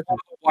cosplay as one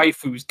of the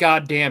waifus.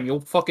 God damn, you'll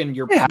fucking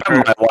Yeah, I'm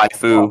my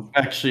waifu.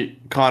 Actually,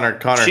 Connor,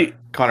 She-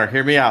 Connor,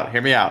 hear me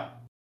out.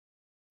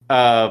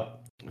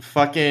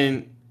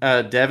 Fucking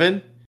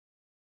Devin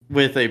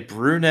with a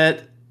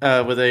brunette,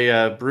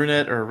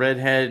 brunette or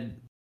redhead,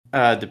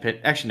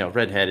 actually no,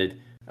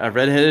 redheaded,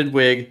 redheaded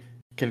wig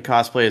can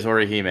cosplay as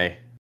Orihime.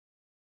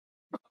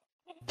 I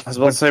was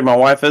about to say my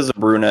wife is a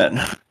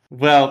brunette.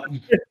 Well,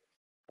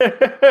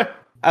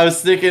 I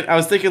was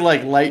thinking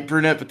like light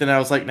brunette, but then I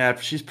was like, nah,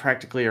 she's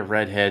practically a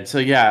redhead. So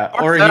yeah,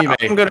 Orihime.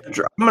 I'm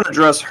gonna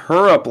dress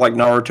her up like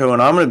Naruto,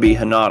 and I'm gonna be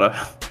Hinata.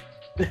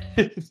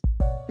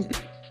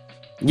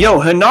 Yo,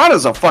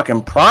 Hinata's a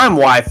fucking prime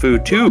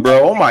waifu too,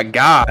 bro. Oh my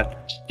god,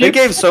 they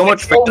gave so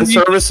much fan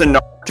service in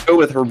Naruto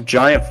with her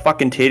giant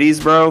fucking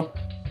titties, bro.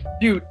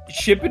 Dude,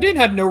 Shippuden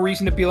had no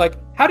reason to be like,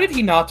 how did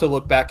Hinata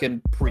look back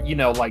in,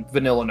 like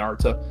vanilla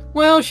Naruto?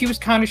 Well, she was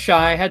kind of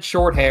shy, had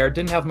short hair,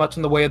 didn't have much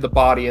in the way of the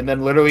body, and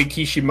then literally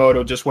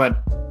Kishimoto just went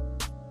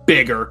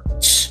bigger.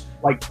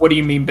 Like, what do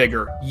you mean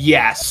bigger?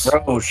 Yes.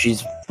 Bro,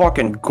 she's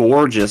fucking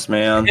gorgeous,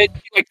 man. And it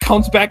like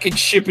comes back and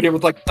Shippuden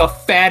with like the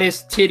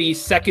fattest titties,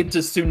 second to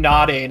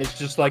Tsunade, and it's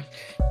just like,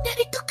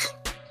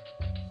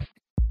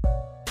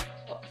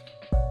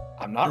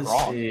 I'm not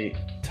wrong. See.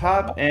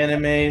 Top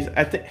animes.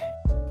 I think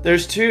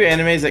there's two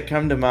animes that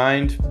come to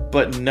mind,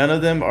 but none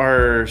of them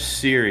are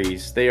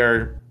series. They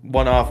are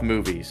one-off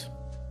movies.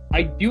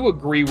 I do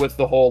agree with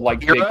the whole like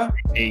big Kira?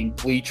 three being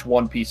Bleach,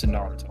 One Piece, and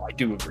Naruto. I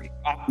do agree.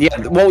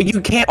 Yeah, well,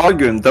 you can't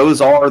argue them. Those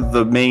are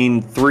the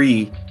main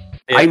three.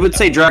 Yeah. I would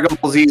say Dragon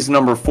Ball Z is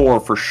number 4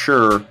 for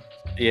sure.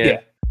 Yeah.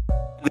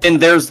 Then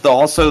there's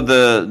also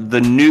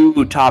the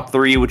new top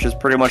 3, which is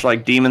pretty much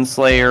like Demon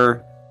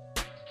Slayer,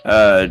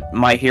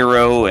 My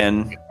Hero,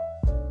 and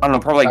I don't know,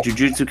 probably like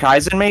Jujutsu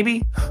Kaisen,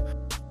 maybe.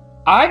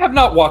 I have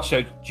not watched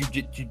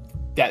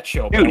that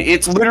show. Dude,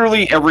 it's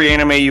literally every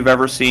anime you've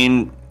ever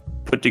seen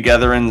put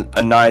together in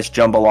a nice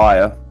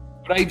jambalaya.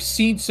 But I've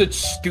seen such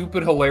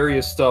stupid,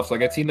 hilarious stuff.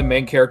 Like, I've seen the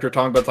main character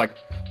talking about, like,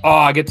 oh,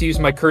 I get to use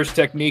my curse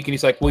technique. And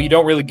he's like, well, you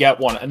don't really get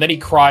one. And then he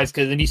cries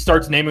because then he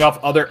starts naming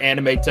off other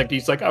anime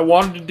techniques. Like, I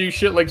wanted to do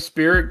shit like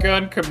Spirit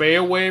Gun,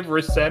 Kamea Wave,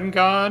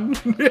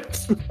 Rasengan.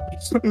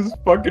 It's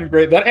fucking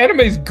great. That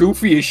anime's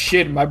goofy as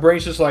shit. And my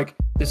brain's just like,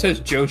 this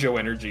has JoJo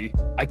energy.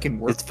 I can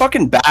work. It's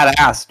fucking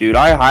badass, dude.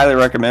 I highly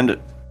recommend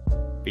it.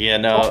 Yeah,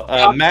 no.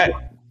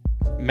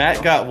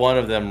 Matt got one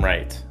of them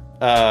right.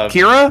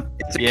 Kira?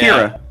 It's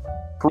Akira.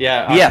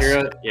 Yeah, Yes,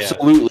 Akira, yeah.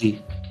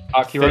 absolutely.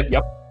 Akira,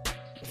 yep.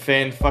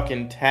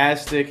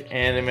 Fan-fucking-tastic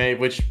anime,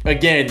 which,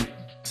 again,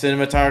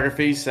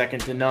 cinematography,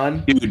 second to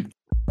none. Dude,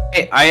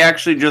 I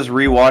actually just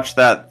rewatched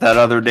that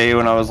other day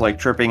when I was, like,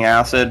 tripping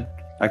acid.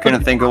 I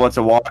couldn't think of what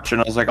to watch, and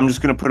I was like, I'm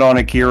just gonna put on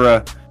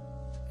Akira.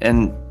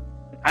 And,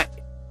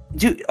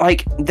 dude,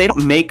 like, they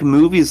don't make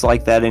movies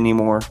like that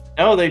anymore.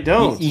 No, they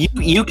don't.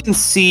 You can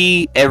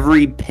see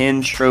every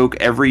pen stroke,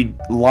 every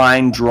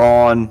line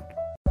drawn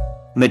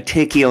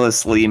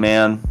meticulously,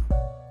 man.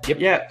 Yep.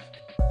 Yeah,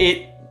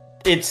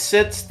 it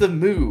sets the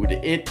mood.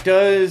 It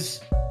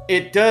does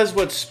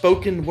what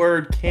spoken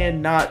word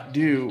cannot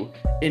do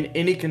in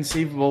any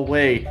conceivable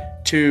way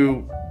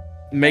to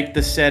make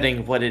the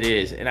setting what it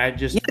is. And I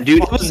just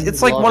dude,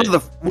 it's like one of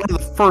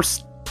the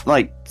first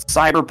like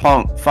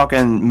cyberpunk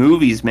fucking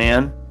movies,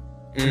 man.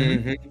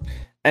 Mm-hmm.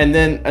 And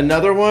then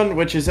another one,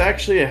 which is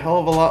actually a hell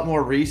of a lot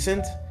more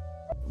recent,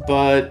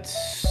 but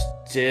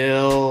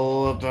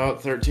still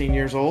about 13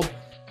 years old.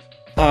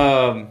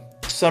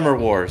 Summer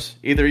Wars.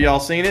 Either y'all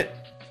seen it?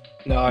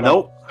 No,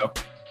 Nope.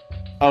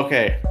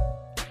 Okay.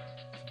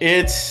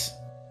 It's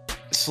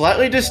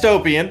slightly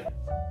dystopian.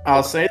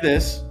 I'll say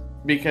this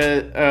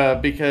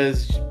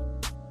because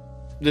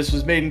this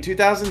was made in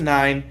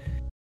 2009,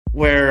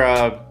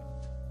 where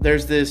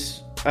there's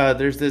this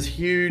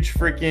huge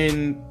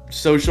freaking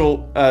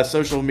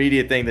social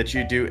media thing that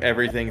you do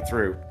everything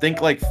through.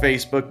 Think like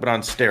Facebook, but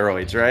on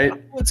steroids, right?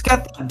 It's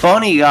got the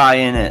bunny guy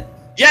in it.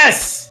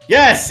 Yes,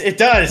 it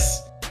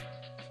does.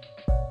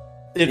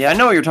 Yeah, I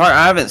know what you're talking.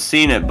 I haven't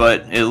seen it,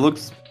 but it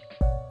looks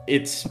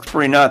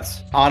pretty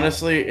nuts.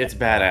 Honestly, it's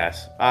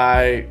badass.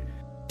 I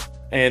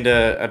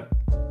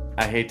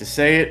hate to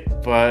say it,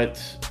 but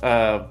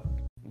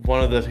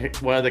one of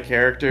the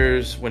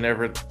characters,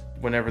 whenever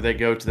they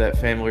go to that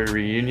family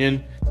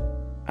reunion,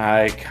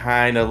 I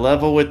kind of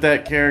level with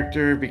that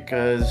character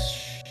because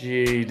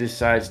she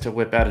decides to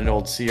whip out an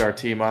old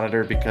CRT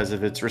monitor because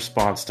of its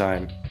response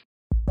time.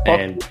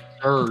 And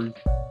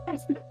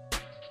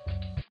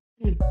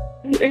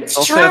it's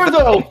I'll true say that-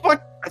 though. Fucking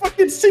I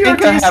think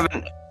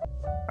CRTs.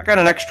 I got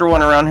an extra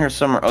one around here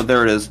somewhere. Oh,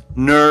 there it is.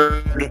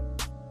 Nerd.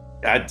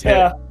 God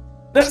damn.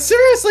 No,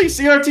 seriously,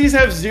 CRTs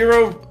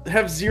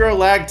have zero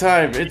lag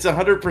time. It's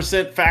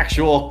 100%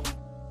 factual.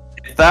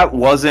 If that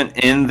wasn't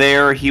in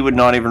there, he would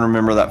not even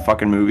remember that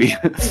fucking movie.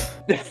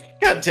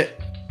 God damn.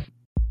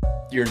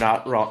 You're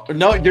not wrong.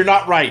 No, you're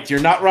not right.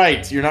 You're not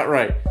right.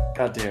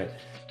 God damn it.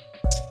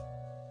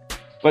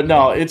 But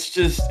no, it's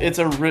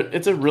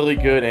a really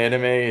good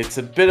anime. It's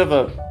a bit of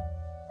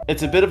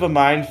a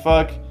mind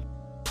fuck.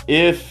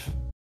 If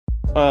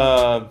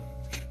I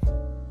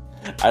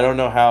don't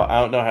know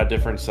how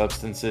different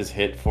substances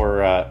hit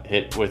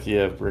with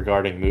you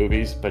regarding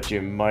movies, but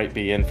you might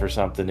be in for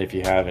something if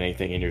you have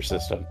anything in your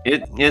system.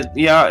 It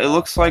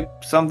looks like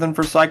something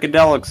for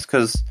psychedelics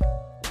because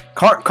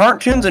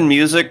cartoons and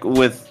music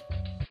with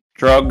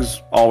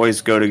drugs always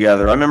go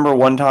together. I remember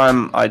one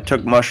time I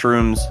took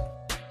mushrooms.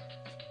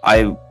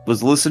 I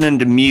was listening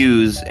to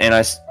Muse and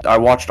I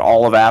watched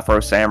all of Afro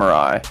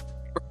Samurai.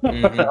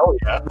 Mhm. Oh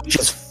yeah.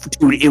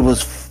 Dude, it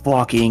was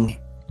fucking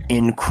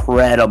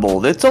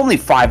incredible. It's only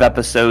 5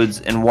 episodes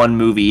in one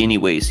movie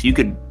anyway, so you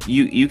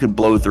could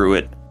blow through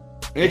it.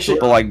 Actually,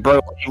 But like, bro,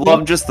 I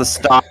love just the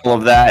style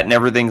of that, and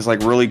everything's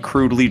like really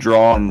crudely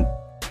drawn.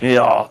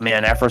 Oh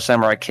man, Afro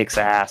Samurai kicks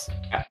ass.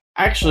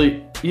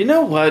 Actually, you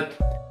know what?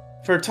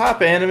 For top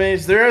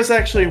animes, there is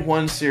actually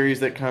one series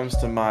that comes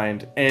to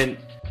mind, and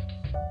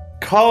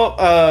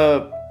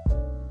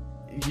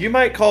you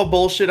might call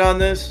bullshit on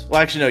this. Well,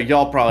 actually, no,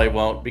 y'all probably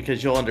won't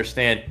because you'll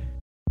understand.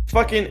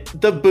 Fucking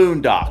The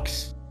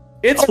Boondocks.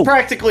 It's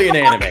practically an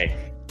anime.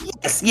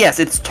 Yes,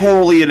 it's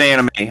totally an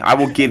anime. I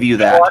will give you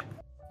that.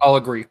 I'll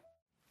agree.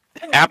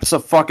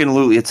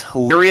 Absolutely, it's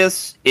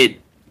hilarious.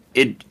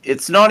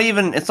 It's not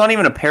even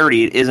a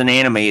parody. It is an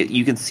anime.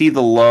 You can see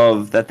the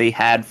love that they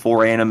had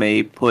for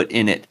anime put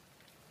in it.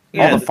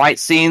 Yeah. All the fight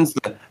scenes,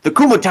 the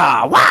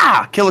Kumita,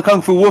 wah, kill a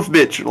kung fu wolf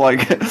bitch.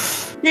 Like,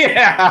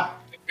 Yeah.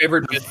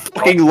 Favorite bit.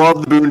 fucking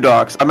love the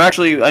Boondocks.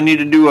 I need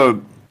to do a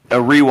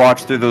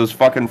rewatch through those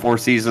fucking 4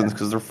 seasons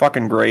because they're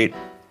fucking great.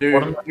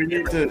 Dude, we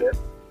need to.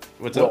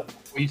 What's Will up?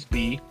 always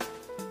be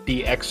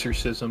the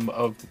exorcism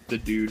of the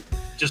dude.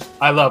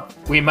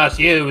 We must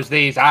use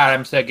these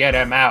items to get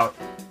him out.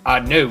 A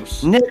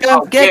noose.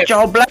 Nigga, get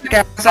your black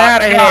ass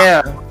out of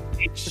here.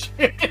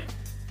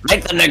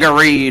 Make the nigga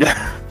read.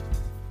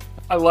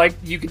 I like,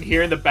 you can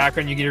hear in the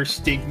background, you can hear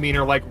Stink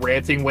Meaner like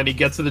ranting when he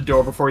gets to the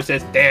door before he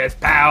says, "There's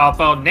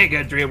powerful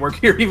nigga dream work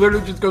here." He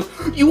literally just goes,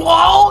 "You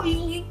all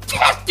eat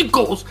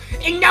testicles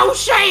and no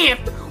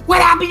shaft. What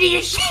happened to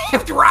your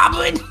shaft,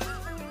 Robin?"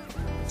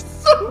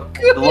 So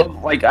good.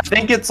 Like, I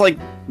think it's like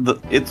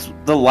it's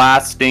the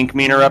last Stink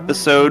Meaner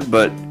episode,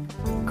 but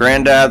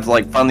Granddad's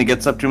like finally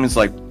gets up to him. He's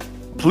like,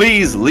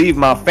 "Please leave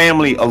my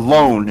family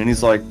alone." And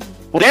he's like,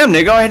 "Well, damn,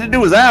 nigga, all I had to do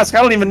was ask.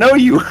 I don't even know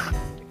you."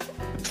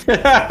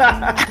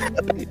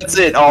 That's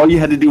it. All you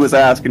had to do was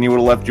ask, and he would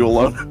have left you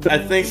alone. I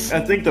think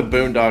the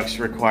Boondocks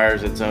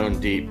requires its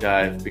own deep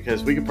dive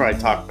because we could probably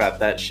talk about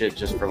that shit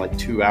just for like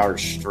 2 hours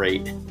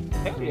straight.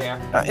 Hell yeah.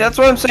 That's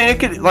what I'm saying. It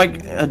could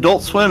like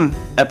Adult Swim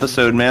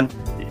episode, man.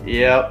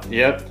 Yep.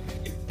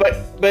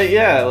 But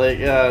yeah, like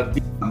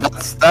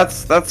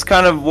That's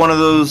kind of one of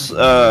those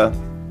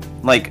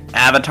like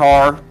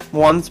Avatar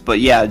ones. But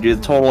yeah,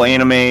 dude, total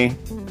anime.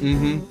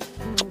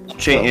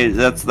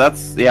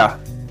 That's yeah.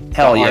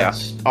 Hell yeah.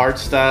 Art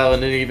style,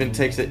 and it even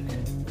takes it.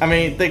 I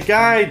mean, the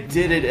guy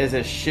did it as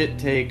a shit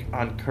take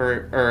on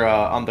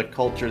on the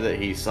culture that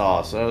he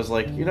saw. So I was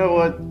like, you know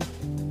what?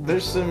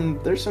 There's some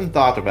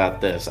thought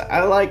about this.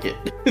 I like it.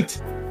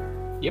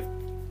 Yep.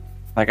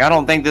 Like, I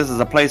don't think this is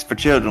a place for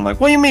children. Like,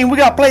 what do you mean? We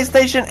got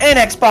PlayStation and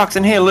Xbox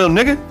in here, little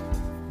nigga.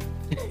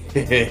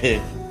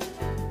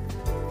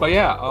 But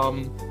yeah,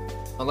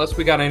 unless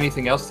we got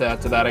anything else to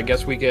add to that, I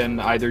guess we can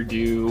either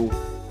do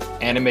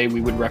anime we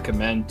would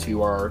recommend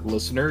to our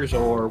listeners,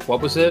 or what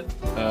was it?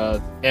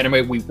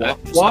 Anime we watch?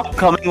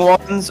 Upcoming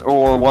ones,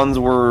 or ones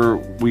where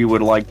we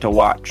would like to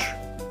watch?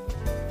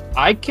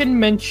 I can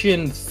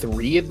mention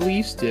 3 at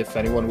least, if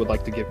anyone would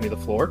like to give me the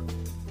floor.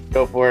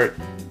 Go for it.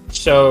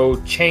 So,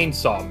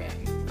 Chainsaw Man.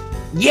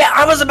 Yeah,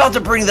 I was about to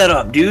bring that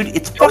up, dude.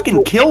 It's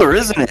fucking killer,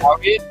 isn't it?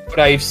 But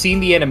I've seen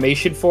the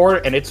animation for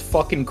it, and it's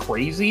fucking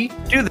crazy.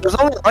 Dude, there's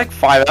only like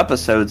 5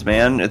 episodes,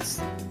 man.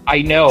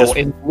 I know, Just-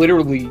 and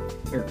literally...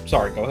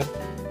 Sorry, go ahead.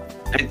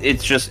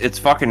 It's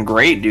fucking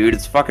great, dude.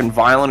 It's fucking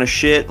violent as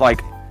shit. Like,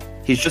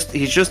 he's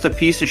just a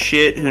piece of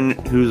shit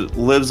who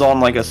lives on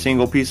like a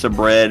single piece of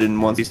bread,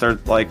 and once he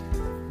starts like,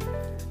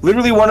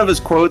 literally one of his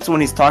quotes when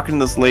he's talking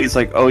to this lady's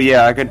like, "Oh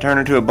yeah, I could turn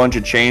into a bunch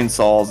of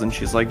chainsaws," and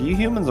she's like, "You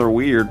humans are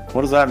weird.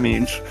 What does that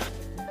mean?"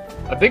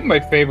 I think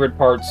my favorite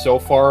part so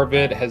far of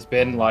it has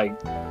been like,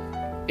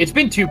 it's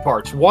been 2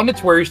 parts. One,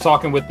 it's where he's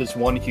talking with this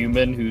one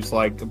human who's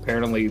like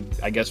apparently,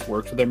 I guess,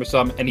 works with him or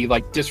something, and he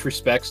like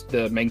disrespects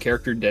the main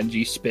character.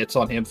 Denji spits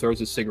on him, throws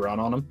his cigarette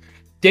on him.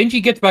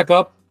 Denji gets back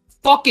up,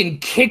 fucking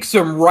kicks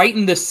him right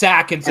in the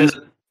sack, and says,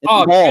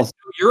 "Oh, balls.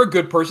 you're a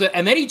good person."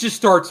 And then he just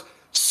starts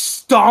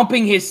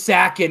stomping his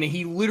sack in, and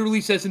he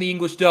literally says in the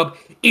English dub,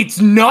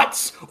 "It's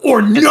nuts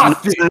or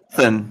nothing."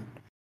 Nothing.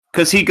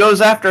 Because he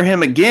goes after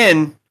him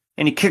again,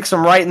 and he kicks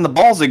him right in the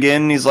balls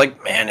again, and he's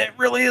like, "Man, it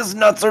really is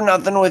nuts or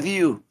nothing with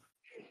you."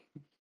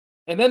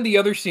 And then the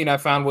other scene I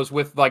found was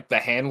with like the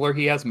handler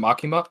he has,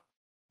 Makima.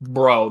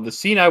 Bro, the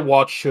scene I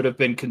watched should have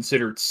been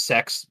considered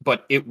sex,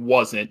 but it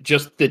wasn't.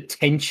 Just the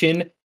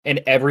tension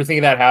and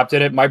everything that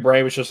happened in it, my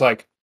brain was just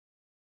like,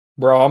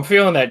 Bro, I'm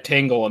feeling that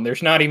tingle, and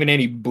there's not even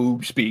any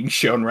boobs being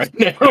shown right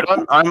now.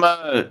 I'm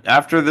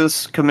after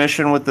this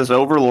commission with this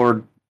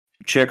Overlord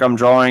chick, I'm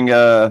drawing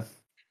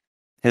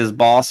his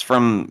boss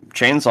from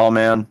Chainsaw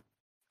Man.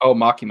 Oh,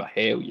 Makima,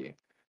 hell yeah.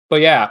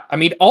 But yeah, I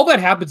mean, all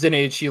that happens in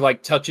it is she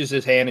like touches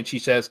his hand and she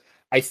says,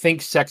 I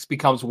think sex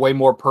becomes way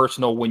more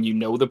personal when you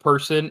know the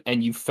person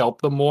and you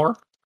felt them more.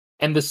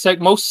 And the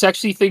most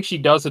sexy thing she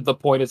does at the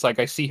point is like,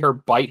 I see her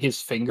bite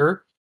his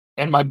finger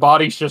and my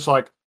body's just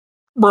like,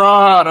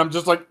 bruh, and I'm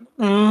just like,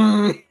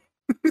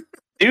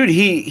 Dude,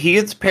 he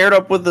gets paired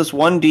up with this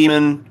one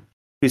demon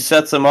who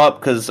sets him up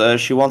because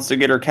she wants to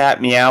get her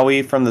cat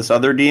Meowie from this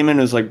other demon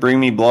who's like, bring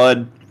me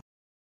blood.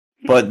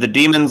 But the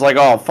demon's like,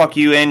 oh, fuck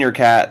you and your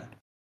cat.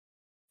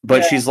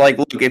 But she's like,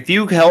 look, if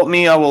you help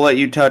me, I will let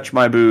you touch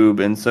my boob.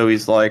 And so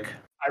he's like...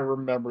 I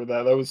remember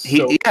that. That was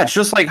yeah, it's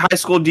just like high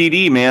school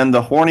DD, man.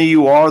 The horny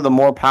you are, the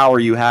more power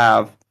you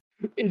have.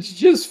 It's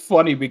just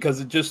funny because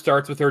it just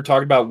starts with her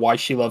talking about why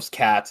she loves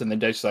cats, and then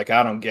she's like,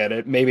 I don't get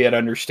it. Maybe I'd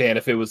understand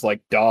if it was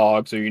like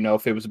dogs, or, you know,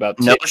 if it was about...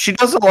 No, she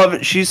doesn't love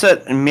it. She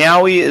said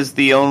Meowie is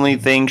the only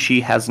thing she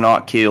has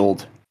not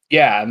killed.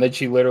 Yeah, and then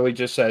she literally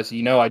just says,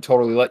 you know, I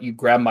totally let you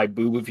grab my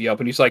boob if you up.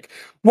 And he's like,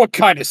 what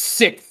kind of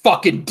sick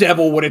fucking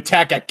devil would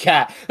attack a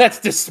cat? That's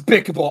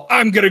despicable.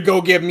 I'm gonna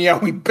go get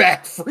Meowie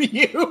back for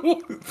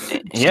you.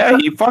 Yeah,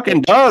 he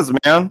fucking does,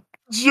 man.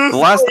 The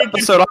last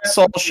episode I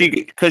saw,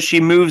 because she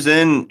moves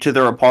in to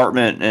their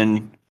apartment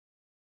and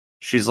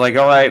she's like,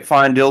 all right,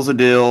 fine, deal's a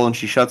deal. And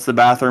she shuts the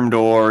bathroom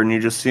door and you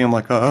just see him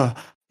like, you're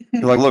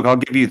like, look, I'll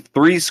give you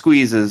 3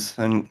 squeezes.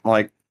 And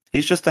like,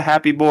 he's just a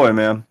happy boy,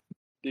 man.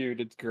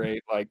 Dude, it's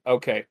great. Like,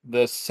 okay,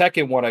 the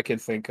second one I can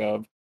think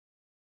of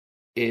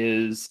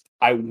is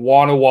I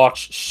want to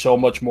watch so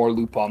much more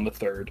Lupin the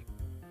Third.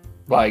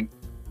 Like,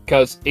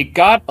 because it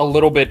got a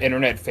little bit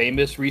internet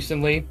famous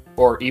recently,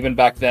 or even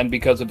back then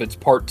because of its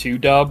part 2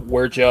 dub,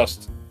 where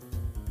just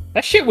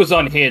that shit was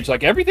unhinged.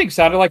 Like, everything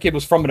sounded like it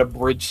was from an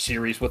abridged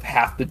series with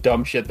half the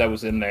dumb shit that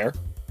was in there.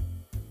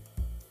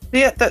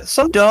 Yeah,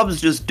 some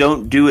dubs just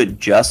don't do it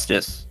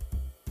justice.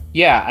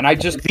 Yeah, and I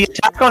just... The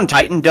Attack on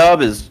Titan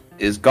dub is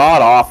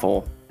god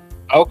awful.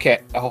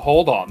 Okay,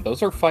 hold on.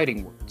 Those are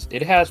fighting words.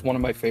 It has one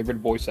of my favorite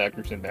voice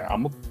actors in there.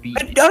 I'm a beat.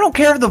 I don't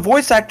care if the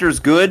voice actor is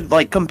good.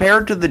 Like,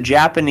 compared to the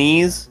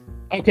Japanese...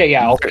 Okay,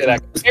 yeah, I'll say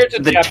that. Compared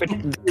to the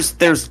Japanese...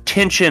 There's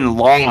tension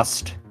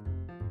lost.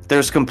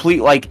 There's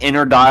complete, like,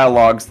 inner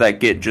dialogues that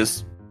get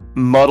just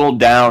muddled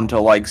down to,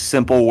 like,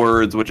 simple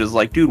words, which is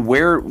like, dude,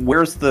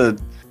 where's the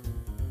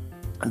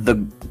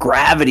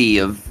gravity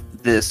of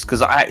this? Because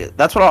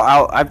that's what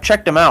I've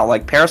checked them out.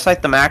 Like,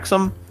 Parasite the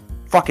Maxim,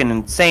 fucking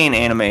insane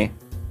anime.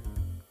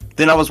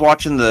 Then I was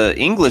watching the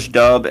English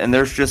dub, and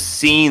there's just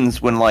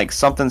scenes when, like,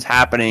 something's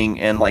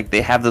happening, and, like,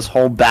 they have this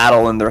whole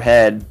battle in their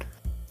head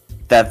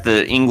that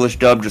the English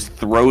dub just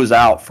throws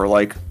out for,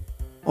 like,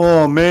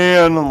 oh,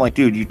 man. I'm like,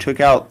 dude, you took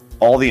out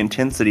all the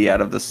intensity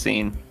out of this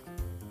scene.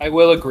 I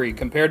will agree.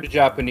 Compared to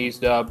Japanese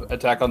dub,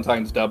 Attack on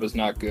Titan's dub is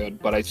not good,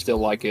 but I still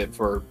like it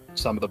for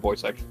some of the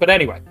voice actors. But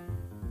anyway,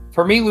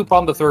 for me,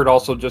 Lupin the Third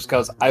also just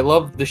because I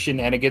love the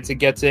shenanigans it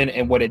gets in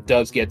and when it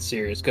does get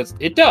serious, because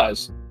it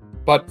does.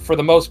 But for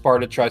the most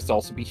part, it tries to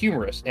also be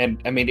humorous. And,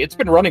 I mean, it's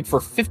been running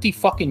for 50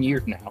 fucking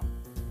years now.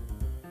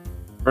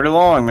 Pretty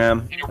long,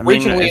 man.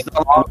 Originally, it's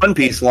not One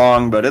Piece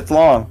long, but it's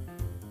long.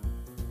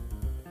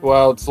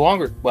 Well, it's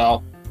longer.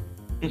 Well,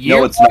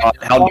 no, it's not.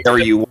 How dare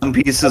you? One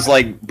Piece is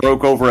like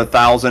broke over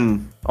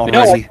 1,000 already.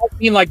 No, I don't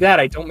mean like that.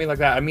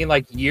 I mean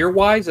like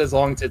year-wise, as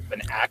long as it's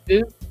been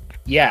active.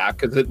 Yeah,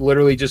 because it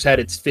literally just had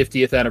its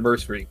 50th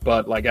anniversary.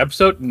 But like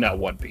episode, no,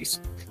 One Piece.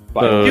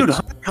 But, dude,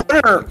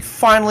 Hunter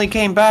finally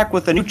came back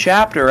with a new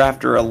chapter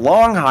after a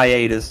long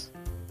hiatus.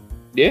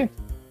 Yeah.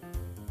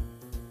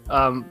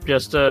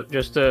 Just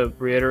to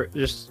reiterate,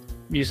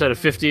 you said a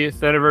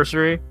 50th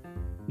anniversary.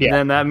 Yeah. And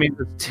then that means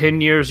it's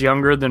 10 years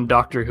younger than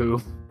Doctor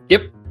Who.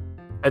 Yep.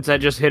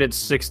 That just hit its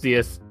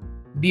 60th.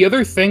 The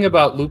other thing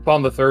about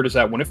Lupin the Third is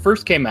that when it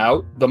first came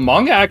out, the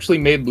manga actually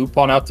made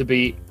Lupin out to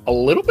be a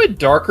little bit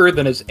darker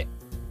than his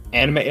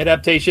anime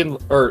adaptation,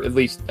 or at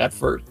least at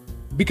first.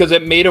 Because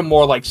it made him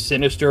more like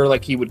sinister,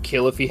 like he would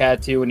kill if he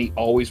had to, and he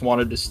always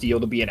wanted to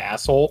steal to be an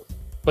asshole.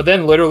 But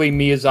then literally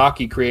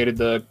Miyazaki created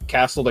the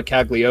Castle de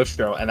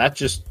Cagliostro, and that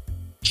just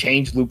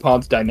changed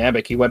Lupin's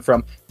dynamic. He went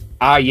from,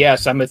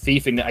 yes, I'm a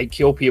thief and I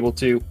kill people,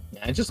 to,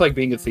 I just like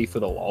being a thief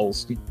for the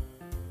lulz.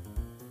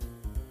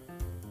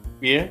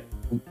 Yeah.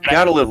 You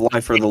gotta live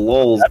life for the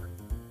lulz.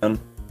 And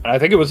I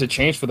think it was a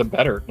change for the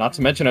better. Not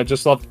to mention, I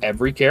just loved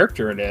every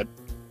character in it.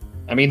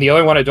 I mean, the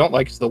only one I don't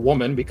like is the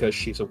woman, because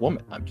she's a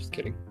woman. I'm just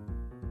kidding.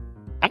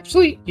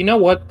 Actually, you know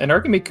what? An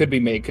argument could be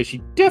made, because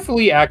she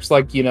definitely acts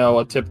like, you know,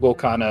 a typical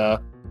kind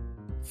of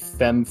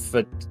femme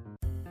fatale.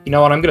 You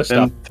know what? I'm gonna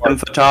stop. Femme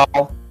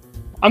fatale.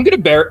 I'm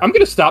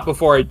gonna stop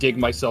before I dig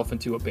myself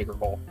into a bigger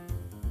hole.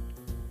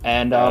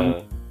 And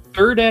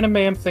third anime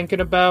I'm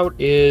thinking about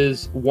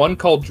is one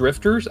called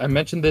Drifters. I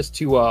mentioned this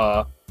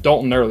to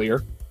Dalton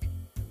earlier.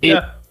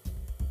 It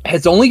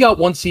has only got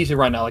one season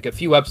right now, like a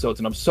few episodes,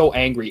 and I'm so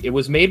angry. It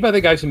was made by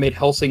the guys who made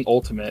Hellsing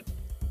Ultimate,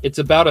 It's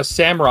about a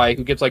samurai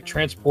who gets like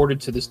transported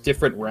to this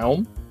different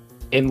realm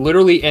and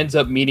literally ends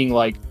up meeting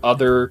like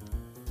other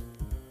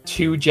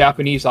two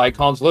Japanese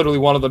icons, literally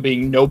one of them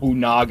being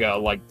Nobunaga,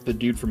 like the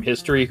dude from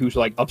history who's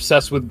like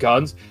obsessed with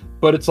guns,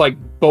 but it's like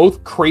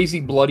both crazy,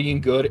 bloody,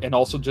 and good, and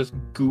also just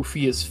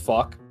goofy as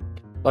fuck.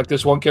 Like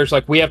this one character's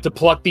like, we have to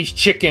pluck these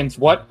chickens.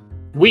 What?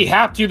 We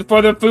have to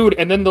for the food.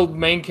 And then the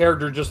main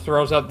character just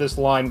throws out this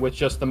line with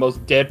just the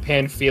most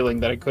deadpan feeling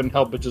that I couldn't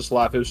help but just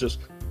laugh. It was just,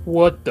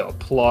 what the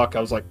pluck? I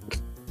was like,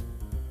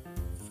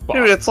 fuck.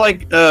 Dude, it's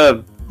like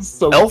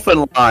So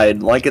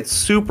Elfenlied. Like, it's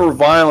super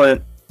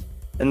violent,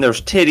 and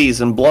there's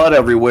titties and blood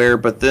everywhere,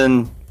 but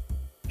then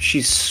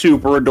she's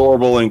super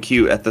adorable and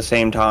cute at the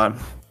same time.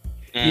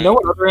 you know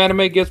what other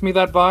anime gives me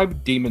that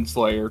vibe? Demon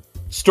Slayer.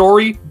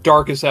 Story,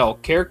 dark as hell.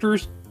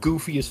 Characters,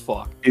 goofy as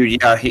fuck.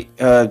 Dude,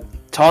 yeah,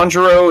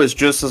 Tanjiro is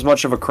just as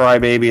much of a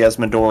crybaby as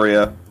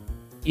Midoriya.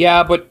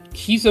 Yeah, but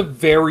he's a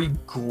very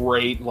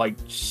great, like,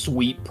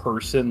 sweet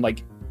person.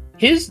 Like,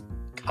 his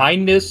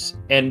kindness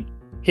and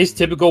his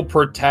typical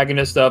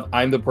protagonist of,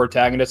 I'm the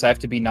protagonist, I have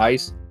to be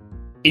nice,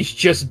 is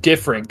just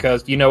different.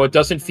 Because, you know, it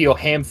doesn't feel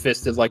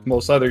ham-fisted like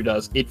most other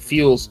does. It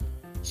feels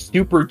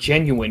super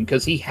genuine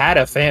because he had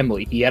a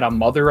family. He had a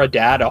mother, a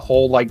dad, a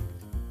whole, like,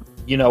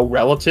 you know,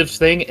 relatives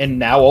thing. And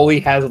now all he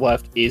has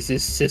left is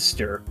his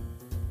sister.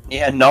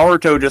 Yeah,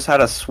 Naruto just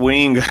had a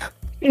swing.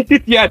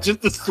 Yeah,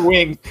 just a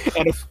swing.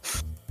 And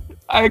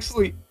I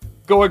actually,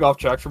 going off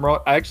track from I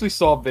actually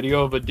saw a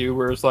video of a dude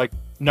where it's like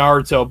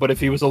Naruto, but if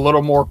he was a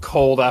little more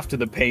cold after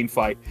the pain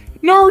fight.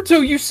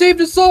 Naruto, you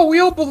saved us all. We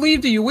all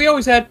believed in you. We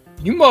always had,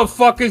 you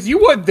motherfuckers, you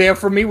weren't there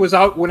for me was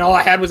out when all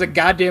I had was a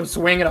goddamn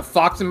swing and a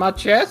fox in my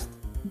chest.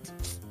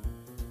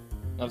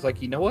 I was like,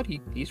 you know what?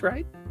 He's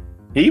right.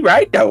 He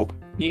right, though.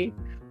 Yeah.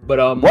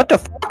 But, What the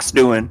fuck's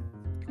doing?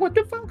 what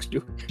the fox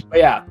do? But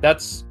yeah,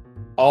 that's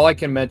all I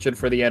can mention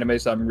for the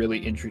animes I'm really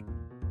interested.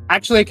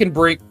 Actually, I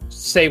can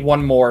say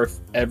one more if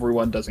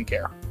everyone doesn't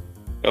care.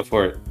 Go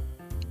for it.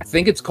 I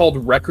think it's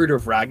called Record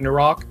of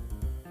Ragnarok.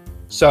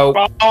 So,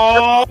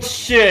 Oh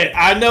shit!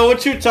 I know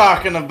what you're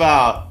talking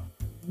about.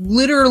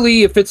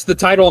 literally, if it's the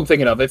title I'm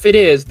thinking of, if it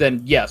is,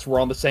 then yes, we're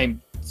on the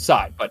same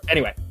side. But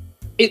anyway,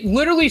 it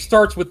literally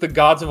starts with the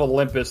gods of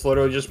Olympus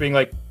literally just being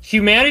like,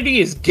 humanity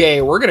is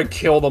gay, we're gonna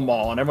kill them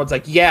all. And everyone's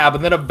like, yeah,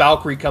 but then a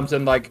Valkyrie comes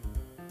in like,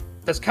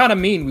 that's kind of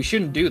mean, we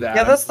shouldn't do that.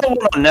 Yeah, that's the one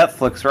on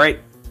Netflix, right?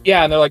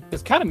 Yeah, and they're like,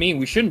 that's kind of mean,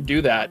 we shouldn't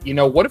do that. You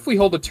know, what if we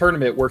hold a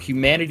tournament where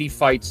humanity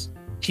fights,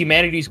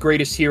 humanity's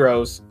greatest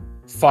heroes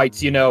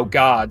fights, you know,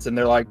 gods? And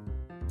they're like,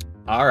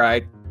 all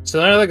right. So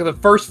then like the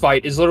first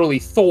fight is literally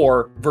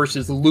Thor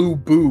versus Lu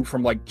Bu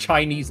from like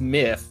Chinese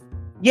myth.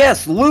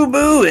 Yes, Lu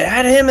Bu, it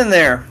had him in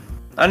there.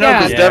 I know,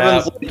 because Yeah.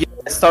 Devin's like,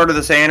 yeah, I started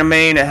this anime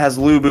and it has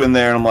Lu Bu in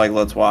there, and I'm like,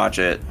 let's watch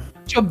it.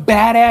 Such a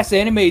badass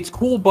anime, it's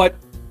cool, but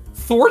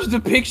Thor's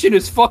depiction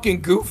is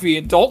fucking goofy,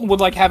 and Dalton would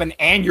like have an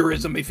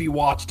aneurysm if he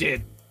watched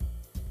it.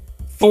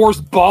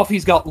 Thor's buff,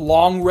 he's got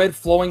long red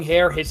flowing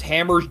hair, his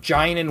hammer's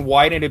giant and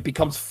white, and it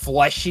becomes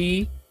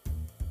fleshy.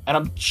 And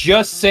I'm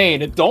just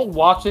saying, if don't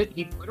watch it,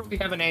 he'd literally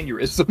have an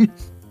aneurysm.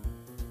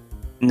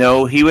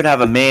 No, he would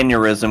have a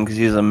mannerism because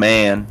he's a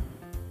man.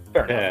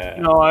 Yeah.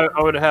 No,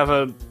 I would have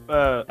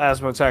a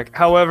asthma attack.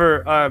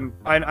 However,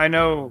 I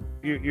know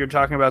you're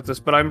talking about this,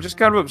 but I'm just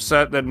kind of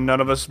upset that none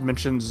of us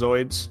mentioned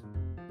Zoids.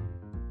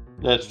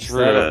 That's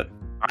true.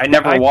 I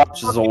never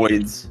watched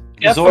Zoids.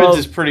 Zoids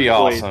is pretty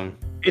awesome.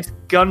 It's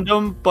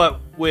Gundam, but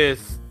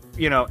with,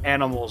 you know,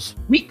 animals.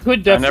 We could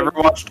I definitely...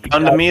 never watched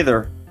Gundam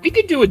either. We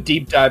could do a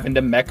deep dive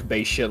into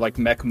mech-based shit, like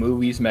mech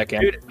movies, mech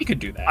anime. Dude, We could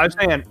do that. I'm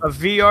saying a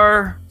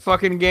VR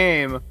fucking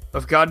game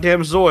of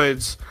goddamn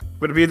Zoids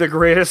would be the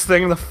greatest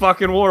thing in the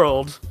fucking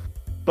world.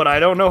 But I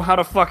don't know how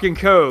to fucking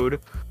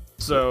code,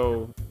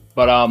 so...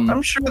 But,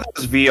 I'm sure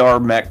there's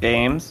VR mech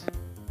games.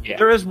 yeah.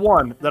 There is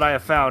one that I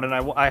have found, and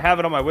I have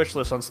it on my wish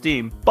list on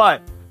Steam.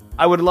 But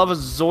I would love a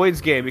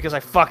Zoids game because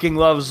I fucking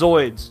love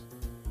Zoids.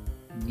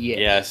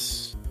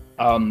 Yes.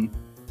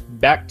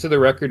 Back to the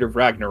Record of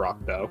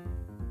Ragnarok, though.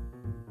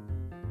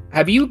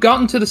 Have you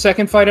gotten to the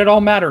second fight at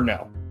all, Matt, or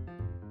no?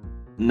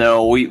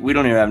 No, we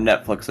don't even have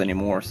Netflix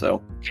anymore,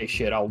 so Okay,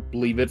 shit, I'll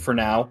leave it for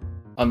now.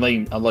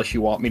 Unless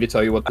you want me to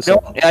tell you what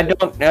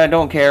the I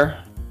don't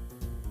care.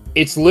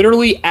 It's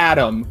literally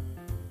Adam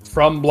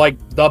from, like,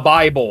 the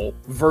Bible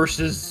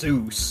versus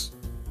Zeus.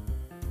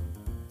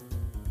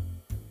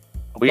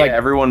 Well, yeah, Like-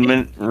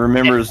 everyone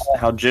remembers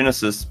how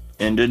Genesis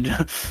ended.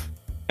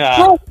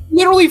 Bro,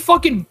 literally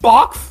fucking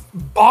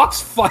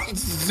box fights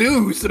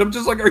Zeus, and I'm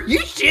just like, are you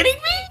shitting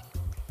me?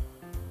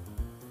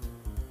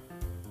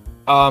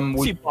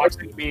 See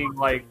boxing being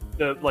like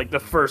the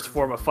first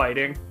form of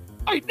fighting.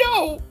 I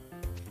know.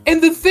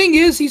 And the thing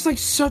is, he's like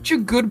such a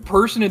good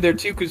person in there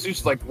too, because Zeus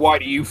is like, why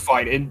do you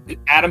fight? And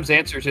Adam's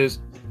answer is,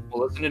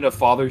 well, isn't it a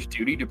father's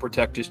duty to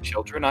protect his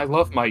children? I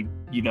love I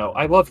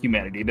love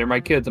humanity. They're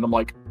my kids. And I'm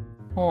like,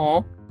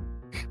 aw.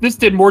 This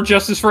did more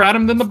justice for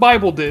Adam than the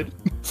Bible did.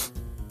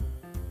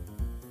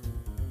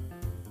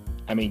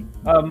 I mean,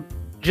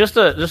 Just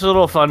a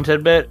little fun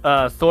tidbit.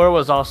 Thor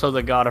was also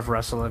the god of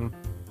wrestling.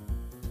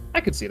 I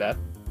could see that.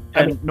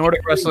 And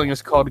Nordic wrestling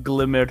is called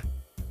Glimmer.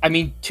 I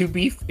mean, to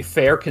be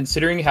fair,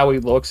 considering how he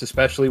looks,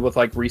 especially with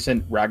like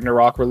recent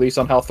Ragnarok release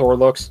on how Thor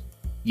looks,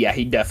 yeah,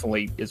 he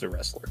definitely is a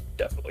wrestler,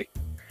 definitely.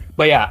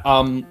 But yeah,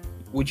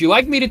 would you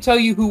like me to tell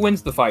you who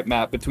wins the fight,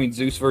 Matt, between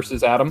Zeus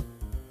versus Adam?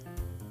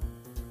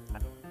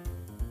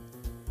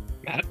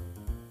 Matt?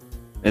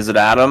 Is it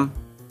Adam?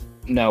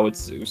 No, it's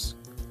Zeus.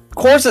 Of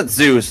course it's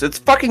Zeus. It's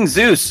fucking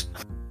Zeus.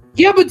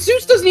 Yeah, but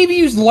Zeus doesn't even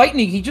use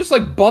lightning. He just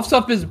like buffs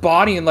up his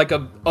body in like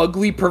a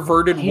ugly,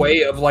 perverted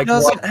way of like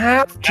Doesn't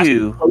have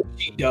to.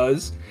 He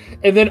does.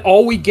 And then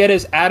all we get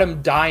is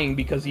Adam dying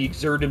because he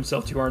exerted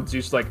himself too hard. And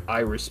Zeus like, I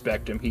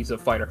respect him. He's a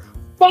fighter.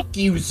 Fuck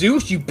you,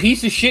 Zeus, you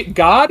piece of shit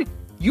god.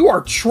 You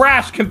are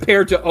trash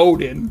compared to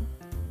Odin.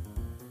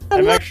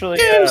 I'm actually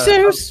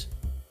Zeus.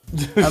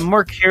 I'm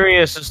more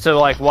curious as to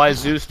like why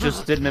Zeus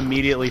just didn't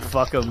immediately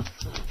fuck him.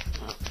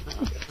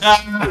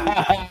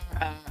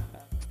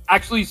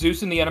 Actually,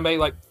 Zeus in the anime,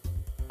 like,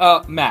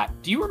 Matt,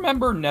 do you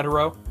remember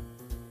Netero?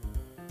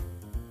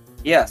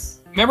 Yes.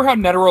 Remember how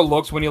Netero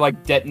looks when he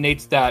like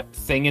detonates that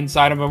thing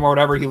inside of him or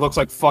whatever? He looks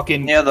like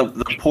fucking Yeah, the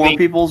poor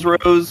people's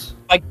rose.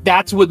 like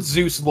that's what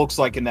Zeus looks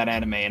like in that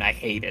anime, and I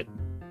hate it.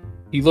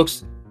 He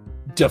looks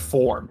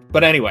deformed.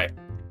 But anyway,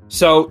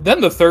 so then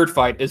the third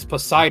fight is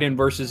Poseidon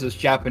versus this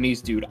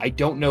Japanese dude. I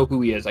don't know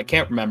who he is. I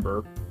can't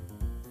remember.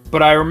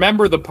 But I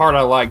remember the part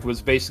I liked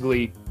was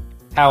basically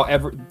how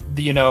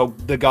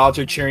the gods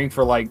are cheering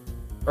for like,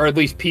 or at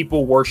least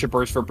people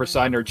worshippers for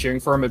Poseidon are cheering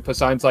for him, and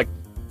Poseidon's like,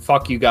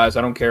 fuck you guys,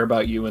 I don't care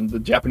about you. And the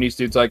Japanese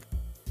dude's like,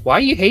 why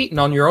are you hating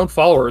on your own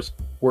followers?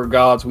 We're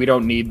gods, we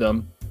don't need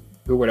them.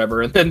 Or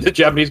whatever. And then the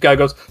Japanese guy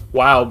goes,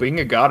 wow, being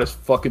a god is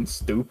fucking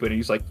stupid. And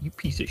he's like, you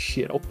piece of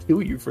shit, I'll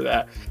kill you for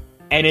that.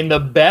 And in the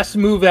best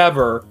move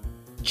ever,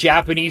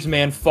 Japanese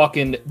man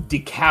fucking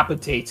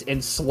decapitates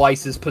and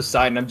slices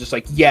Poseidon. I'm just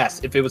like,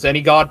 yes, if it was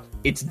any god,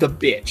 it's the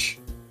bitch.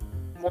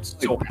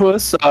 So,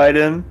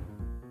 Poseidon.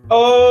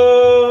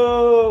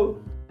 oh!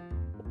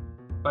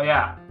 But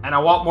yeah, and I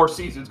want more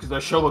seasons because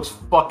that show looks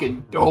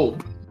fucking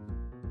dope.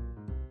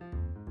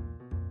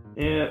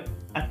 Yeah,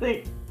 I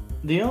think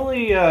the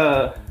only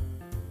anime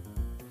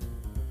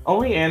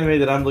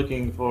that I'm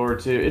looking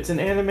forward to, it's an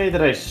anime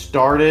that I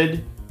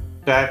started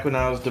back when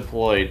I was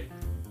deployed,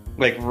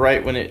 like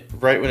right when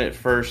it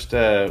first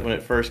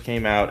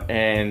came out,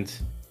 and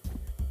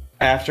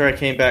after I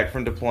came back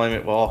from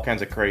deployment, well, all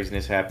kinds of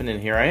craziness happened,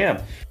 and here I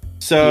am.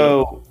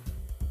 So,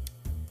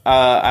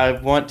 I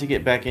want to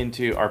get back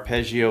into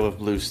Arpeggio of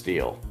Blue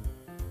Steel.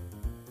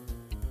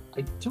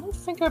 I don't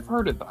think I've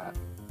heard of that.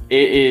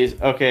 It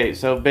is okay.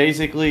 So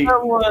basically,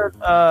 Isn't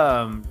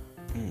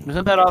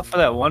that off of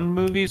that one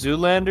movie,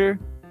 Zoolander?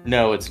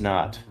 no, it's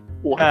not.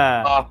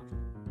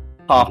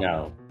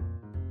 No,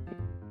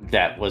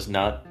 that was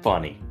not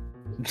funny.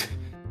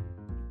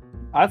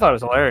 I thought it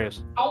was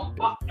hilarious.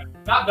 Dalton,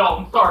 not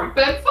Dalton. Sorry,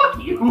 Ben.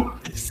 Fuck you.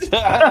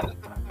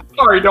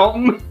 Sorry,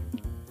 Dalton.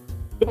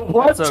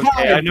 That's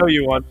okay. I know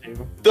you want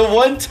to. The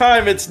one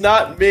time it's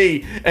not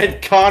me,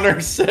 and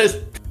Connor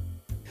says,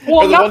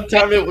 Well, or the one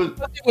time it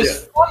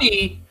was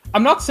funny.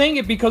 I'm not saying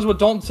it because what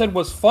Dalton said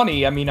was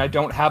funny. I mean, I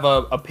don't have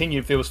an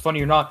opinion if it was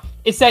funny or not.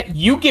 It's that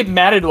you get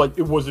mad at like,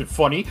 it wasn't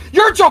funny.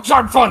 Your jokes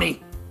aren't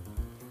funny!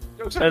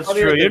 That's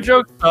true. Your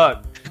jokes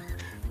suck.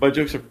 My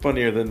jokes are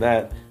funnier than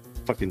that.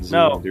 Fucking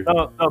No,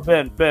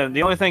 Zoolander. Ben.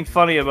 The only thing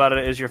funny about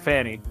it is your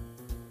fanny,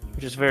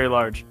 which is very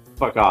large.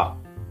 Fuck off.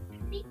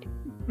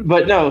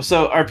 But no,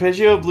 so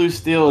Arpeggio Blue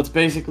Steel, it's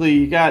basically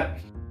you've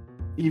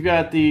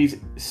got these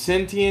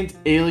sentient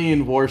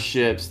alien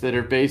warships that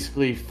are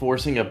basically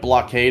forcing a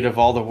blockade of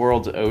all the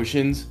world's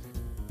oceans,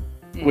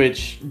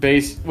 which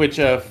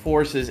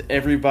forces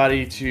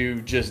everybody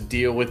to just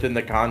deal within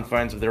the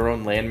confines of their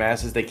own land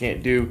masses. They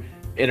can't do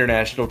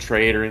international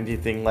trade or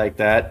anything like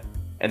that,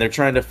 and they're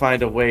trying to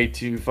find a way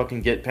to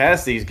fucking get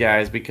past these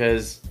guys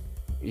because,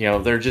 you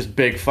know, they're just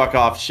big fuck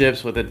off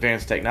ships with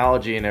advanced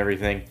technology and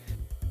everything.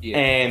 Yeah.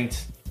 And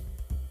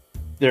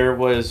there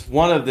was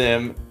one of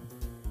them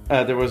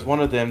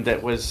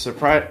that was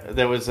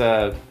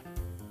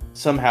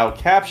somehow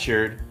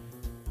captured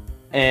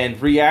and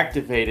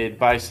reactivated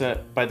by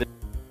the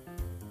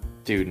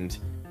student,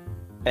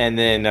 and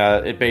then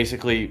it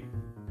basically,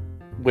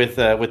 with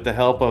the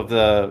help of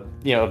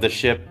the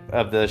ship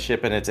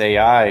and its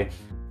AI,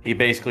 he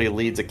basically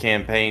leads a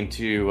campaign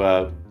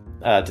to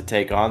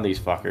take on these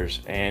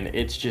fuckers, and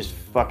it's just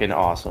fucking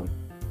awesome.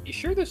 You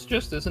sure this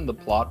just isn't the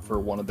plot for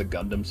one of the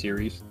Gundam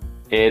series?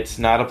 It's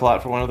not a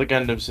plot for one of the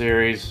Gundam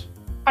series.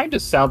 Kind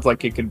of sounds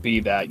like it could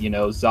be that,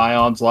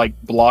 Zion's like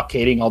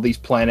blockading all these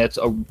planets,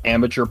 an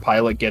amateur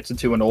pilot gets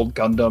into an old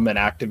Gundam and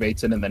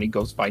activates it, and then he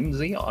goes fighting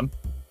Zeon.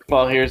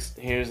 Well, here's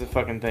the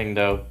fucking thing,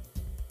 though.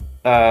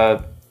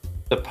 The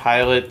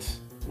pilot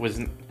was...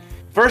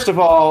 First of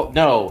all,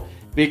 no.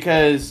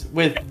 Because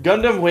with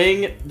Gundam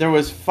Wing, there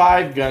was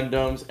 5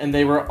 Gundams, and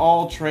they were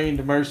all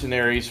trained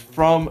mercenaries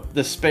from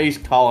the space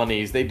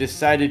colonies. They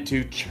decided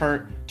to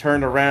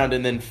turn around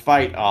and then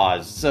fight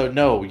Oz. So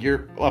no,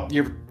 your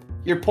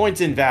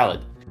point's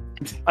invalid.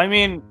 I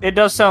mean, it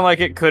does sound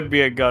like it could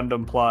be a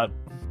Gundam plot.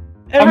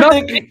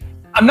 Everything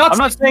I'm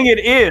not saying it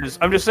is.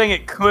 I'm just saying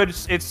it could.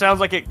 It sounds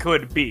like it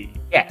could be.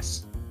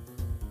 Yes.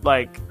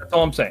 Like, that's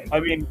all I'm saying. I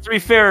mean, to be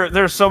fair,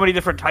 there's so many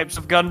different types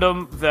of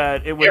Gundam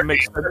that it would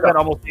make sense that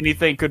almost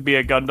anything could be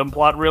a Gundam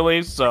plot,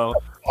 really. So,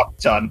 fuck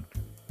ton.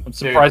 I'm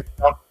surprised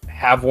they don't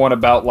have one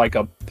about like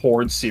a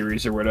porn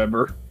series or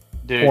whatever.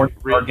 Dude, Porn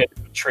star gets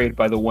betrayed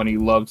by the one he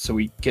loved, so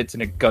he gets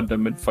in a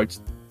Gundam and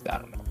fights. I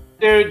don't know.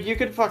 Dude, you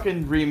could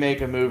fucking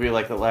remake a movie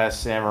like The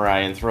Last Samurai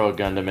and throw a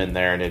Gundam in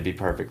there and it'd be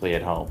perfectly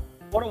at home.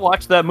 I want to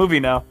watch that movie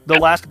now. The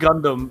Last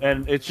Gundam,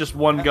 and it's just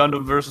one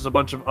Gundam versus a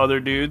bunch of other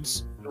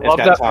dudes.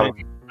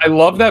 I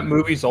love that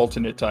movie's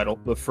alternate title,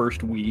 The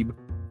First Weeb.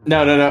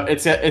 No.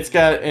 It's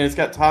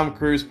got Tom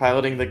Cruise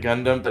piloting the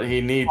Gundam, but he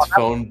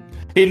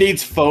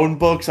needs phone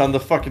books on the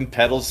fucking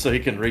pedals so he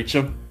can reach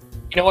them.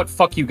 You know what?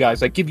 Fuck you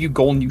guys. I give you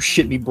gold and you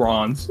shit me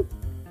bronze.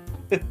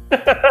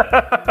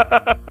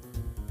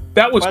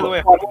 That was. By the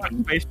way,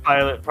 Space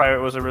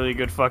Pirate was a really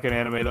good fucking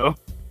anime, though.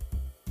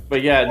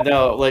 But yeah,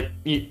 no, like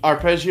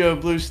Arpeggio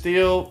Blue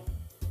Steel,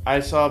 I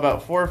saw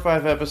about 4 or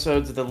 5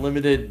 episodes of the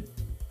limited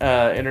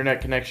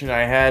internet connection I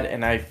had,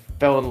 and I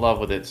fell in love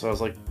with it. So I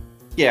was like,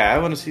 yeah, I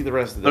want to see the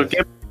rest of this.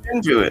 Get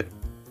into it.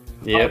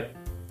 Yep.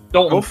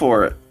 Dalton, Go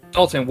for it.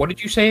 Dalton, what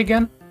did you say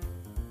again?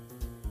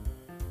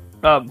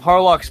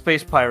 Harlock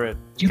Space Pirate.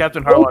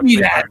 Captain told Harlock. me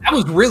that. That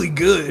was really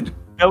good.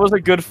 That was a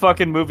good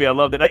fucking movie. I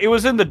loved it. It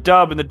was in the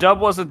dub, and the dub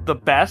wasn't the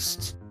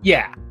best.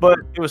 Yeah. But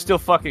it was still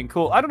fucking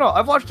cool. I don't know.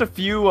 I've watched a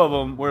few of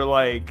them where,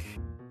 like,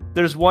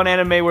 there's one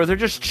anime where they're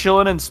just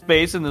chilling in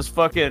space in this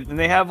fucking... And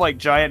they have, like,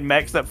 giant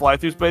mechs that fly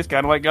through space,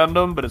 kind of like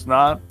Gundam, but it's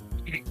not.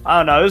 I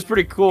don't know. It was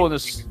pretty cool.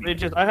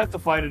 And I have to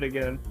find it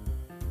again.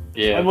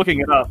 Yeah. I'm looking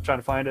it up, trying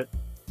to find it.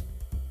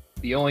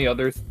 The only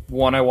other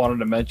one I wanted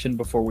to mention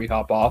before we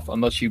hop off,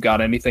 unless you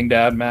got anything to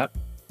add, Matt?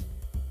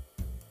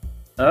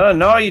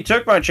 No, you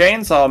took my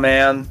chainsaw,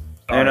 man.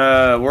 Sorry.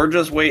 And we're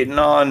just waiting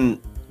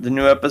on the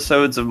new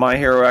episodes of My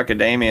Hero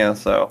Academia,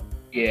 so.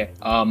 Yeah.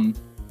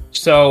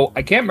 So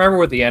I can't remember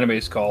what the anime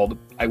is called.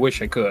 I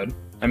wish I could.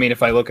 I mean,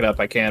 if I look it up,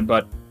 I can.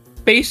 But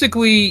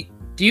basically,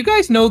 do you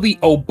guys know the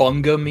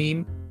Obunga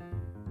meme?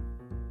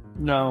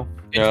 No.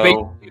 It's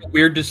basically a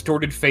weird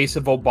distorted face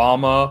of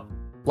Obama.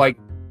 Like,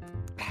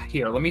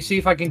 here, let me see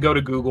if I can go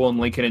to Google and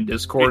link it in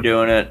Discord.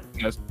 You're doing it.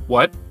 Yes.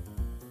 What?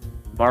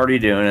 I'm already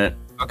doing it.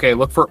 Okay,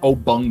 look for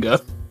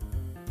Obunga.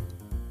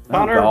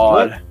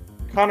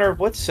 Connor,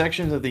 what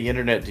sections of the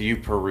internet do you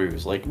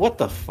peruse? Like, what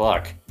the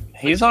fuck?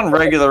 He's on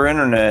regular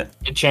internet.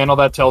 A channel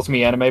that tells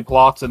me anime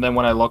plots, and then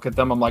when I look at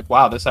them, I'm like,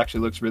 wow, this actually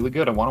looks really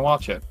good. I want to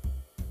watch it.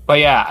 But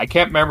yeah, I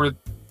can't remember.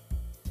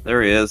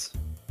 There he is.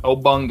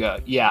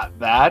 Obunga. Yeah,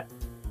 that.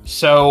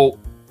 So,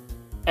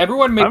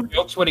 everyone made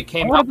jokes when it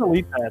came out.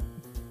 Delete that.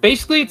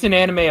 Basically, it's an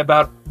anime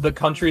about the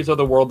countries of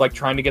the world, like,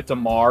 trying to get to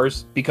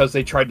Mars because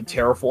they tried to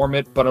terraform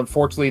it, but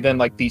unfortunately then,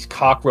 like, these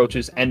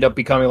cockroaches end up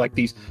becoming, like,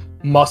 these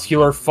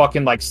muscular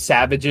fucking, like,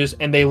 savages,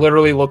 and they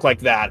literally look like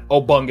that.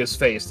 Obunga's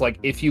face. Like,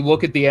 if you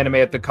look at the anime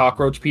at the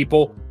cockroach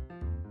people,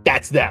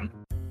 that's them.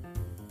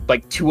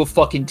 Like, to a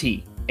fucking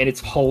T. And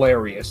it's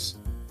hilarious.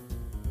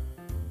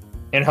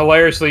 And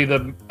hilariously,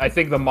 I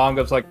think the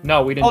manga's like,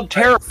 no, we didn't... Oh,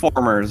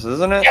 terraformers,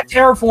 isn't it? Yeah,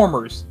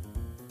 terraformers.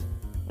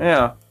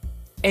 Yeah.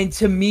 And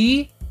to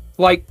me...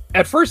 Like,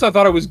 at first I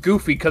thought it was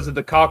goofy because of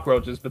the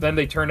cockroaches, but then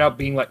they turned out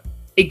being like...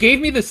 It gave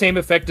me the same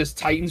effect as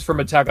Titans from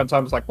Attack on Titan.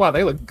 I was like, wow,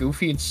 they look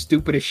goofy and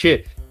stupid as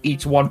shit.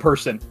 Each one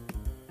person.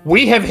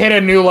 We have hit a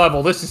new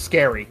level. This is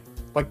scary.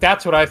 Like,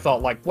 that's what I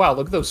thought. Like, wow,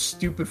 look at those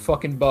stupid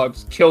fucking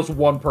bugs. Kills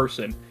one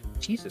person.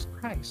 Jesus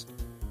Christ.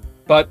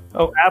 But...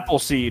 Oh,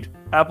 Appleseed.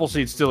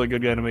 Appleseed's still a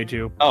good anime,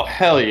 too. Oh,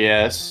 hell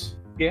yes.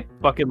 Yeah.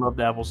 Fucking loved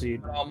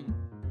Appleseed.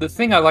 The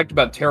thing I liked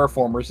about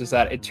terraformers is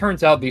that it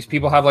turns out these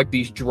people have, like,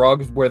 these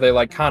drugs where they,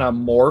 like, kind of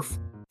morph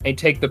and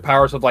take the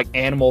powers of, like,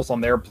 animals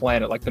on their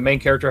planet. Like, the main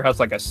character has,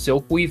 like, a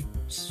silkweed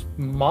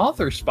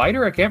moth or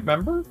spider? I can't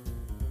remember.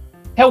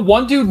 Hell,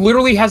 one dude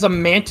literally has a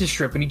mantis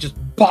strip and he just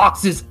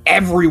boxes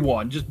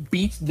everyone. Just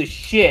beats the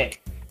shit.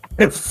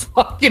 And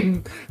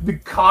fucking the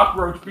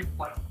cockroach people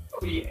like,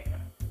 oh yeah.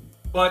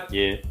 But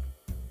yeah.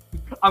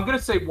 I'm gonna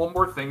say one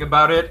more thing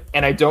about it,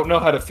 and I don't know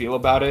how to feel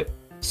about it.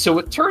 So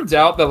it turns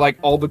out that, like,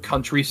 all the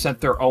countries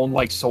sent their own,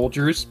 like,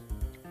 soldiers.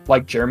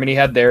 Like, Germany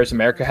had theirs,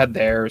 America had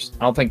theirs.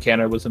 I don't think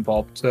Canada was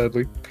involved,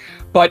 sadly.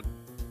 But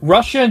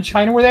Russia and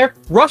China were there.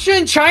 Russia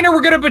and China were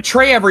gonna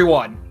betray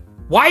everyone.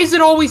 Why is it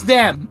always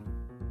them?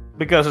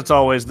 Because it's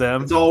always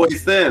them. It's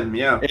always them,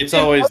 yeah. It's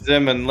always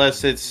them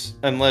unless it's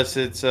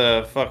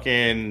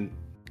fucking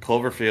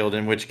Cloverfield,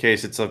 in which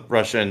case it's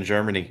Russia and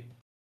Germany.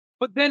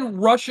 But then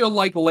Russia,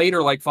 like,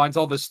 later, like, finds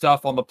all this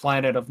stuff on the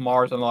planet of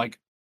Mars and, like,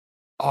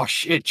 oh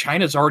shit,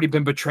 China's already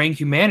been betraying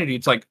humanity.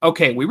 It's like,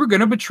 okay, we were going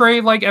to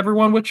betray, like,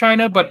 everyone with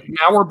China, but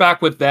now we're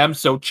back with them.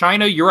 So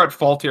China, you're at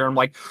fault here. I'm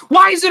like,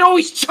 why is it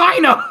always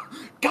China?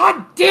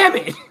 God damn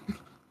it.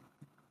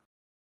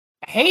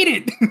 I hate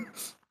it.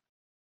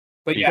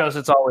 But because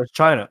it's always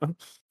China.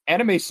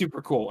 Anime's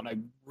super cool, and I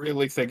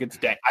really think it's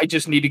dead. I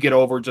just need to get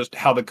over just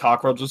how the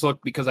cockroaches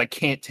look because I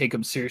can't take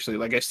them seriously.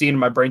 Like, I see it in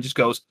my brain just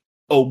goes,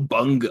 oh,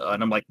 bunga.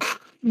 And I'm like,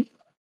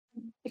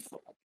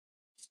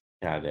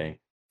 God dang.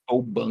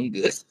 Oh,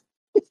 bungus.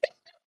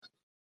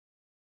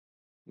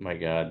 My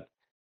God.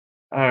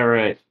 All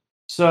right.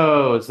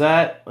 So is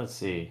that? Let's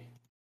see.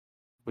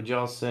 Would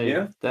y'all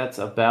say that's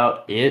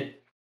about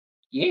it?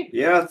 Yeah.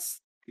 Yeah,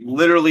 it's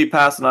literally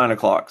past 9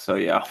 o'clock. So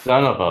yeah.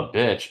 Son of a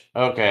bitch.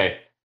 Okay.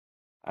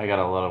 I got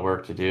a lot of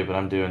work to do, but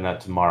I'm doing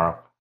that tomorrow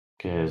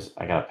because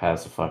I gotta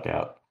pass the fuck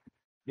out.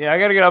 Yeah, I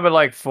gotta get up at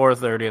like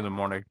 4:30 in the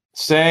morning.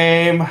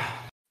 Same.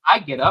 I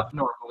get up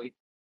normally.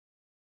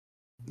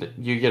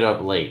 You get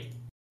up late.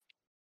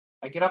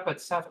 I get up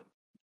at 7.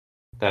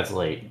 That's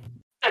late.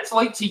 That's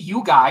late to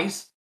you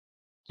guys.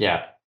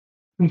 Yeah.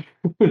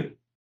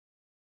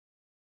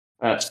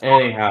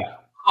 Anyhow,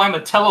 Climb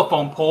a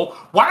telephone pole.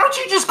 Why don't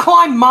you just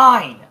climb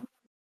mine?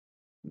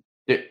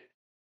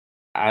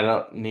 I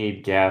don't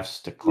need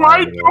gaffs to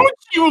Why climb. don't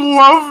you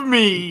love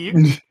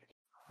me?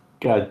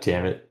 God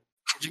damn it.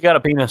 You got a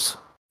penis.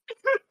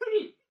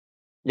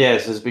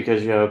 Yes, it's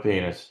because you have a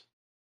penis.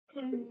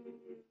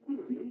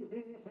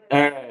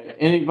 Alright,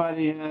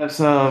 anybody have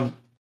some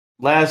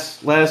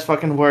last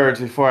fucking words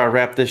before I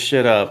wrap this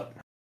shit up?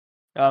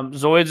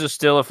 Zoids is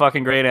still a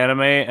fucking great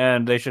anime,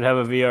 and they should have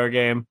a VR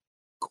game.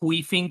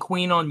 Queefing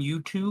Queen on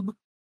YouTube?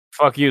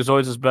 Fuck you,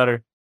 Zoids is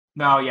better.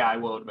 No, yeah, I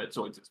will admit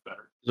Zoids is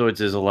better.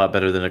 Zoids is a lot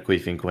better than a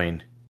queefing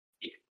queen.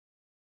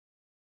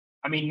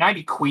 I mean,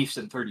 90 queefs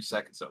in 30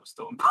 seconds, though, is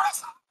still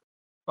impressive.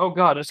 Oh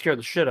god, that scared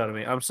the shit out of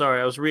me. I'm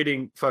sorry. I was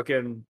reading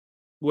fucking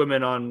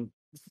women on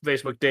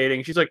Facebook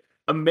dating. She's like,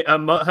 I'm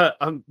a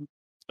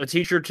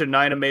teacher to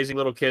 9 amazing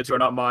little kids who are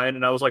not mine,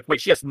 and I was like, wait,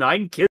 she has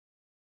 9 kids?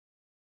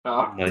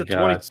 Oh my The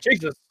God. 20,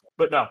 Jesus.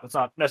 But no, that's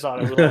not it.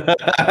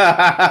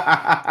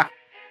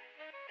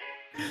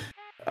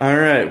 All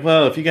right.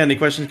 Well, if you got any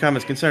questions,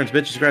 comments, concerns,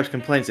 bitches, gripes,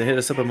 complaints, then hit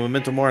us up at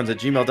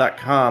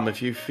momentumorons@gmail.com.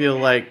 If you feel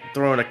like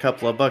throwing a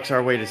couple of bucks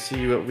our way to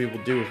see what we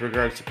will do with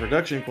regards to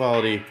production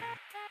quality,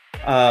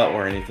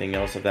 or anything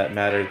else of that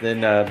matter,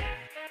 then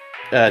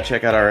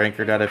check out our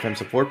anchor.fm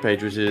support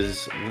page, which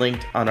is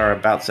linked on our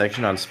about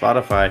section on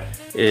Spotify,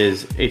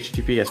 is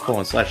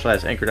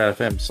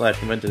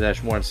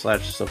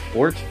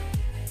https://anchor.fm/momentum-moron/support.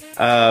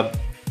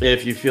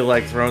 If you feel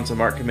like throwing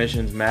some art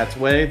commissions Matt's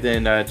way,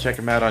 then check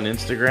him out on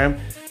Instagram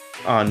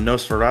on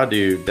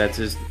Nosferatu. That's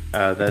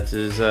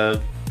his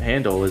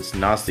handle. It's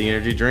Nos the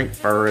energy drink,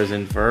 fur as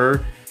in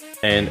fur,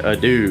 and a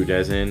dude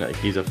as in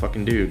he's a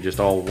fucking dude. Just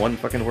all one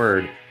fucking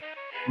word.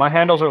 My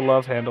handles are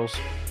love handles.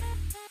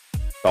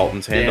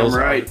 Dalton's handles.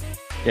 Damn right.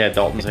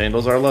 Dalton's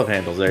handles are love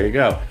handles. There you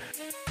go.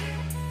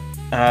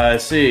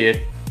 See,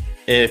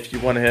 if you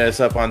want to hit us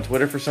up on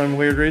Twitter for some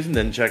weird reason,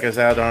 then check us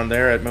out on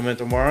there at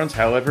Momentum Morons.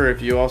 However, if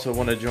you also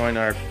want to join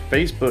our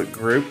Facebook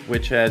group,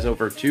 which has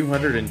over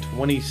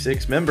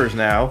 226 members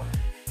now,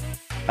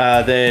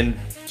 then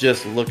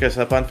just look us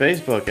up on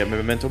Facebook at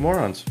Memento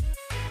Morons.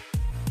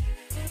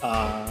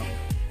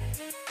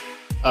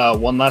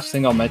 One last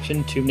thing I'll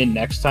mention. Tune in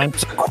next time.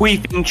 It's a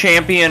queefing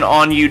champion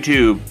on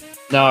YouTube.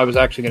 No, I was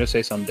actually going to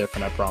say something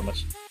different, I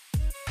promise.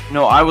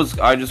 No, I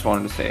just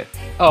wanted to say it.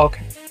 Oh,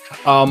 okay.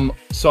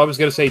 So I was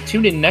going to say,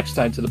 tune in next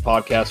time to the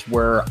podcast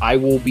where I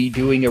will be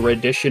doing a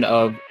rendition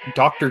of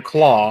Dr.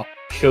 Claw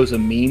shows a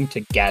meme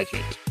to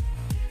Gadget.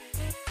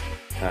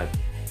 God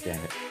damn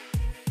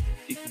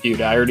it.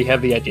 Dude, I already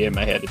have the idea in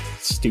my head.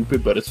 It's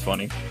stupid, but it's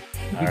funny.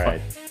 All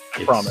right.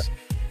 I promise.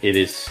 It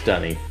is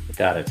stunning.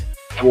 Got it.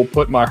 I will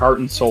put my heart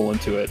and soul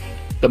into it.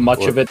 The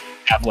much of it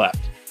I have left.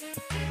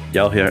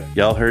 Y'all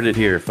heard it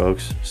here,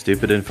 folks.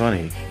 Stupid and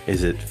funny.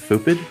 Is it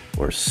foopid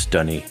or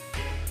stunny?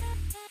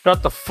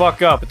 Shut the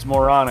fuck up. It's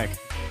moronic.